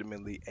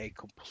legitimately a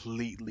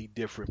completely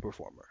different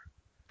performer.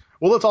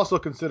 Well, let's also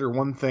consider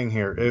one thing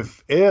here.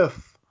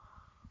 If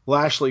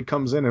Lashley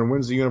comes in and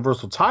wins the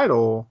Universal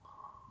title,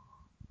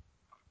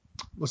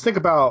 let's think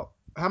about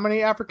how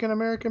many African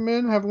American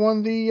men have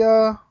won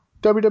the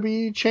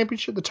WWE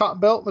Championship, the top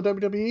belt in the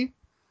WWE.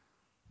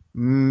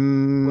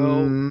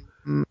 Well,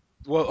 Mm,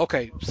 well,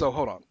 okay, so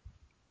hold on.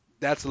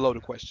 That's a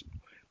loaded question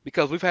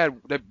because we've had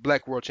the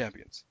Black World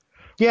Champions.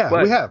 yeah, we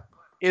But have.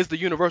 is the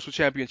Universal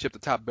Championship the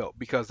top belt?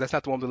 Because that's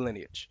not the one with the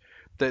lineage.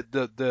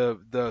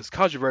 The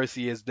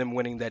controversy is them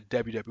winning that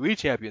WWE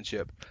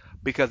Championship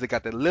because they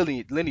got the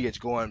lineage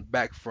going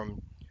back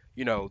from,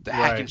 the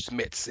Right.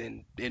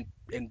 Hackenschmidts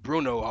and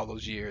Bruno all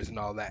those years and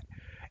all that.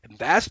 And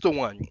that's the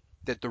one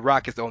that The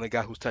Rock is the only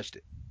guy who's touched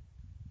it,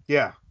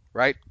 Yeah.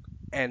 right?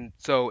 And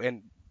so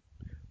The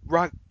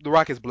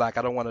Rock is black.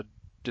 I don't want to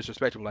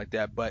disrespect him like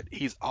that, but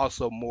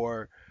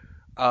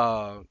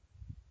uh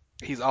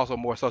he's also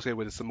more associated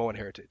with his Samoan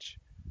heritage,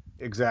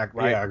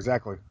 Exactly. right? Yeah.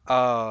 Exactly.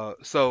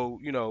 So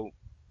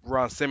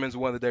Ron Simmons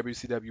won the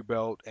WCW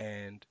belt,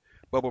 and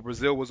Bubba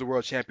Brazil was a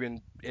world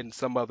champion in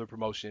some other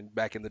promotion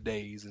back in the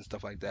days and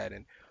stuff like that,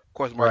 and of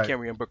course Mark Right.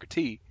 Henry and Booker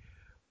T.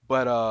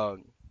 But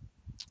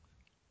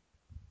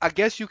I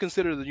guess you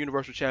consider the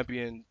Universal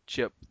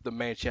Championship the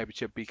main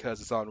championship because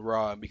it's on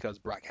Raw and because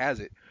Brock has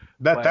it.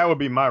 That But would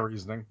be my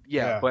reasoning.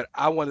 yeah, Yeah. but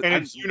I wanted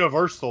And it's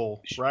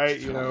universal, right?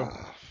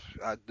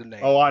 the name.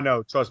 Oh, I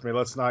know. Trust me.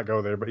 Let's not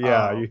go there. But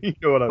yeah, Um, you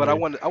know what I but I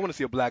mean. want to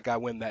see a black guy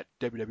win that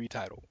WWE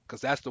title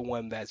because that's the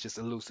one that's just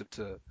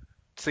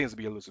seems to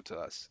be elusive to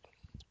us.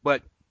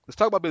 But let's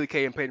talk about Billy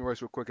Kay and Peyton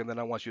Royce real quick, and then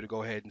I want you to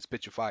go ahead and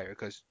spit your fire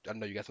because I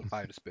know you got some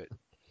fire to spit.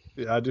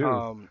 Yeah, I do.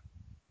 Um,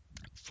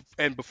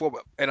 and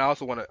I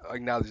also want to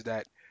acknowledge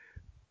that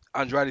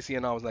Andrade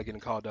Cien was not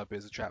getting called up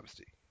is a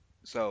travesty.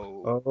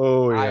 So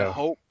Oh I yeah.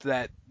 hope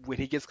that when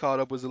he gets called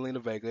up with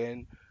Zelina Vega,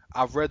 and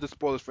I've read the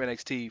spoilers for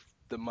NXT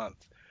the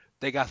month,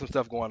 they got some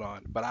stuff going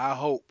on. But I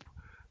hope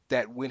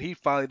that when he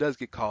finally does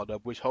get called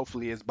up, which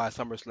hopefully is by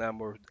SummerSlam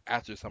or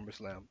after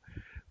SummerSlam,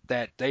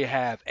 that they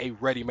have a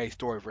ready-made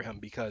story for him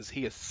because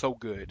he is so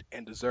good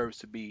and deserves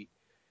to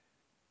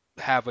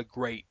have a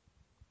great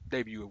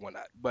debut and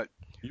whatnot. But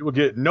You will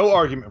get no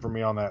argument from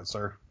me on that,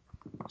 sir.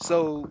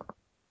 so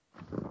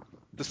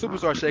the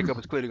Superstar Shakeup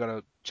is clearly going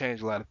to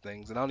change a lot of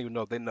things, and I don't even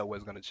know if they know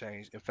what's going to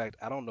change. In fact,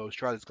 I don't know if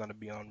Charlotte's going to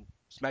be on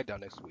SmackDown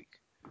next week.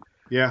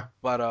 Yeah.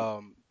 But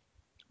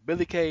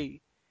Billy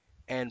Kay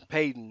and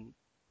Peyton.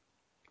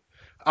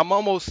 I'm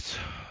almost,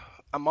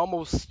 I'm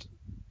almost.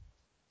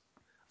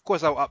 Of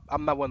course,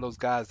 I'm not one of those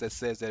guys that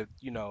says that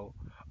oh,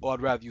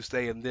 I'd rather you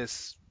stay in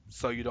this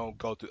so you don't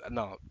go through.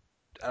 No,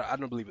 I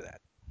don't believe in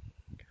that.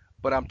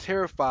 But I'm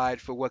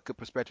terrified for what could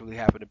prospectively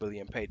happen to Billy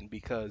and Peyton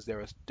because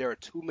there are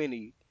too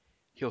many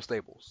heel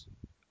stables in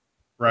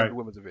the Right.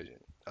 women's division.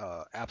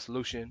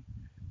 Absolution,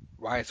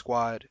 Riot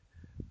Squad,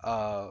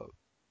 uh,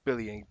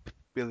 Billy and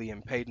Billy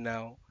and Peyton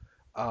now,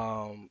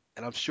 and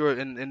I'm sure,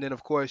 and then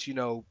of course,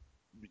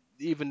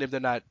 even if they're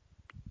not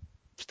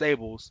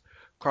stables,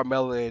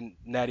 Carmella and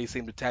Natty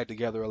seem to tag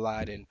together a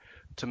lot, and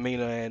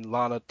Tamina and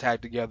Lana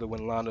tag together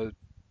when Lana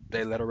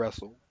they let her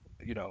wrestle,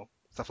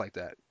 stuff like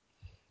that,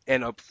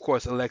 and of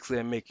course Alexa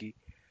and Mickey.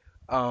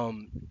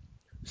 Um,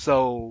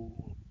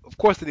 so of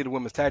course they need a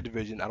women's tag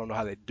division. I don't know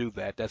how they do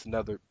that. That's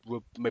another.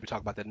 We'll maybe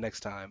talk about that next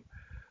time.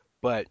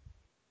 But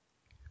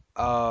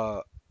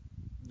uh,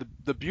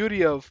 the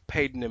beauty of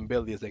Peyton and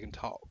Billy is they can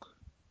talk.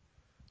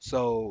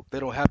 So they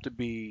don't have to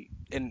be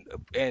and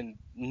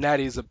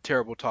Natty's a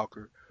terrible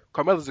talker.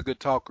 Carmella's a good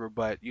talker,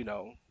 but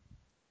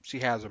she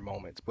has her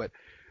moments. But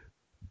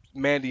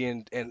Mandy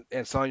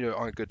and Sonya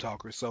aren't good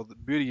talkers. So the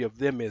beauty of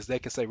them is they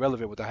can stay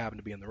relevant without having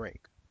to be in the ring.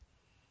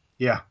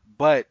 Yeah.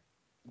 But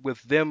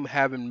with them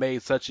having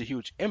made such a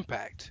huge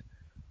impact,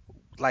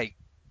 like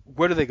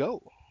where do they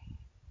go?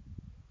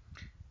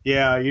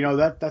 Yeah,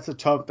 that's a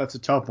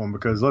tough one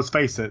because let's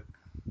face it,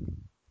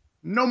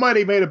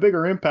 nobody made a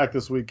bigger impact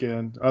this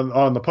weekend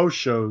on the post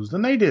shows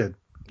than they did.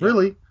 Yeah.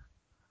 Really,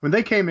 when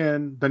they came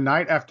in the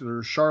night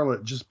after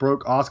Charlotte just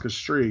broke Asuka's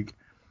streak,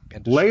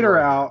 And laid her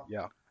destroy out,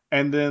 Yeah.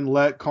 and then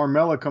let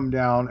Carmella come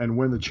down and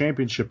win the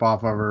championship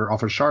off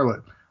of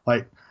Charlotte.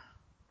 Like,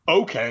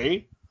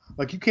 okay,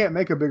 like you can't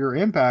make a bigger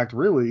impact,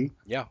 really.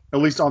 Yeah. At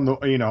least on the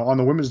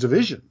women's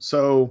division.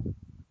 So,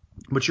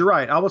 but you're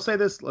right. I will say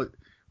this: like,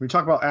 when you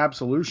talk about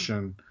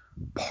Absolution,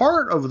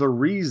 part of the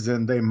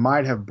reason they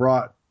might have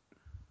brought,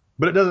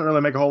 but it doesn't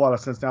really make a whole lot of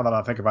sense now that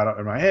I think about it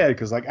in my head,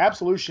 because like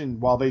Absolution,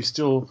 while they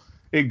still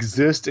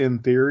exist in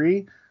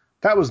theory,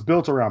 that was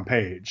built around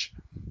Paige,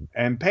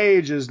 and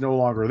Paige is no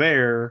longer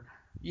there.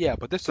 Yeah,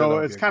 but this So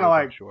it's kind of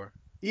like, sure.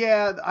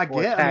 yeah, I Or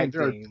a get. I mean,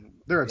 tag team.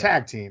 they're a Yeah.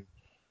 tag team,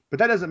 but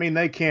that doesn't mean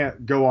they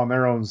can't go on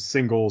their own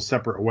single,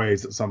 separate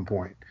ways at some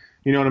point.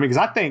 You know what I mean? Because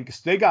I think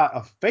they got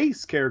a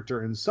face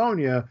character in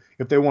Sonya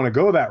if they want to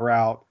go that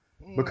route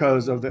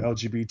because of the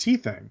LGBT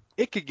thing.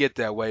 It could get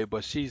that way,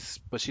 but she's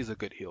a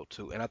good heel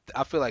too, and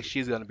I feel like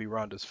she's gonna be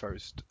Ronda's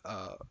first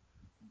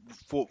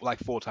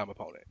full time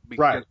opponent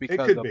Right. It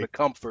because could of be. the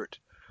comfort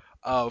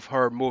of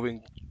her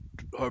moving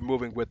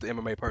with the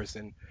MMA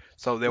person.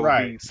 So there will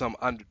Right.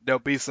 be there'll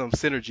be some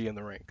synergy in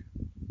the ring.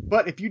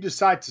 But if you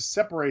decide to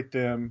separate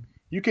them,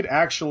 you could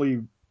actually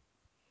Have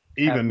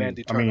even.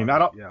 Mandy I turn mean, on I her.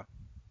 don't Yeah.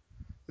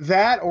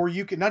 that, or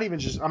you could not even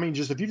just. I mean,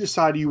 just if you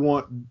decide you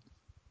want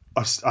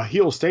a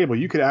heel stable,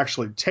 you could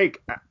actually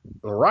take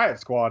the Riot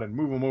Squad and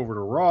move them over to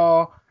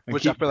Raw, and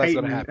Which I keep feel like is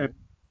Peyton gonna happen.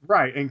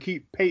 and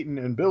keep Peyton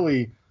and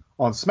Billy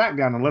on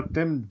SmackDown and let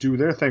them do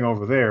their thing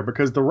over there,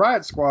 because the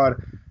Riot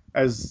Squad,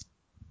 as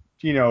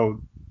you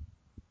know,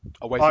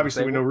 A waste of a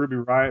obviously we know stable. Ruby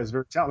Riot is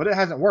very talented, but it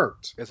hasn't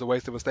worked. It's a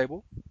waste of a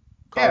stable.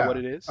 Call it Yeah, what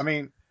it is. I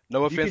mean,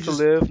 No you could offense to just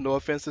Liv, no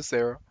offense to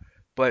Sarah,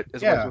 but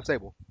it's a waste yeah, of a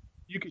stable.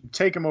 you could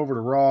take them over to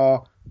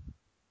Raw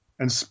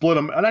and split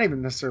them. Not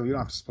even necessarily, you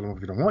don't have to split them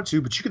if you don't want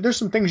to, but you could. There's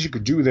some things you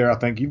could do there. I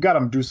think you've got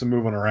to do some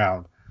moving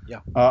around. Yeah.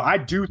 I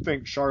do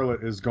think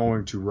Charlotte is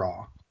going to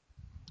Raw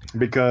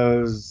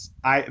because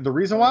the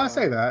reason why I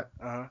say that,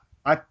 Uh-huh.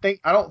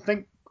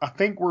 I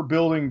think we're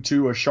building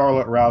to a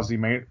Charlotte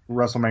Rousey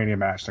WrestleMania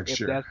match next If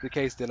year. that's the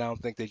case, then I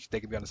don't think they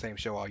can be on the same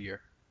show all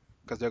year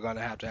because they're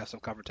gonna have to have some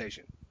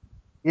confrontation.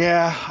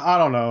 Yeah, I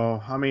don't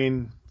know. I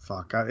mean,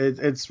 fuck,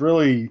 it's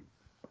really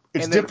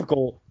And then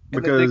difficult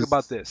and then think because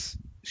about this: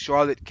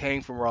 Charlotte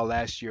came from Raw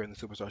last year in the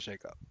Superstar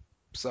Shakeup,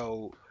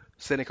 so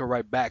sending her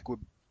right back would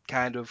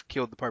kind of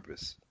kill the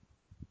purpose.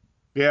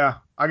 yeah,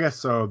 I guess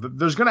so.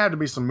 There's gonna have to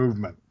be some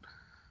movement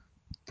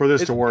for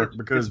this to work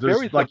because It's there's,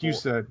 very like you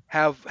simple.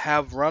 said,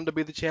 Have Ronda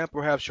be the champ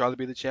or have Charlotte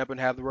be the champ and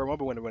have the Royal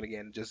Rumble winner win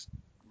again. Just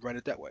run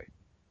it that way.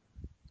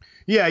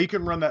 yeah, you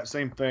can run that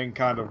same thing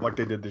kind of like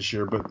they did this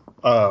year, but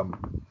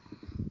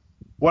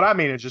what I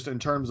mean is just in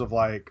terms of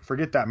like,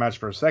 forget that match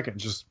for a second,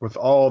 just with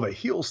all the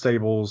heel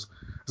stables,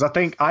 is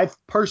I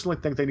personally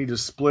think they need to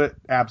split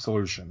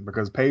Absolution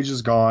because Paige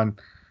is gone,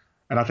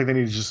 and I think they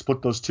need to just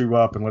split those two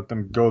up and let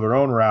them go their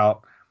own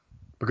route.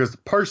 Because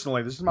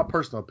personally, this is my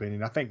personal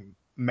opinion, I think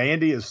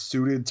Mandy is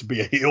suited to be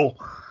a heel,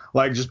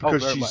 like just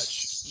because very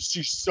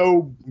she's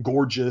so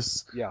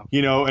gorgeous, Yeah.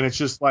 and it's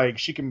just like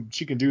she can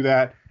do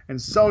that,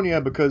 and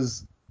Sonya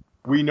because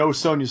we know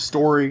Sonya's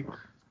story.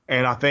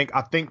 And I think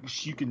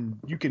you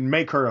can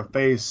make her a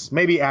face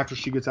maybe after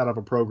she gets out of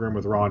a program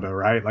with Ronda,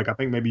 right? Like I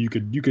think maybe you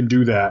can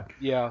do that,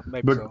 Yeah,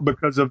 maybe so.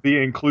 because of the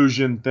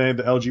inclusion thing,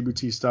 the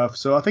LGBT stuff.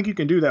 So I think you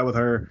can do that with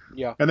her.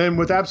 Yeah. And then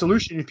with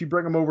Absolution, if you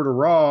bring them over to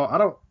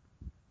Raw,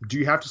 do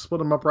you have to split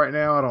them up right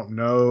now? I don't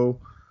know.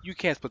 you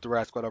can't split the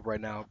Riot Squad up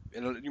right now.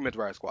 And you meant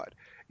the Riot Squad.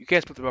 You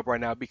can't split them up right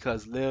now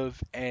because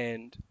Liv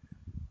and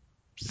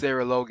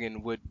Sarah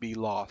Logan would be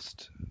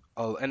lost.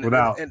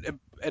 Without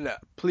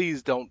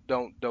Please don't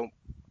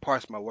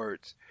parse my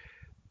words.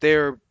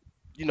 They're,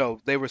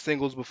 they were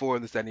singles before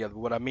and this, that, and the other.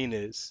 But what I mean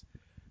is,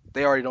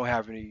 they already don't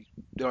have any.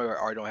 They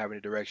already don't have any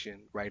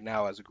direction right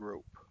now as a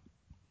group.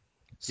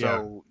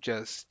 So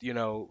just, I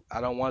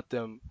don't want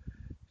them.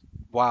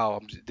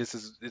 Wow,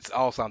 it's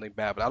all sounding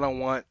bad, but I don't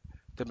want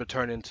them to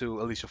turn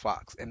into Alicia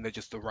Fox and they're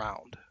just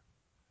around.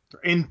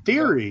 in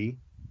theory,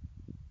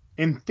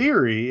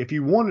 if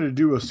you wanted to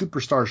do a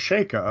superstar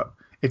shakeup,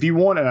 if you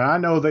wanted, and I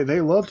know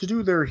they love to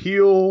do their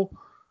heel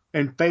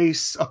and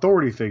face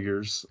authority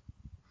figures.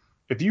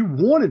 If you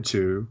wanted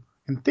to,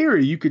 in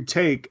theory, you could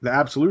take the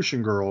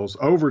Absolution Girls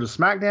over to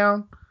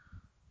SmackDown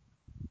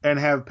and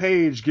have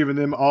Paige giving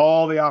them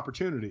all the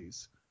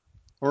opportunities,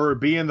 or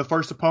being the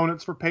first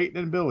opponents for Peyton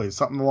and Billy,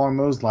 something along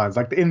those lines.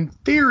 Like, in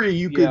theory,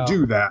 you could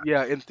do that.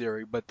 Yeah, in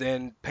theory, but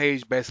then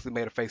Paige basically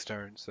made a face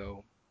turn,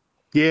 so.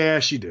 Yeah,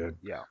 she did.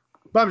 Yeah.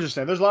 But I'm just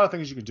saying, there's a lot of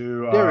things you could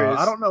do. There is.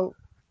 I don't know.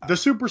 The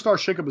Superstar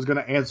Shakeup is going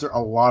to answer a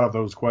lot of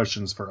those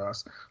questions for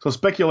us. So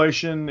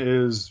speculation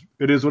is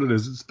what it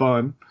is. It's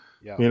fun,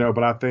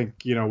 but I think,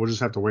 we'll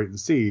just have to wait and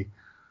see.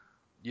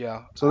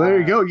 Yeah. So there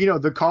you go.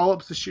 The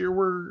call-ups this year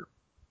were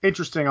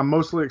interesting. I'm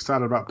mostly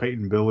excited about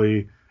Peyton,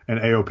 Billy, and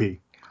AOP.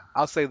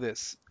 I'll say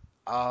this.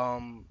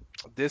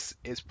 This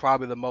is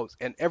probably the most,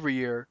 and every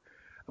year,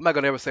 I'm not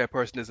going to ever say a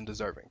person isn't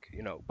deserving,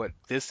 but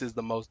this is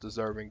the most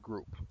deserving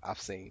group I've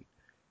seen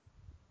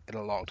in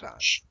a long time.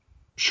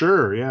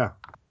 Sure, yeah.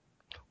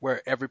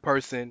 Where every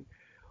person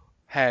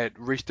had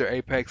reached their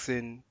apex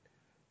in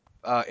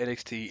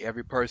NXT.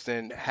 Every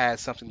person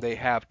has something they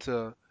have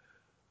to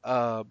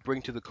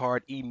bring to the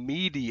card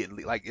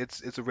immediately. Like,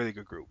 it's a really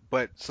good group.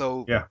 But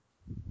so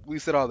we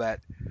said all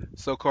that.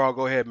 So Carl,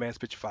 go ahead, man,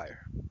 spit your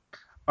fire.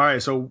 All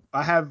right, so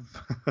I have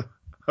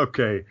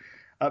okay.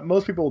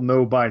 Most people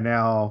know by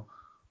now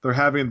they're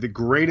having the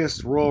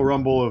greatest Royal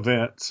Rumble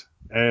event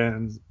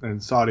in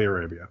Saudi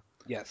Arabia.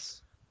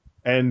 Yes.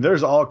 And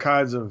there's all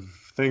kinds of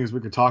things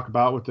we could talk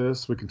about with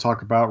this. We can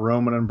talk about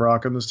Roman and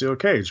Brock in the steel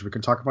cage. We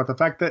can talk about the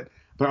fact that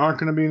there aren't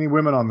going to be any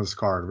women on this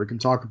card. We can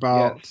talk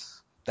about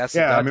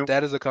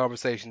that is a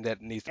conversation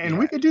that needs to be had.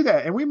 we could do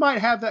that, and we might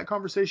have that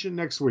conversation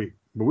next week.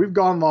 But we've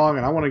gone long,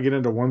 and I want to get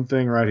into one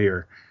thing right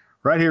here,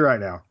 right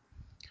now.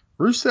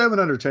 Rusev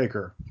and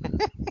Undertaker,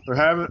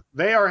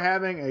 they are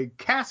having a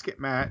casket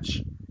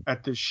match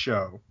at this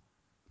show,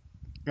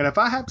 and if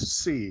I have to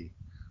see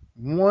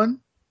one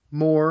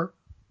more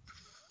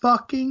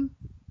fucking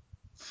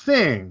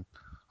thing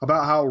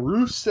about how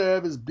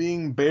Rusev is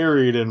being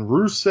buried and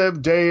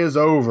Rusev Day is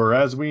over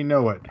as we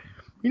know it,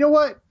 you know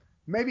what?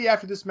 Maybe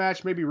after this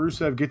match, maybe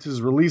Rusev gets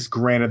his release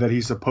granted that he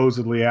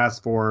supposedly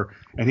asked for,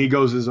 and he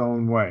goes his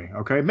own way.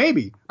 Okay,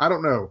 maybe, I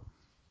don't know.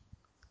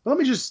 But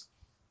let's just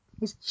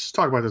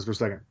talk about this for a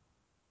second.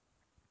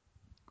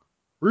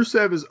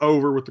 Rusev is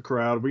over with the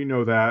crowd. We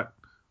know that.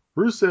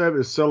 Rusev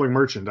is selling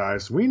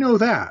merchandise. We know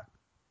that.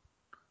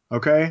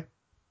 Okay?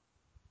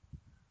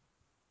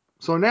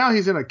 So now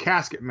he's in a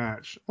casket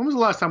match. When was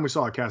the last time we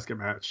saw a casket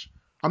match?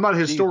 I'm not a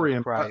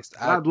historian, but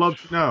I'd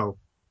love to know.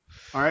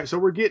 All right, so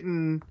we're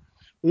getting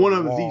one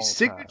of the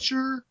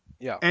signature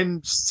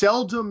and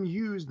seldom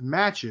used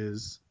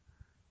matches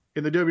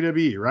in the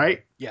WWE,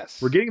 right? Yes.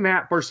 We're getting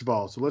that, first of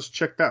all, so let's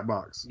check that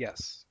box.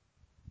 Yes.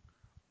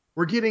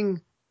 We're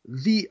getting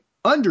The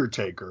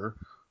Undertaker,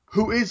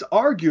 who is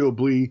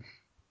arguably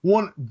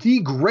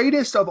the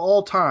greatest of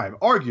all time.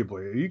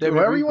 Arguably.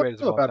 Whoever you want to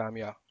feel about him.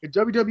 Yeah. In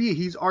WWE,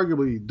 he's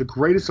arguably the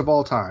greatest of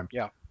all time.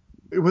 Yeah.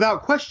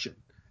 Without question.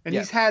 And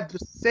he's had the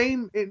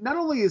same, not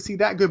only is he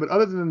that good, but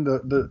other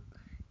than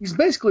he's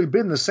basically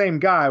been the same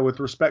guy with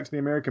respect to the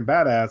American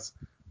Badass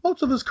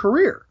most of his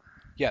career.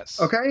 Yes.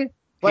 Okay?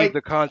 He's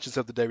the conscience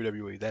of the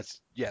WWE.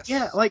 Yes.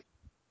 Yeah,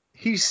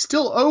 he's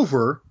still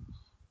over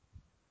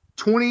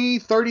 20,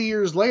 30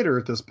 years later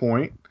at this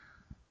point.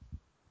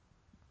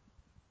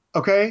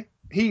 Okay?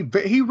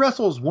 He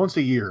wrestles once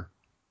a year,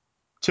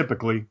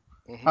 typically.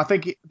 Mm-hmm. I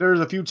think there's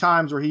a few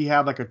times where he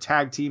had a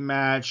tag team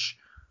match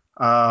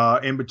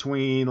in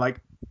between.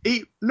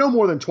 No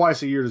more than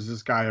twice a year does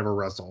this guy ever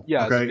wrestle.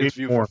 Yeah, okay? It's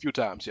a few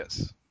times,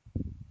 yes.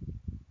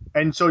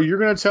 And so you're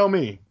going to tell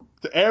me,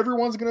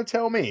 everyone's going to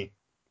tell me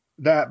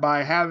that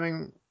by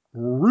having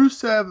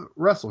Rusev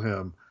wrestle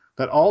him,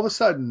 that all of a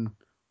sudden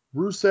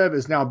Rusev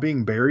is now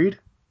being buried?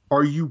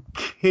 Are you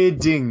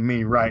kidding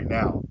me right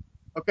now?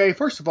 Okay,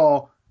 first of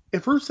all,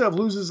 if Rusev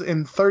loses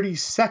in 30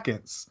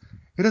 seconds,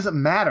 it doesn't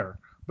matter,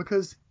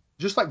 because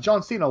just like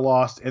John Cena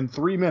lost in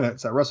 3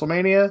 minutes at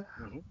WrestleMania,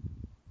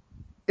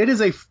 it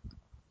is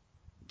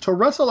to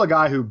wrestle a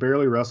guy who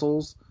barely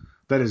wrestles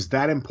that is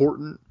that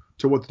important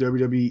to what the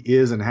WWE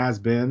is and has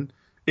been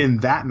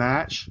in that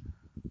match.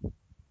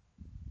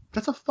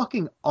 That's a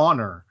fucking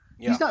honor.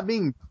 Yeah. He's not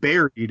being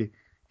buried.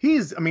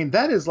 That's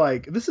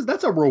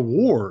a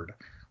reward.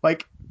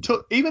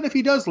 Even if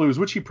he does lose,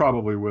 which he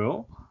probably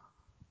will.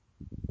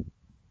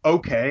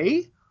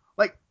 Okay.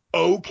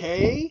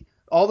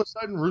 all of a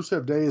sudden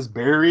Rusev Day is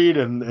buried,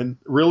 and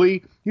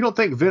really, you don't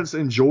think Vince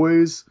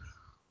enjoys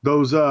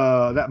those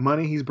that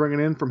money he's bringing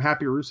in from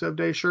Happy Rusev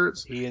Day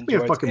shirts? He Give me a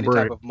enjoys fucking any type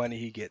break. of money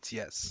he gets.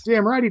 Yes.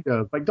 Damn right he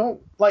does.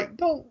 Don't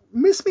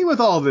miss me with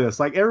all this.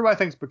 Like everybody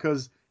thinks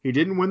because he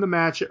didn't win the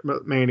match at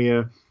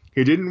Mania,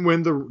 he didn't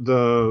win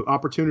the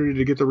opportunity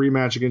to get the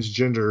rematch against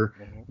Jinder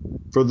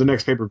for the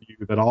next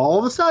pay-per-view, that all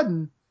of a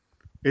sudden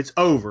it's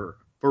over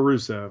for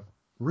Rusev.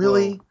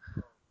 Really?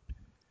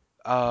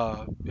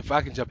 If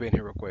I can jump in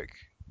here real quick,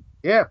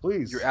 Yeah,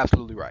 please. you're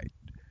absolutely right.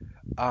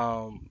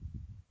 Um,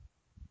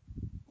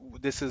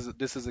 this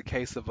is a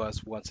case of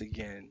us once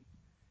again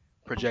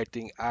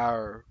projecting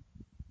our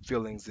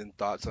feelings and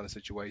thoughts on a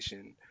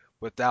situation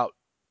without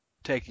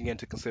taking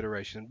into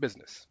consideration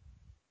business.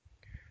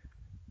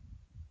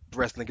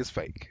 Wrestling is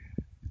fake.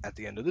 At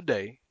the end of the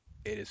day,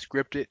 it is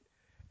scripted,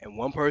 and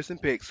one person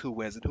picks who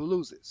wins and who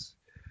loses.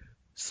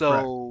 Correct.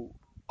 So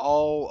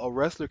all a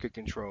wrestler can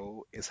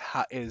control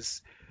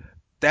is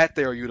that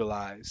they are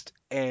utilized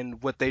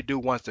and what they do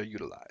once they're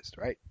utilized,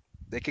 right?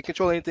 They can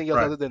control anything else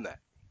Right. other than that.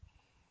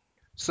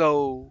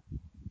 So,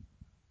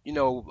 a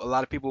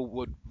lot of people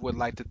would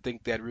like to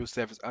think that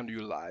Rusev is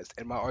underutilized,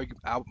 and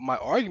my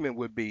argument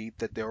would be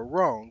that they're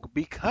wrong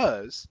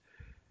because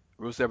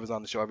Rusev is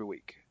on the show every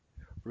week.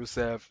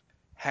 Rusev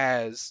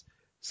has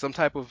some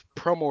type of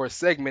promo or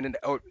segment,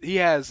 or he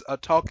has a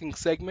talking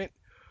segment,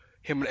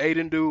 him and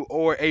Aiden do,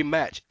 or a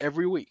match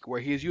every week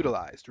where he is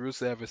utilized.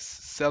 Rusev is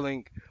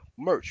selling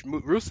merch.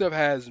 Rusev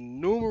has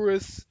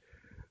numerous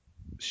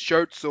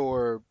shirts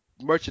or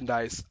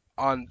merchandise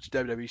on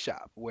WWE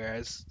Shop,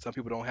 whereas some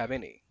people don't have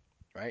any,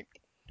 right?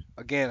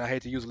 Again, I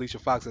hate to use Alicia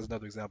Fox as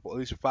another example.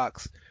 Alicia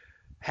Fox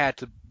had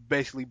to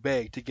basically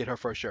beg to get her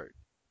first shirt,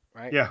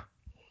 right? Yeah.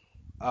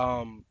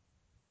 Um,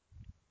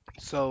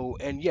 so,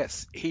 and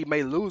yes, he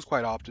may lose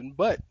quite often,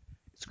 but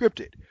it's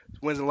scripted.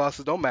 Wins and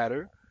losses don't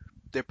matter.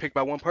 They're picked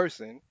by one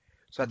person.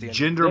 So at the end of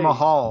the Jinder day,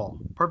 Mahal.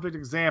 Perfect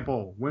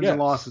example. Wins and yes.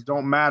 losses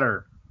don't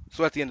matter.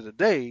 So at the end of the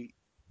day,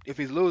 if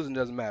he's losing, it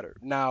doesn't matter.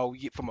 Now,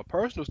 from a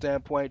personal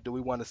standpoint, do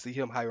we want to see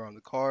him higher on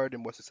the card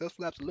and more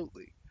successful?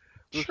 Absolutely.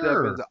 Rusev is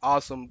Sure. an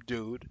awesome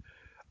dude,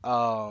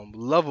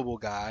 lovable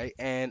guy,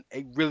 and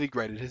really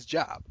great at his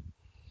job.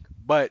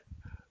 But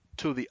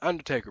to the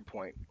Undertaker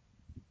point,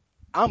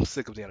 I'm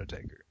sick of the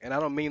Undertaker, and I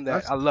don't mean that.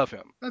 That's I love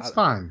him, that's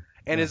fine.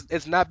 and Yeah.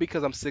 it's not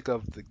because I'm sick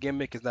of the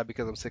gimmick. It's not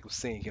because I'm sick of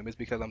seeing him. It's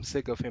because I'm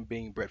sick of him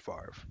being Brett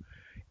Favre,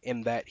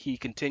 in that he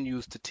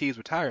continues to tease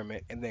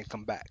retirement and then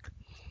come back.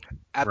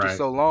 After Right.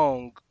 so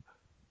long,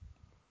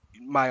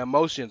 my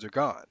emotions are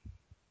gone.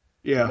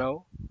 You Yeah.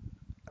 know.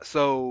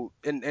 So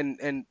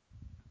and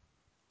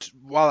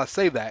while I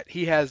say that,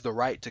 he has the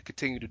right to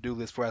continue to do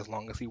this for as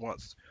long as he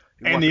wants.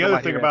 If he And wants to the come other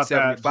out thing here at about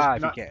that, just 75,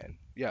 he not can.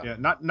 Yeah. yeah,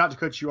 not to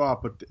cut you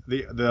off, but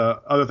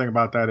the other thing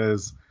about that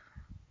is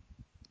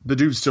the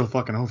dude's still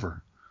fucking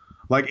over.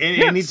 Like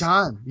Yes.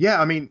 anytime, yeah.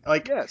 I mean,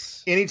 like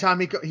Yes. anytime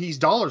he's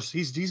dollars,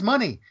 he's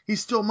money. He's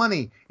still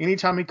money.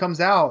 Anytime he comes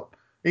out,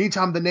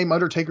 anytime the name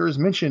Undertaker is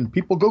mentioned,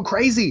 people go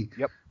crazy.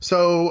 Yep.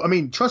 So I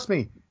mean, trust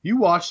me, you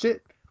watched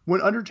it when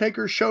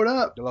Undertaker showed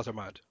up They lost their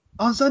mind.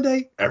 on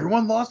Sunday.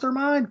 Everyone lost their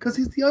mind because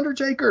he's the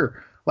Undertaker.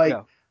 Yeah.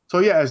 Like, so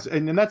yeah,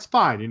 and that's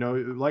fine.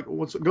 Like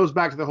it goes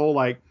back to the whole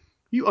like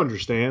you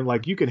understand,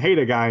 like you can hate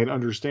a guy and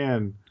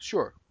understand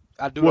Sure.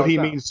 I do it what all the he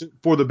time. means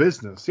for the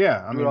business.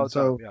 Yeah, I Do it all mean, the time.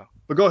 so Yeah.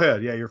 but go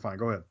ahead. Yeah, you're fine.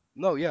 Go ahead.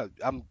 No, yeah.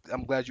 I'm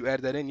glad you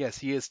added that in. Yes,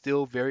 he is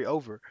still very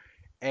over,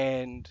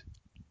 and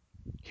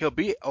he'll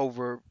be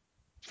over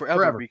forever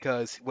Forever.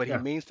 because what he Yeah.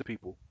 means to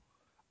people.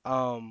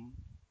 Um,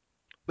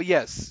 but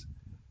yes,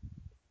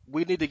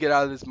 we need to get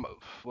out of this.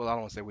 Well, I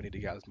don't want to say we need to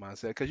get out of this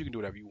mindset because you can do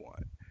whatever you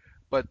want.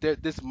 But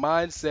this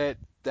mindset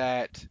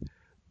that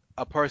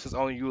a person's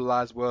only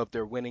utilized well if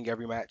they're winning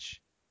every match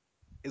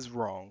is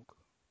wrong.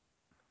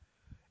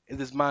 And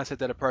this mindset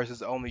that a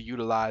person's only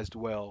utilized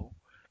well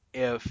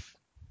if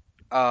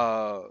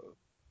uh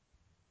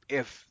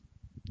if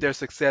their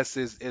success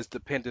is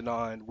dependent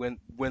on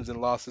wins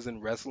and losses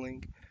in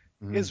wrestling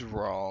Mhm. is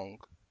wrong.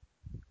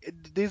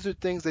 These are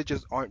things that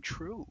just aren't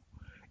true.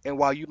 And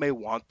while you may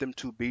want them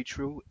to be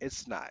true,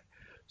 it's not.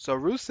 So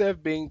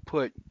Rusev being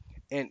put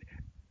in,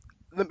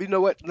 you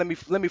know what? Let me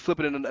flip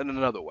it in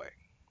another way.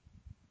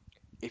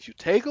 If you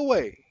take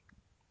away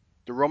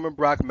the Roman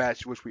Brock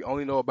match, which we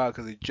only know about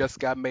because it just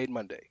got made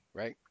Monday,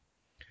 right?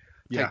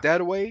 Take Yeah.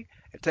 that away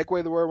and take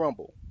away the Royal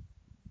Rumble.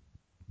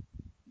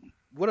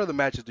 What other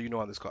matches do you know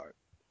on this card?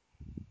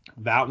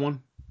 That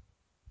one,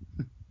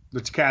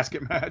 the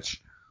casket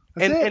match.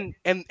 That's And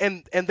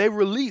it. and they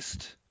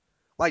released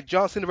like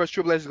John Cena versus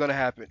Triple H is gonna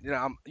happen.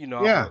 Yeah.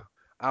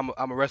 I'm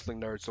a wrestling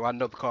nerd, so I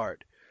know the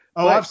card.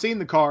 Oh, But I've seen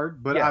the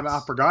card, but I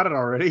yes, forgot it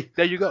already.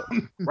 there you go.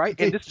 Right?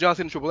 And this is John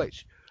Cena and Triple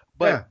H.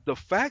 But Yeah. the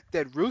fact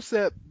that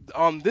Rusev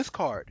on this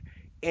card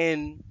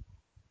in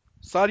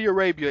Saudi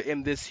Arabia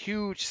in this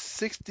huge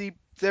 60,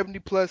 70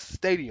 plus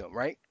stadium,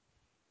 right?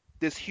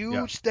 This Yeah.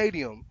 huge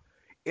stadium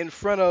in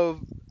front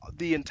of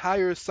the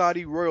entire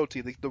Saudi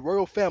royalty, the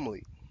royal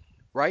family,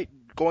 right?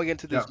 Going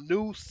into Yeah. this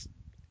new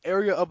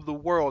area of the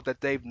world that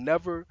they've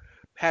never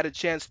had a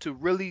chance to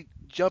really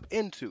jump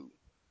into,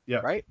 Yeah.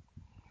 right?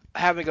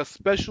 Having a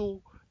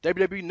special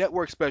WWE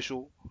Network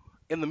special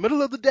in the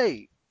middle of the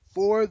day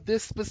for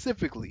this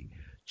specifically,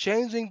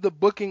 changing the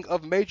booking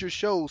of major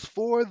shows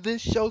for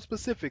this show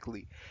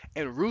specifically,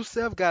 and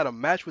Rusev got a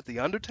match with The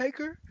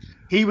Undertaker.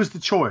 He was the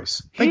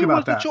choice. Think He was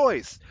about the that.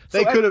 choice.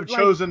 They So could have like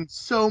chosen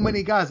so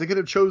many guys. They could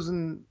have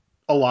chosen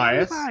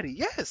Elias. anybody,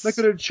 They yes,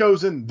 could have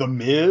chosen The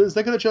Miz.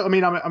 They could have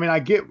chosen. I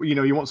get,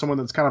 you want someone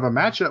that's kind of a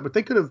matchup, but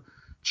they could have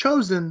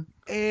chosen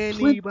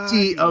plenty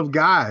anybody, of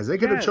guys. They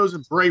could have yes,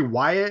 chosen Bray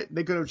Wyatt.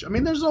 They could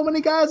have. There's so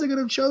many guys they could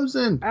have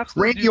chosen.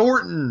 absolutely. Randy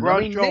Orton.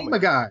 Braun Name Strowman. a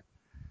guy.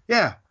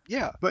 Yeah,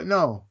 Yeah, but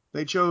no,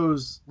 they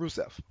chose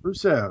Rusev.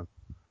 Rusev.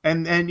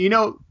 And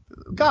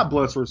God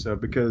bless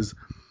Rusev because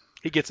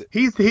He gets it.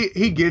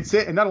 he gets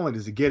it, and not only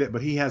does he get it,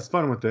 but he has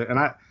fun with it. And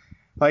I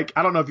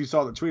don't know if you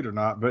saw the tweet or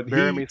not, but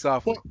Bury me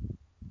softly.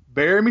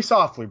 Bury me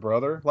softly,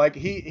 brother. Like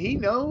he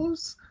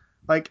knows.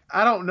 Like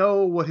I don't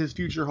know what his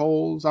future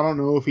holds. I don't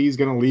know if he's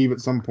gonna leave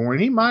at some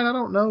point. He might. I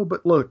don't know.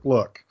 But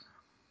look.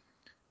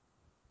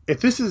 If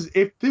this,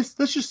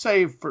 let's just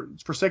say for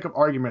sake of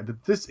argument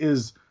that this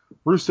is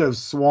Rusev's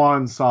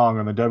swan song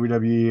on the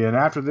WWE, and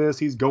after this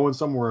he's going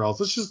somewhere else.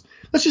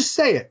 Let's just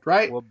say it,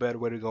 right? What better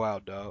way to go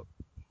out, dog?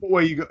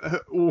 Well, you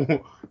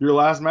go, your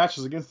last match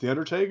is against the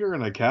Undertaker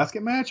in a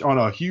casket match on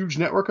a huge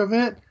network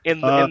event.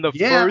 In the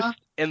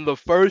Yeah.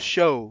 first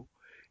show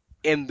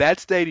in that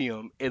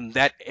stadium in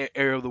that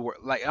area of the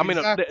world. Like I mean,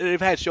 Exactly.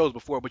 they've had shows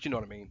before, but you know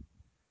what I mean.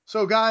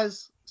 So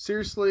guys,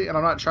 seriously, and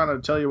I'm not trying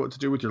to tell you what to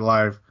do with your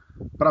life,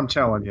 but I'm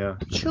telling you,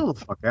 chill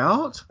the fuck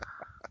out.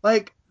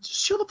 Like,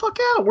 just chill the fuck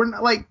out. We're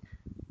not like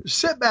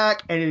sit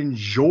back and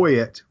enjoy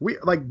it. We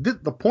like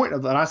the point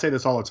of, and I say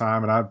this all the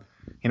time,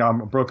 and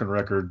I'm a broken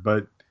record,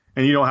 but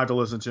and you don't have to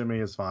listen to me,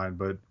 it's fine.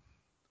 But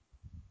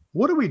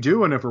what are we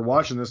doing if we're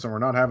watching this and we're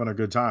not having a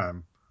good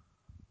time?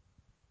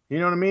 You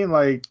know what I mean?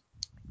 Like,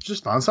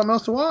 just find something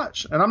else to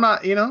watch. And I'm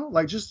not,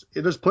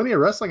 there's plenty of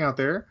wrestling out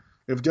there.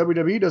 If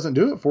WWE doesn't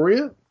do it for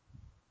you,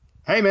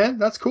 hey man,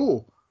 that's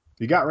cool.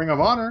 You got Ring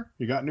of Honor,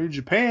 you got New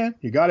Japan,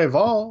 you got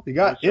Evolve, you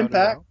got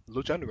Impact,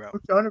 Lucha Underground.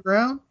 Lucha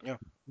Underground. Yeah.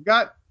 You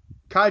got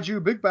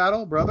Kaiju Big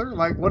Battle, brother.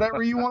 Like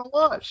whatever you want to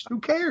watch. Who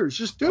cares?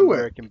 Just do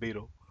American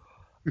Beetle.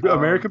 it.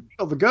 American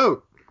Beetle, the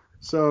GOAT.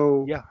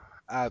 So Yeah,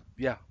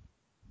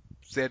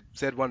 said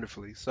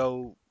wonderfully.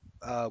 So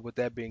with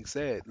that being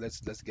said, let's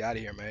get out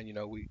of here, man.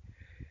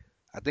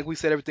 I think we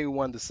said everything we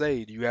wanted to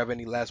say. Do you have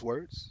any last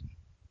words?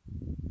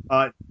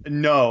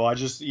 No, I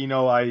just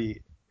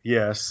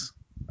yes,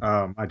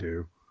 I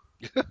do.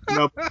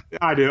 No,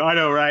 I do. I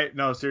know, right?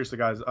 No, seriously,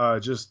 guys.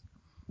 Just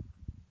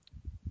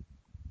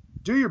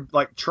do your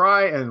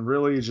try and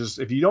really just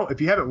if you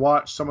haven't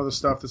watched some of the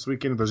stuff this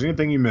weekend, if there's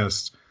anything you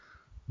missed,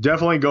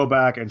 definitely go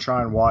back and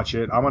try and watch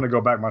it. I'm gonna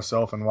go back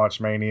myself and watch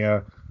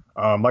Mania.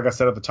 Like I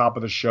said at the top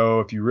of the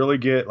show, if you really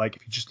get if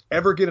you just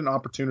ever get an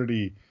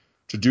opportunity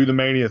to do the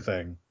Mania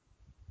thing,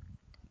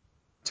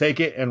 take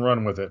it and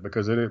run with it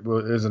because it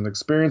is an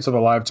experience of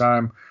a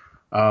lifetime.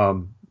 I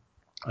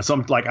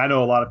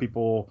know a lot of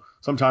people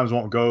sometimes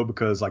won't go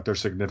because their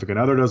significant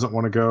other doesn't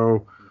want to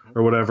go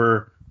or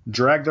whatever.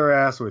 Drag their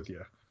ass with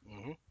you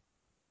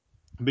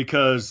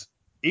because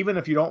even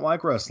if you don't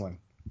like wrestling,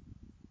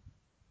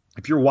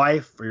 if your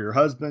wife or your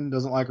husband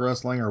doesn't like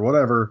wrestling or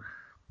whatever,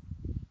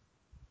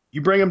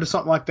 you bring them to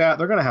something like that,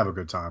 they're going to have a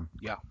good time.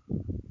 Yeah.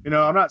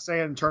 I'm not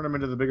saying turn them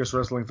into the biggest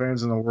wrestling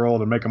fans in the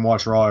world and make them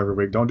watch Raw every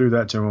week. Don't do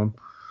that to them.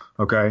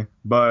 Okay.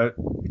 But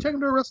you take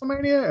them to a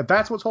WrestleMania, if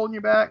that's what's holding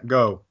you back,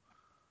 go.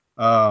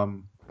 That's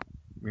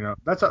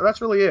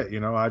really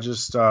it. I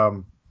just,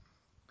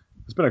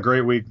 it's been a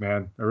great week,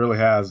 man. It really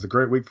has. It's a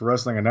great week for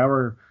wrestling. And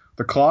now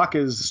the clock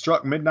is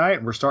struck midnight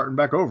and we're starting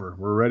back over.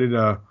 We're ready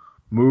to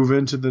move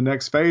into the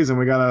next phase, and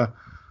we got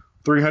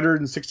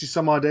 360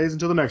 some odd days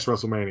until the next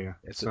WrestleMania.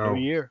 It's a new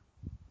year.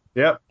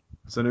 Yep,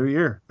 it's a new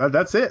year.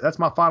 That's it. That's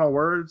my final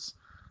words.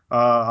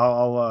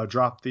 I'll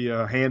drop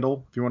the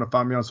handle if you want to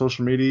find me on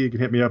social media. You can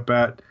hit me up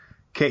at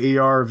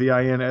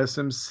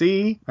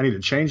KERVINSMC. I need to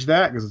change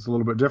that because it's a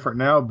little bit different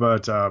now,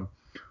 but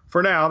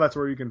for now, that's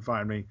where you can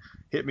find me.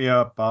 Hit me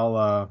up.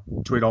 I'll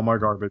tweet all my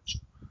garbage.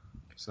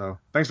 So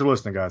thanks for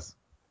listening, guys.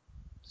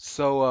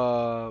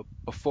 So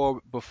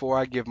before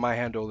I give my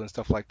handle and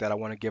stuff like that, I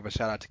want to give a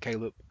shout out to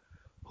Caleb,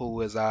 who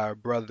is our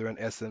brother in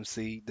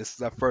SMC. This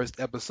is our first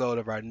episode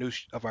of our new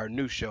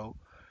show.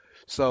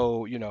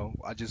 So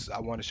I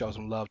want to show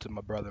some love to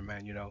my brother,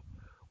 man.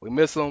 We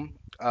miss him.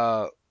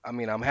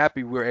 I'm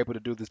happy we're able to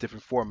do this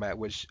different format,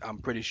 which I'm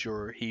pretty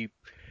sure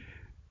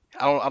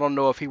I don't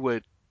know if he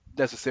would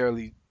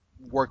necessarily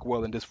work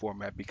well in this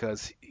format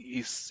because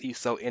he's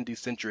so indie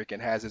centric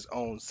and has his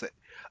own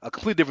a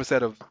completely different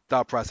set of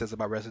thought process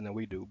about wrestling than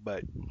we do.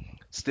 But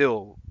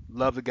still,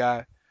 love the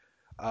guy.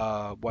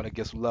 Want to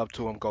give some love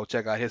to him. Go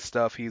check out his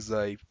stuff. He's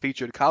a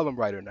featured column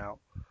writer now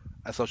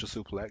at Social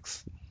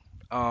Suplex.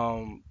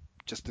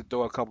 Just to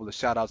throw a couple of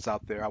shout outs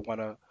out there,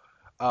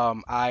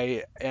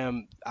 I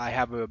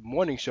have a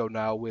morning show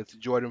now with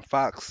Jordan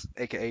Fox,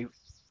 aka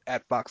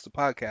at Fox the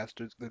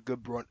Podcaster, the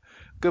Good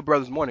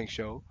Brothers Morning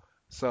Show,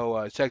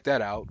 So check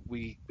that out.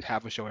 We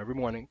have a show every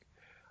morning.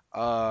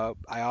 I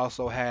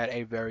also had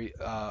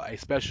a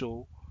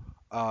special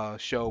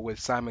show with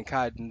Simon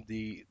Cotton,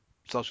 the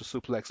Social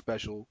Suplex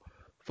special.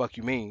 Fuck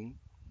you mean?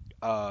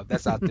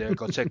 That's out there.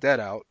 Go check that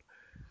out.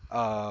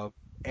 Uh,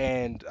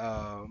 and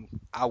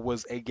I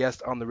was a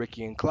guest on the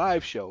Ricky and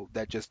Clive show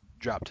that just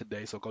dropped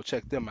today. So go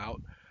check them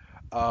out.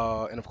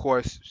 And of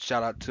course,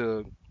 shout out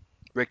to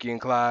Ricky and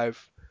Clive.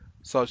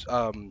 So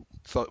on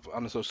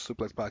the Social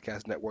Suplex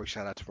Podcast Network.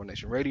 Shout out to Pro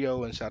Nation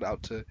Radio and shout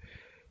out to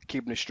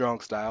Keeping It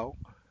Strong Style.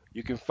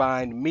 You can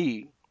find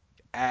me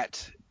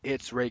at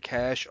It's Ray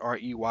Cash,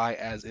 REY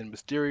as in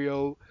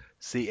Mysterio,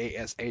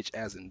 CASH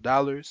as in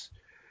dollars.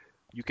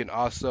 You can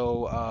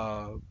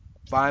also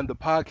find the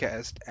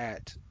podcast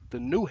at the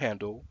new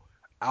handle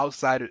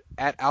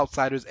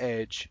Outsiders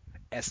Edge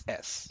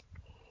SS.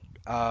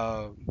 Hey,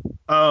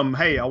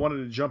 I wanted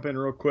to jump in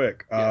real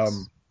quick.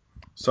 Yes.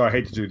 So I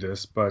hate to do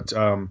this, but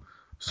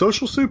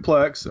Social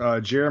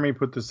Suplex, Jeremy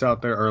put this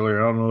out there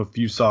earlier. I don't know if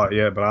you saw it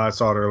yet, but I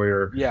saw it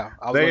earlier. Yeah,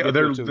 I was gonna get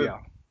to it too, yeah.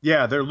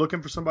 Yeah, they're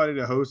looking for somebody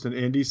to host an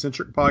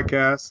indie-centric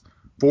podcast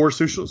for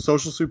Social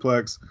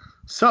Suplex.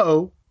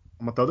 So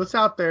I'm going to throw this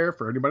out there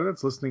for anybody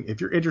that's listening. If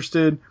you're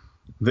interested,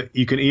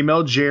 you can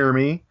email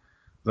Jeremy.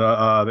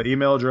 The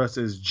email address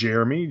is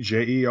Jeremy,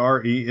 Jeremy,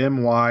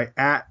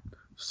 at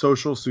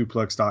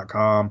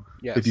socialsuplex.com.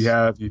 Yes.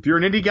 If you're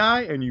an indie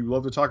guy and you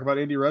love to talk about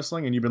indie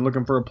wrestling and you've been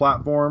looking for a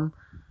platform,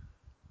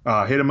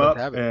 hit him up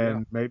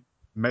and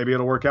maybe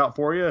it'll work out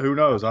for you. Who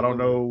knows?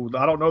 Absolutely.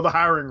 I don't know the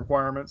hiring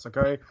requirements.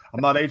 Okay.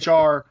 I'm not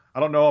HR. I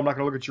don't know. I'm not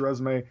going to look at your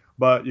resume,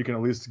 but you can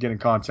at least get in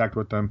contact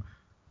with them,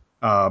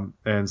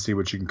 and see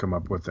what you can come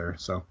up with there.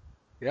 So.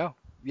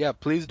 Yeah,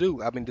 please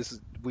do. I mean,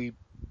 we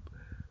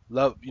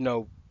love,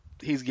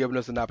 he's given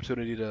us an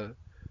opportunity to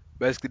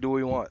basically do what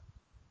we want.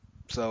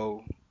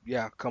 So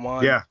yeah, come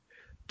on. Yeah.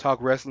 Talk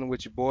wrestling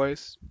with your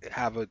boys.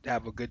 Have a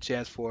good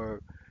chance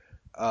for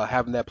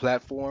having that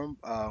platform.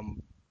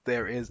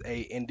 There is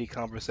a indie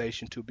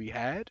conversation to be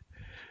had.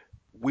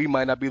 We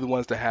might not be the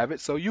ones to have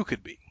it, so you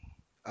could be.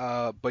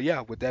 But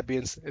yeah, with that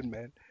being said,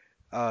 man,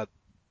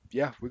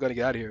 yeah, we're gonna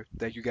get out of here.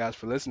 Thank you guys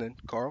for listening.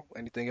 Carl,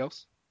 anything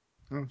else?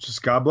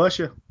 Just God bless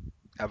you.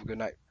 Have a good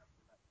night.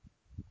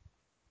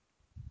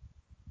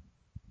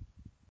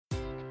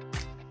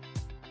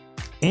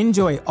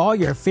 Enjoy all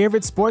your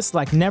favorite sports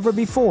like never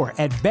before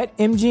at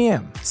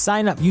BetMGM.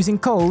 Sign up using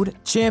code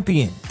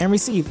CHAMPION and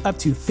receive up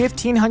to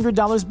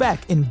 $1,500 back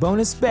in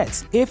bonus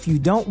bets if you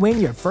don't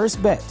win your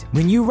first bet.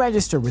 When you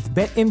register with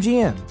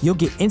BetMGM, you'll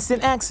get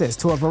instant access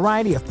to a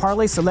variety of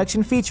parlay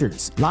selection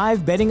features,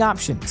 live betting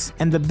options,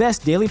 and the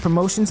best daily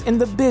promotions in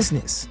the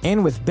business.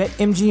 And with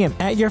BetMGM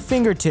at your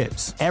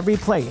fingertips, every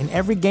play and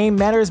every game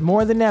matters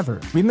more than ever.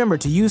 Remember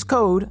to use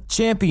code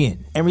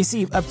CHAMPION and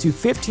receive up to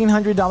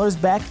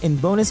 $1,500 back in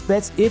bonus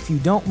bets if you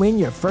don't win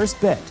your first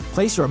bet.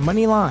 Place your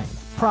money line,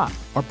 prop,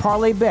 or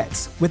parlay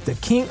bets with the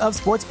king of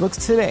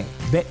sportsbooks today.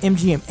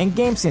 BetMGM and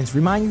GameSense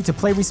remind you to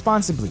play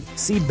responsibly.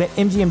 See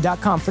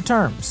BetMGM.com for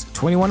terms.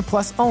 21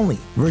 plus only.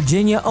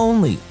 Virginia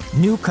only.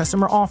 New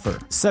customer offer.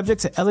 Subject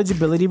to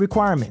eligibility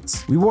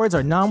requirements. Rewards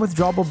are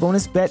non-withdrawable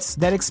bonus bets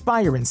that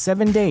expire in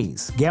 7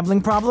 days. Gambling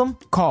problem?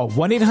 Call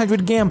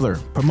 1-800-GAMBLER.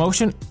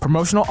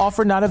 Promotional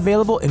offer not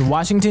available in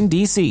Washington,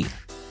 D.C.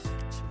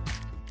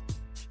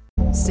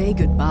 Say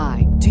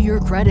goodbye to your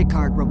credit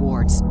card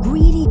rewards.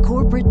 Greedy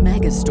corporate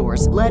mega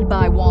stores, led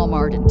by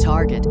Walmart and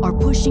Target, are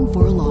pushing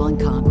for a law in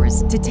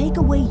Congress to take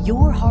away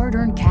your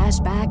hard-earned cash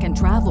back and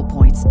travel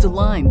points to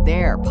line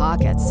their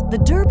pockets. The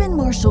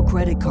Durbin-Marshall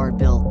credit card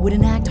bill would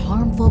enact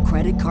harmful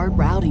credit card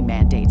routing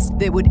mandates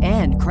that would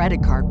end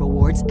credit card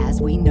rewards as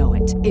we know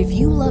it. If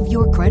you love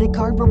your credit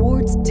card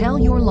rewards, tell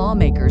your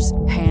lawmakers,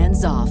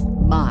 hands off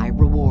my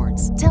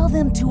rewards. Tell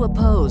them to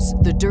oppose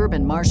the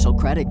Durbin-Marshall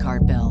credit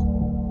card bill.